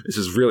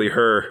is really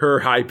her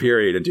high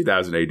period in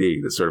 2000 AD.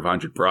 This sort of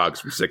 100 Pragues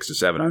from 6 to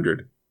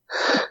 700.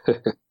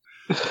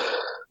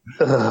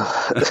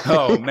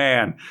 Oh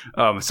man!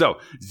 So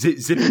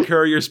Zippy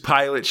Courier's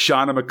pilot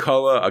Shauna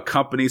McCullough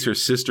accompanies her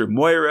sister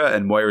Moira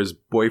and Moira's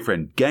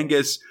boyfriend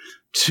Genghis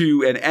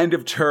to an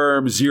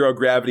end-of-term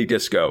zero-gravity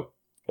disco.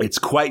 It's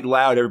quite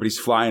loud. Everybody's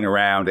flying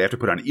around. They have to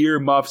put on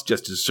earmuffs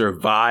just to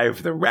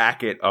survive the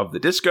racket of the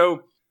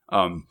disco.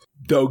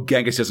 Though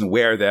Genghis doesn't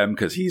wear them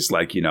because he's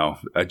like,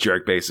 a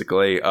jerk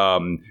basically.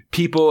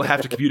 People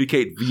have to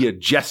communicate via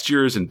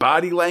gestures and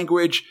body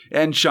language,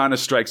 and Shauna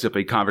strikes up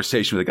a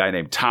conversation with a guy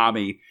named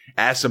Tommy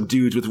as some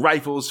dudes with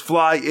rifles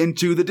fly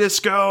into the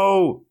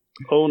disco.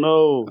 Oh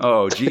no.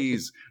 Oh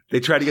geez. They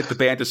try to get the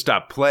band to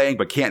stop playing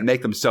but can't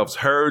make themselves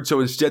heard, so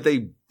instead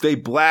they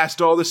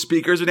blast all the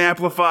speakers and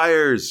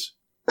amplifiers.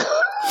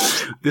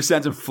 This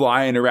sends them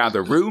flying around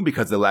the room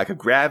because of the lack of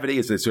gravity,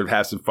 as they sort of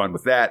have some fun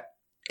with that.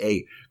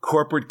 A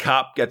corporate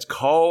cop gets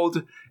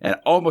called and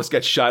almost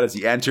gets shot as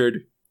he enters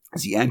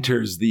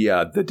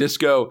the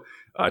disco.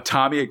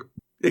 Tommy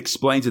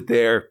explains it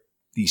there.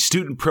 The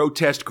student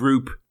protest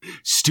group,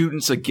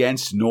 Students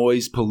Against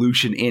Noise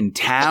Pollution in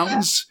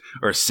Towns,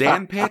 or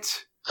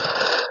Sandpit.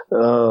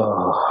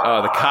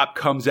 The cop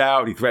comes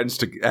out. He threatens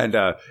to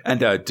and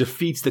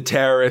defeats the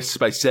terrorists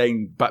by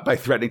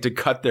threatening to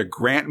cut their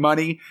grant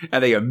money,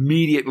 and they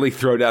immediately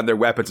throw down their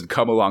weapons and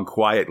come along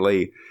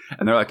quietly.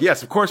 And they're like,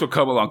 "Yes, of course we'll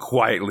come along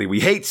quietly. We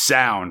hate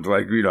sound.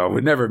 Like we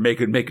never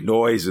make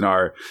noise in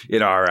our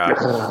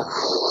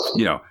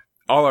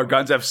all our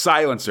guns have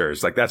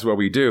silencers. Like that's what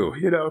we do.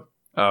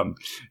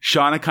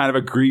 Shauna kind of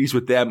agrees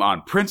with them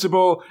on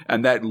principle,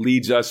 and that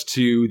leads us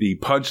to the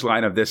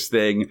punchline of this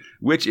thing,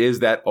 which is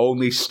that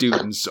only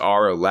students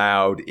are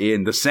allowed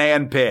in the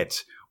sand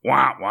pit.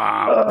 Wah,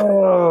 wah.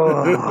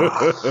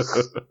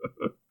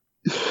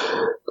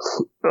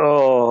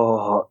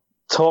 Oh,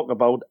 talk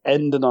about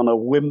ending on a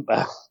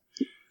whimper.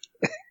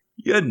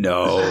 I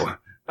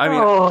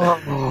mean,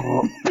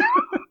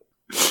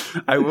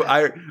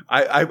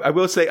 I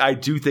will say I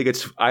do think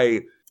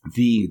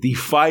the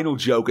final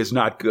joke is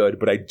not good,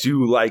 but I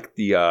do like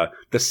the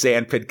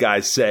sandpit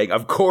guys saying,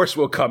 "Of course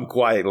we'll come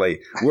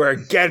quietly. We're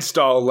against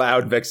all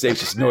loud,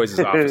 vexatious noises,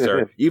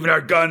 officer. Even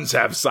our guns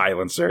have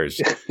silencers."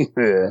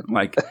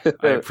 Like,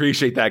 I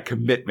appreciate that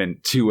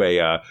commitment to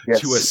a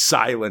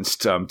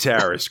silenced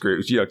terrorist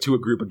group, to a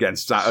group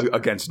against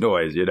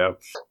noise.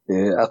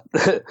 Yeah,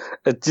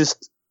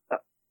 just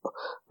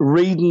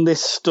reading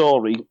this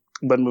story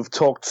when we've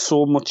talked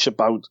so much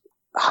about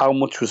how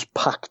much was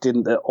packed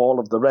into all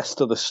of the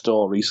rest of the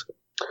stories.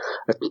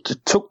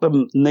 It took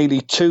them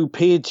nearly 2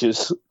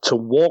 pages to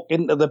walk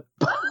into the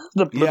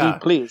bloody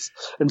place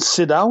and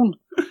sit down.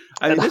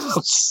 I mean,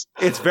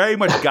 it's very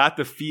much got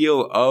the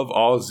feel of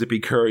all Zippy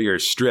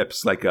Courier's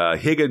strips. Like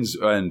Higgins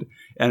and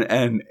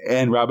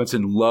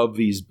Robinson love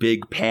these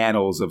big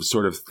panels of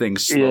sort of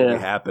things slowly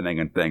happening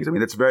and things. I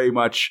mean, it's very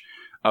much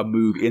a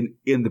move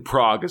in the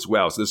prog as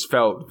well. So this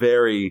felt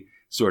very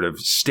sort of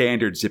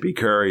standard Zippy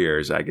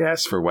Couriers, I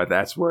guess, for what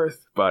that's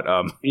worth. But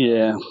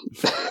yeah,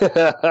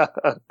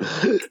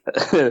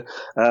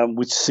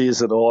 which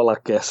says it all, I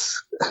guess.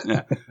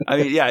 Yeah. I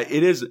mean, yeah,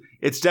 it is.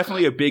 It's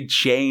definitely a big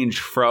change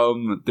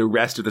from the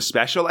rest of the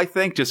special, I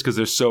think, just because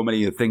there's so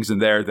many things in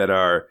there that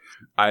are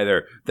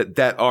either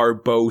that are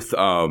both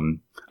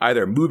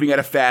either moving at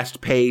a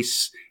fast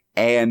pace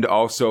and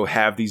also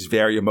have these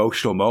very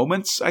emotional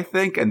moments, I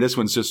think. And this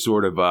one's just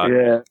sort of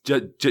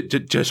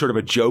just sort of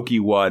a jokey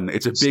one.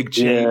 It's a big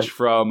change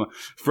from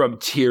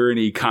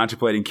Tyranny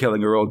contemplating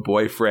killing her old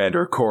boyfriend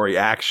or Corey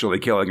actually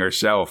killing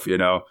herself, you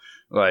know?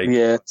 Like,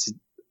 yeah, it's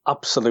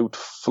absolute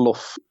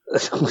fluff.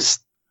 It was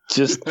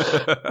just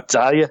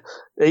dire.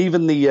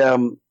 Even the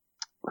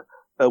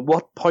at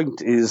what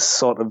point is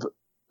sort of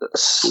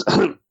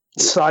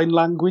sign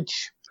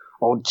language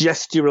or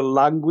gestural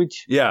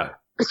language? Yeah.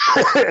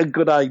 A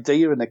good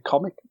idea in a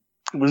comic.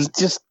 It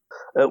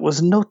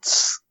was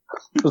nuts.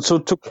 So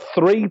it took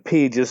 3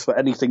 pages for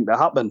anything to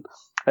happen.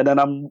 And then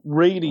I'm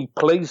really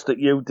pleased that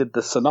you did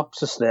the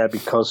synopsis there,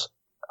 because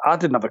I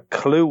didn't have a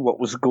clue what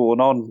was going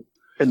on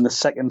in the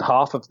second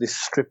half of this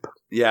strip.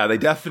 Yeah, they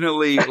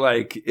definitely,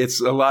 like,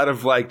 it's a lot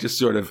of, like, just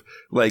sort of,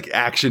 like,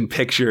 action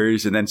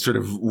pictures and then sort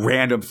of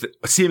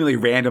seemingly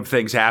random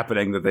things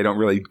happening that they don't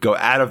really go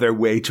out of their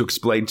way to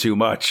explain too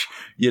much,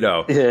 you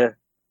know. Yeah.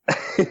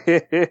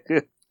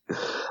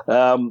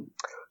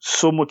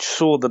 So much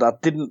so that I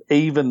didn't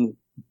even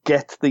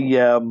get the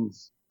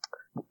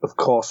of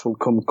course we'll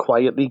come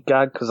quietly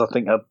gag, because I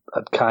think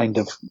I'd kind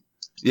of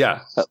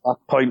at that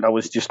point I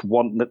was just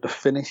wanting it to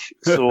finish,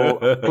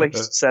 so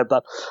please said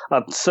that.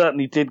 I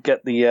certainly did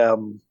get the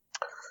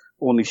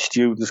only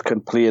students can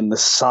play in the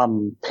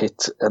sand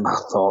pit, and I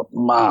thought,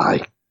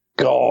 my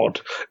God,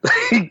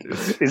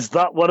 is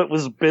that what it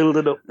was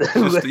building up?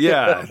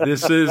 Yeah,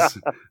 this is.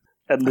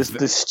 And there's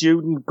the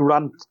student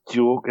grant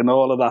joke and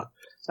all of that.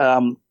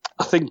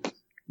 I think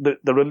that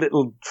there are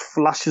little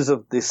flashes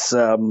of this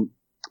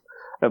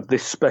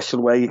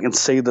special where you can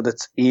see that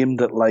it's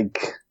aimed at,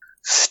 like,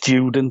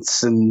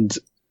 students and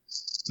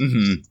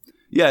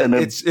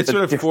it's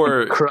sort of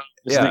for crowd,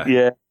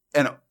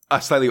 and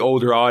a slightly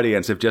older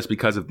audience, if just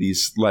because of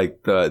these,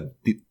 like,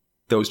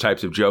 those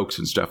types of jokes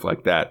and stuff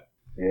like that.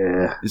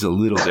 Yeah, is a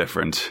little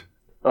different.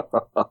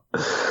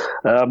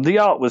 The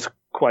art was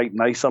quite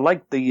nice. I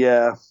liked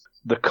the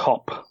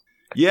cop.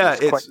 Yeah,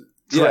 it's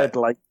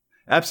Dredd-like.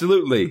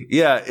 Absolutely.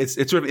 Yeah, it's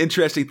sort of an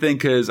interesting thing,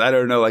 because I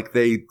don't know, like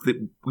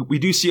we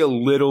do see a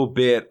little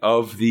bit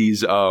of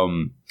these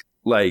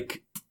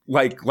like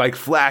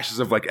flashes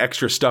of, like,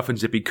 extra stuff in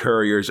Zippy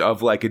Couriers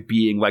of, like, it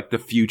being, like, the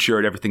future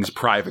and everything's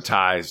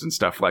privatized and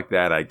stuff like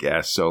that, I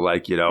guess. So,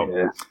 like, you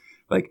know,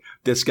 like,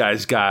 this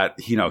guy's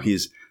got, you know,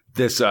 he's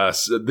this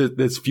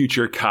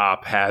future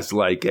cop has,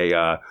 like,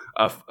 a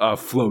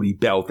floaty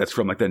belt that's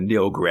from, like, the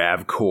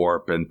Nilgrav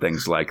Corp and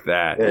things like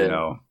that, you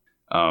know.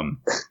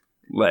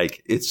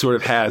 Like, it sort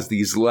of has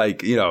these,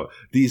 like, you know,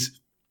 these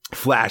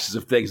flashes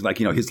of things, like,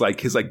 you know, his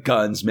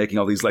guns making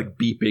all these, like,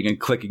 beeping and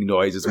clicking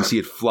noises. We see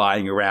it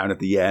flying around at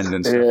the end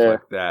and stuff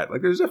like that.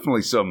 Like, there's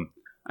definitely some,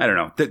 I don't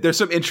know, there's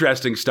some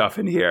interesting stuff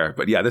in here.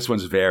 But yeah, this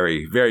one's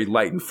very, very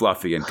light and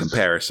fluffy in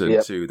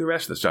comparison to the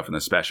rest of the stuff in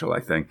the special, I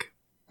think.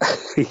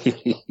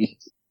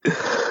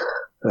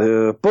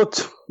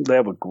 But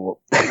there we go.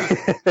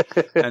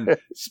 And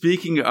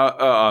speaking,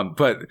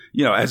 but,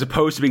 you know, as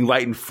opposed to being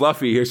light and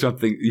fluffy, here's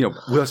something, you know,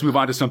 let's move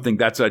on to something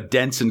that's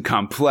dense and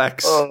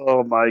complex.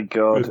 Oh my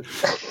God.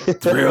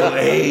 Thrill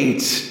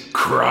 8,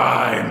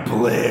 Crime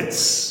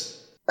Blitz.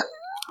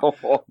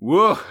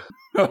 Whoa.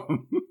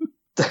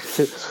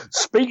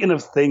 Speaking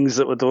of things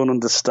that we don't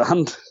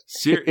understand.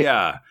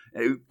 Yeah.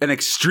 An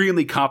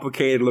extremely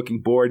complicated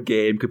looking board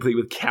game, complete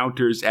with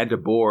counters and a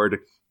board.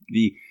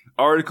 The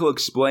article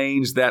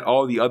explains that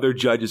all the other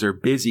judges are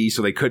busy,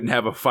 so they couldn't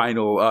have a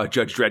final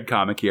Judge Dredd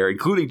comic here,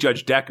 including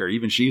Judge Decker.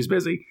 Even she's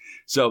busy.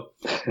 So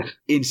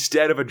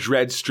instead of a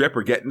Dredd strip,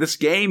 we're getting this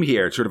game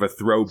here. It's sort of a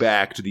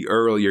throwback to the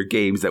earlier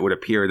games that would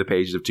appear in the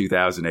pages of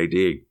 2000 AD.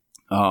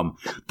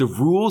 The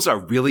rules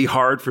are really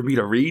hard for me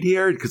to read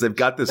here because I've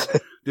got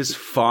this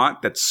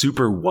font that's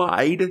super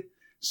wide,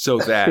 so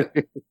that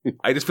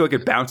I just feel like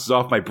it bounces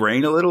off my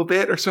brain a little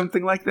bit or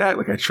something like that.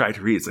 Like, I try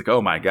to read, it's like,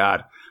 oh my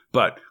God.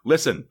 But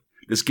listen,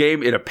 this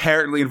game, it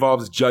apparently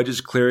involves judges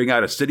clearing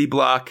out a city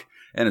block,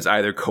 and is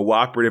either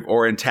cooperative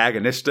or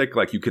antagonistic.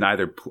 Like, you can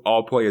either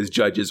all play as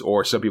judges,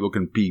 or some people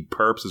can be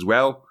perps as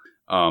well.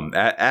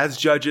 As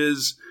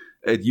judges,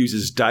 it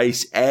uses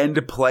dice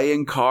and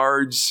playing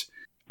cards.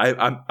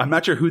 I'm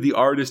not sure who the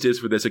artist is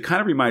for this. It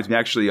kind of reminds me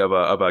actually of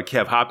a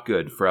Kev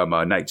Hopgood from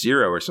Night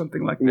Zero or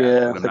something like that.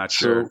 Yeah, but I'm not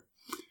sure.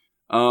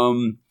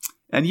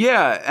 And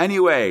yeah,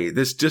 anyway,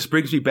 this just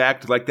brings me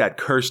back to like that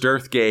Cursed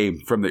Earth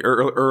game from the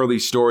early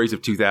stories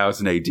of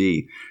 2000 AD,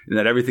 and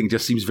that everything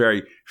just seems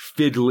very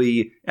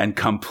fiddly and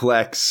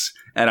complex,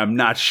 and I'm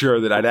not sure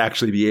that I'd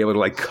actually be able to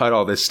like cut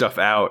all this stuff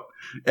out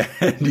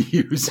and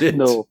use it in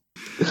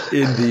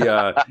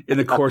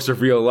the course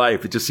of real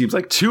life. It just seems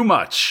like too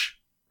much.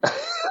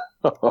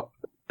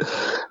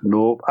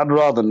 No, I'd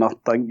rather not,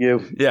 thank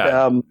you.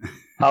 Yeah.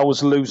 I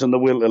was losing the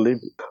will to live,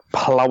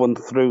 plowing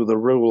through the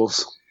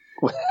rules.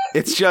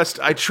 It's just,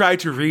 I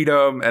tried to read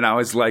them, and I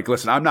was like,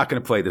 listen, I'm not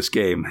going to play this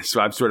game. So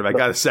I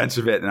got a sense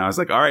of it, and I was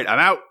like, all right, I'm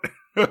out.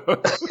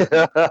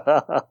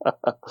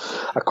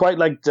 I quite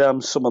liked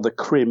some of the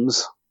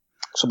crims,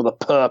 some of the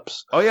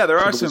perps. Oh yeah, there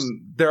are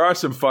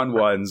some fun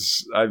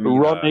ones. I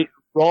mean,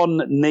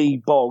 Ron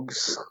Nee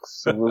Boggs,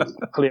 so we'll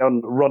play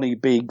on Ronnie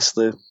Biggs,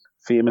 the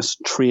famous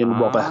train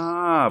robber.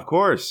 Ah, of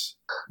course.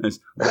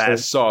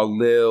 Last saw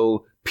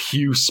Lil,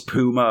 Puce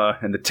Puma,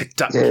 and the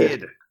TikTok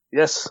Kid.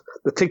 Yes,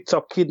 the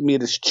TikTok Kid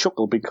made us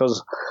chuckle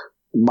because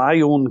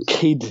my own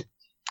kid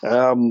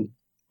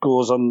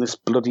goes on this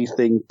bloody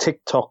thing,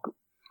 TikTok,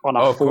 on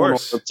her phone all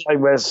the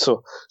time.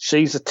 So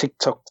she's a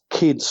TikTok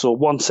Kid. So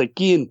once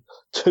again,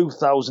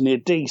 2000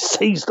 AD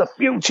sees the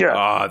future.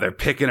 Oh, they're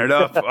picking it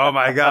up. Oh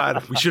my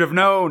God, we should have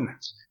known.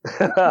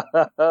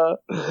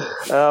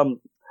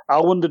 I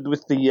wondered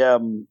with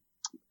the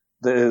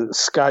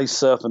Sky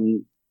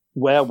Surfing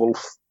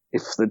Werewolf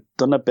if they'd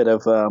done a bit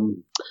of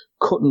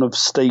cutting of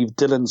Steve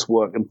Dillon's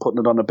work and putting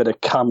it on a bit of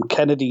Cam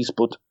Kennedy's,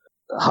 but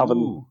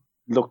haven't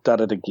looked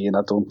at it again.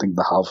 I don't think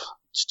they have.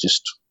 It's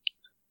just,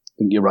 I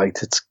think you're right.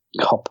 It's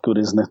cop good,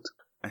 isn't it?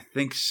 I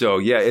think so.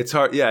 Yeah, it's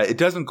hard. Yeah, it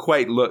doesn't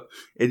quite look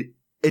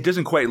it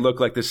doesn't quite look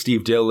like the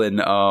Steve Dillon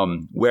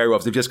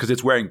werewolves, just because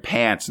it's wearing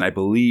pants, and I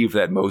believe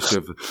that most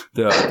of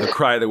the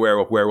Cry of the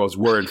werewolves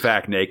were in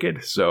fact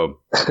naked. So,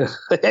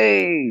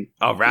 hey,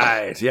 all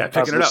right, yeah,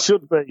 picking it up.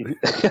 Should be.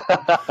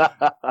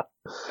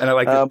 And I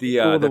like that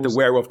the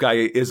werewolf guy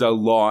is a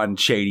Lon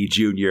Chaney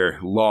Jr.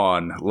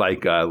 lawn,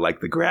 like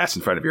the grass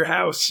in front of your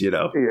house, you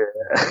know. Yeah.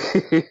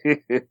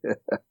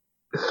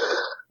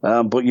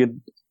 But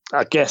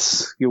I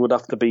guess you would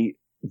have to be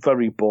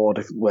very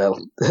bored.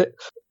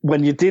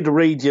 When you did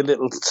read your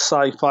little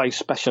sci-fi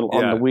special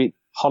on the week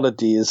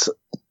holidays,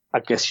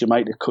 I guess you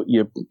might have cut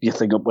your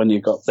thing up when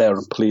you got there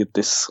and played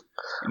this.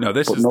 No,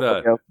 this is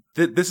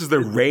this is the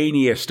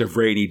rainiest of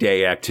rainy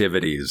day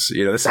activities.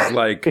 You know, this is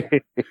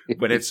like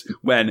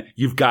when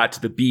you've got to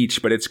the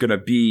beach, but it's going to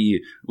be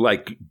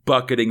like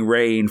bucketing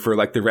rain for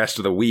like the rest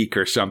of the week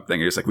or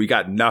something. It's like, we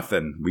got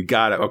nothing. We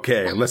got it.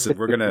 Okay, listen,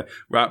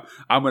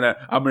 I'm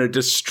gonna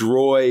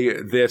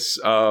destroy this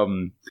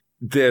Durham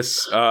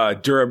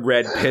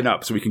Red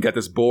pinup so we can get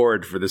this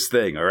board for this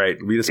thing. All right,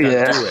 we just got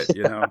to do it.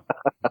 You know.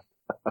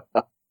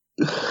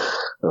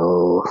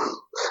 Oh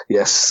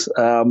yes.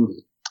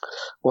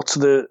 What's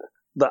the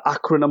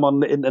acronym on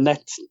the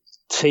internet?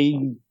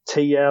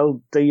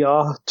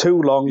 TLDR?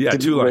 Too long. Yeah,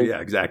 too long. Yeah,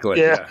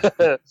 exactly. Yeah.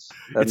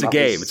 It's a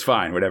game. It's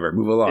fine. Whatever.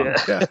 Move along.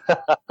 Yeah.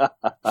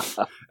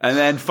 And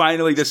then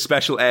finally, this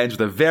special ends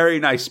with a very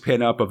nice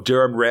pinup of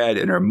Durham Red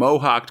in her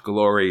mohawked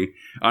glory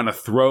on a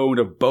throne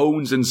of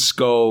bones and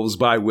skulls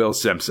by Will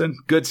Simpson.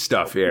 Good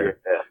stuff here.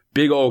 Yeah.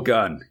 Big old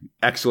gun.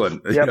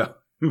 Excellent. Yep. You know,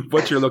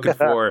 what you're looking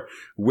for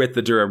with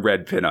the Durham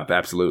Red pinup.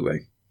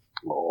 Absolutely.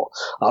 Oh,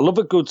 I love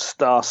a good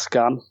star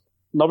scan.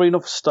 Not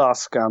enough star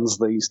scans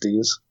these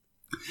days.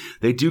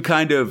 They do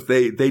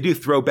they do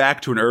throw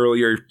back to an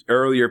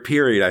earlier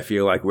period, I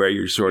feel like, where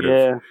you're sort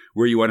of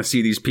where you want to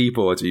see these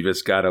people. It's, you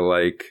just gotta,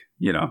 like,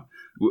 you know,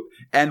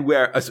 and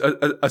where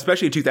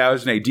especially in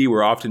 2000 AD,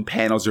 where often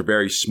panels are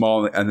very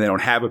small and they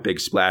don't have a big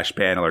splash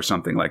panel or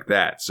something like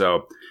that.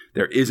 So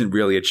there isn't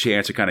really a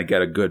chance to kind of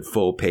get a good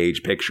full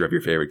page picture of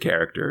your favorite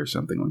character or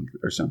something.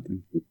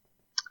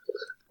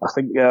 I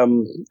think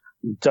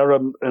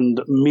Durham and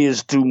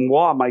Mies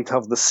Dumois might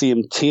have the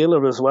same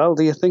tailor as well.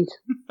 Do you think?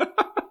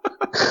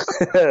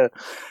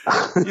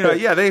 You know,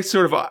 yeah, they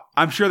sort of,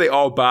 I'm sure they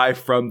all buy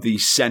from the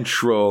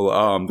central,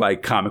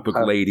 like, comic book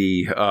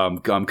lady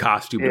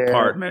costume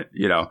department,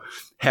 you know.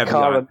 Heavy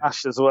Cara on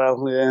Nash as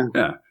well, yeah.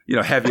 You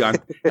know, heavy on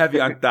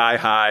thigh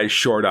highs,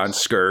 short on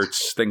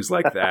skirts, things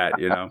like that,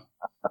 you know.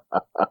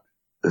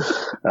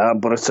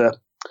 But it's a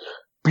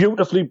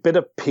beautifully bit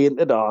of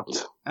painted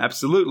art.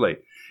 Absolutely.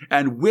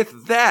 And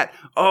with that,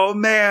 oh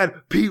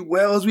man, Pete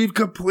Wells, we've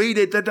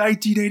completed the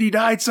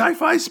 1989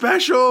 sci-fi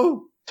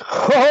special.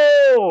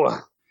 Oh,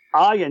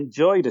 I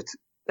enjoyed it.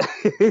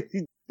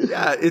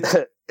 Yeah,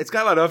 it's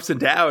got a lot of ups and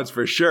downs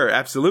for sure,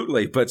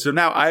 absolutely. But so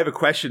now I have a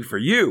question for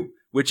you,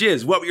 which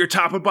is, what were your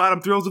top and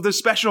bottom thrills of this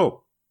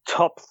special?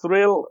 Top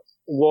thrill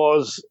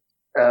was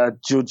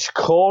Judge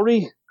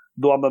Corey,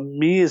 though I'm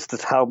amazed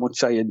at how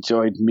much I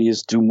enjoyed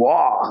Mies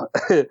Dumois.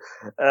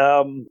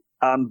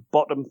 And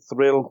bottom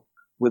thrill,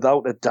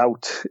 without a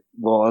doubt,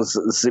 was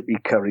Zippy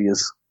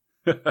Couriers.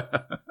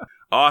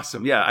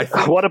 Awesome. Yeah. I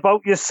think, what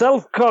about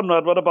yourself,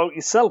 Conrad? What about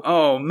yourself?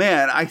 Oh,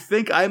 man. I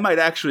think I might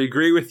actually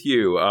agree with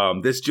you.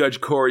 This Judge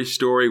Corey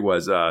story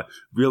was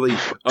really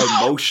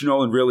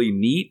emotional and really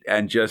neat.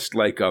 And just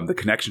like the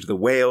connection to the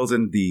whales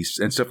and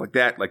stuff like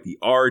that, like the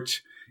art,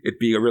 it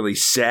being a really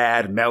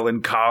sad,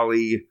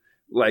 melancholy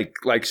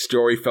like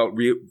story felt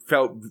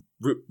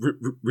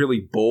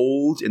really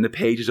bold in the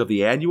pages of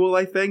the annual,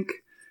 I think.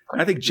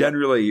 I think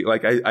generally,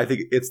 like, I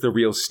think it's the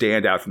real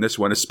standout from this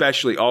one,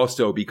 especially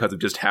also because of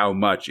just how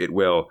much it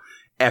will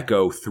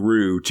echo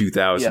through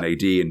 2000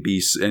 AD and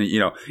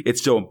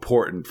it's so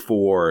important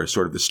for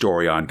sort of the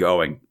story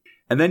ongoing.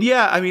 And then,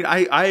 I mean,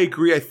 I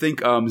agree. I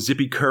think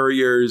Zippy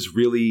Courier's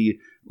really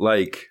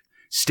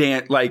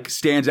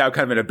stands out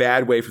kind of in a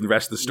bad way from the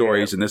rest of the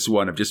stories in this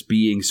one, of just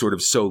being sort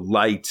of so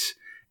light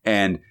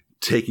and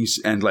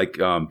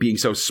being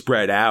so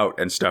spread out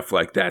and stuff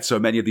like that. So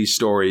many of these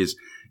stories,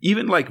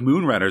 even like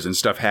Moonrunners and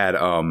stuff, had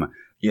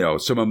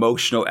some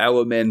emotional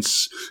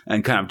elements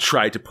and kind of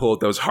tried to pull at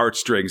those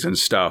heartstrings and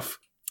stuff.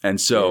 And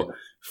so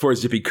for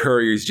Zippy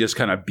Courier's just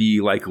kind of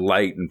be like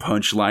light and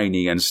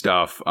punchliney and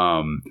stuff,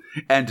 and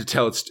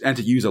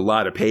to use a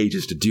lot of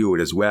pages to do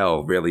it as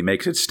well, really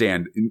makes it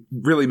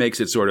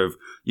sort of,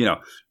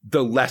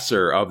 the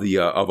lesser of the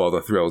of all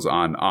the thrills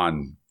on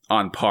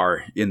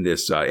par in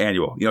this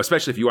annual,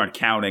 especially if you aren't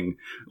counting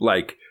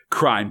like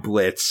Crime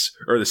Blitz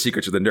or The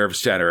Secrets of the Nerve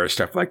Center or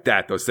stuff like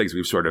that. Those things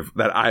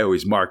that I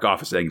always mark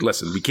off as saying,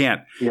 listen, we can't.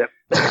 Yep.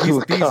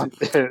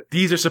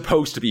 These are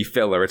supposed to be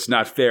filler. It's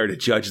not fair to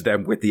judge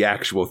them with the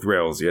actual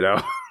thrills,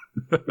 Yeah.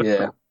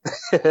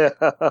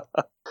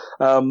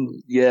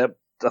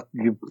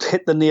 You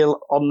hit the nail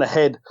on the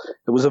head.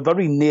 It was a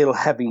very nail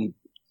heavy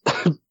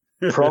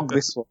prog,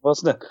 this one,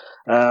 wasn't it?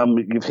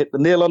 You've hit the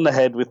nail on the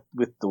head with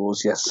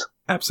those, yes.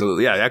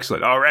 Absolutely. Yeah,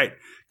 excellent. All right.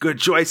 Good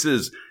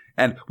choices.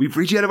 And we've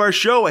reached the end of our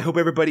show. I hope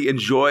everybody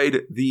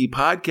enjoyed the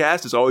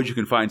podcast. As always, you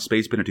can find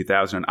Space Spinner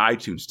 2000 on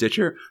iTunes,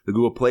 Stitcher, the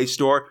Google Play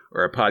Store,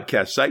 or our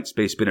podcast site,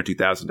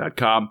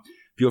 spacespinner2000.com.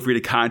 Feel free to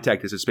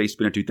contact us at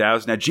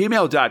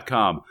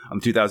spacespinner2000@gmail.com, on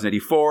the 2080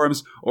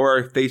 forums, or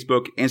our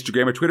Facebook,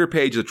 Instagram, or Twitter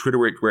page. The Twitter,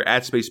 we're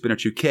at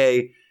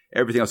SpaceSpinner2K.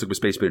 Everything else, look for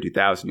Space Spinner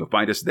 2000. You'll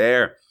find us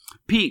there.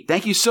 Pete,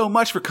 thank you so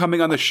much for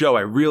coming on the show.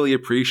 I really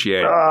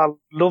appreciate it.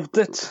 Loved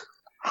it.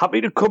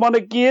 Happy to come on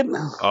again.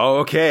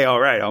 Okay,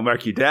 all right. I'll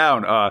mark you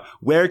down.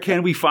 Where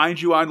can we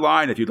find you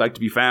online if you'd like to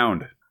be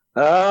found?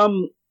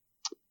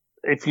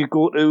 If you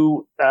go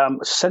to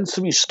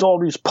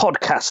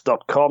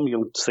sensorystoriespodcast.com,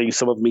 you'll see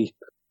some of my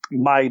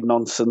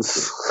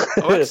nonsense.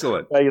 Oh,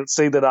 excellent. You'll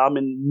see that I'm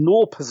in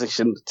no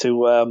position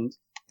to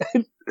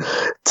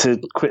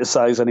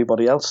criticize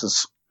anybody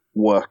else's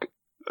work.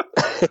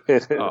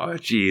 Oh,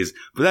 geez.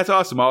 But that's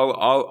awesome.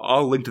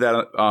 I'll link to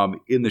that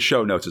in the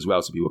show notes as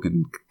well, so people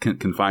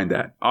can find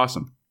that.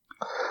 Awesome.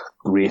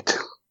 Great.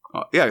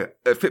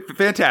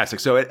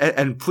 Fantastic. So,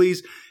 and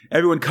please,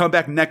 everyone, come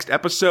back next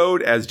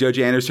episode as Judge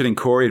Anderson and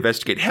Corey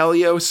investigate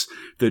Helios.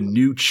 The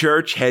new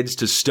church heads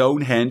to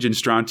Stonehenge and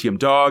Strontium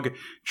Dog.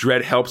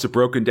 Dredd helps a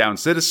broken down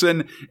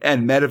citizen,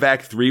 and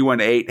Medevac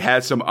 318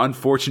 has some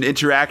unfortunate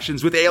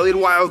interactions with alien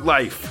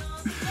wildlife.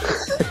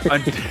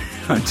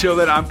 Until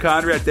then, I'm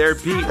Conrad, they're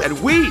Pete,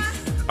 and we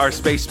are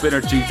Space Spinner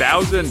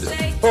 2000.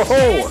 Oh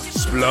ho!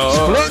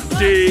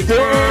 Splendid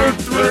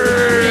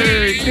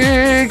Birthday!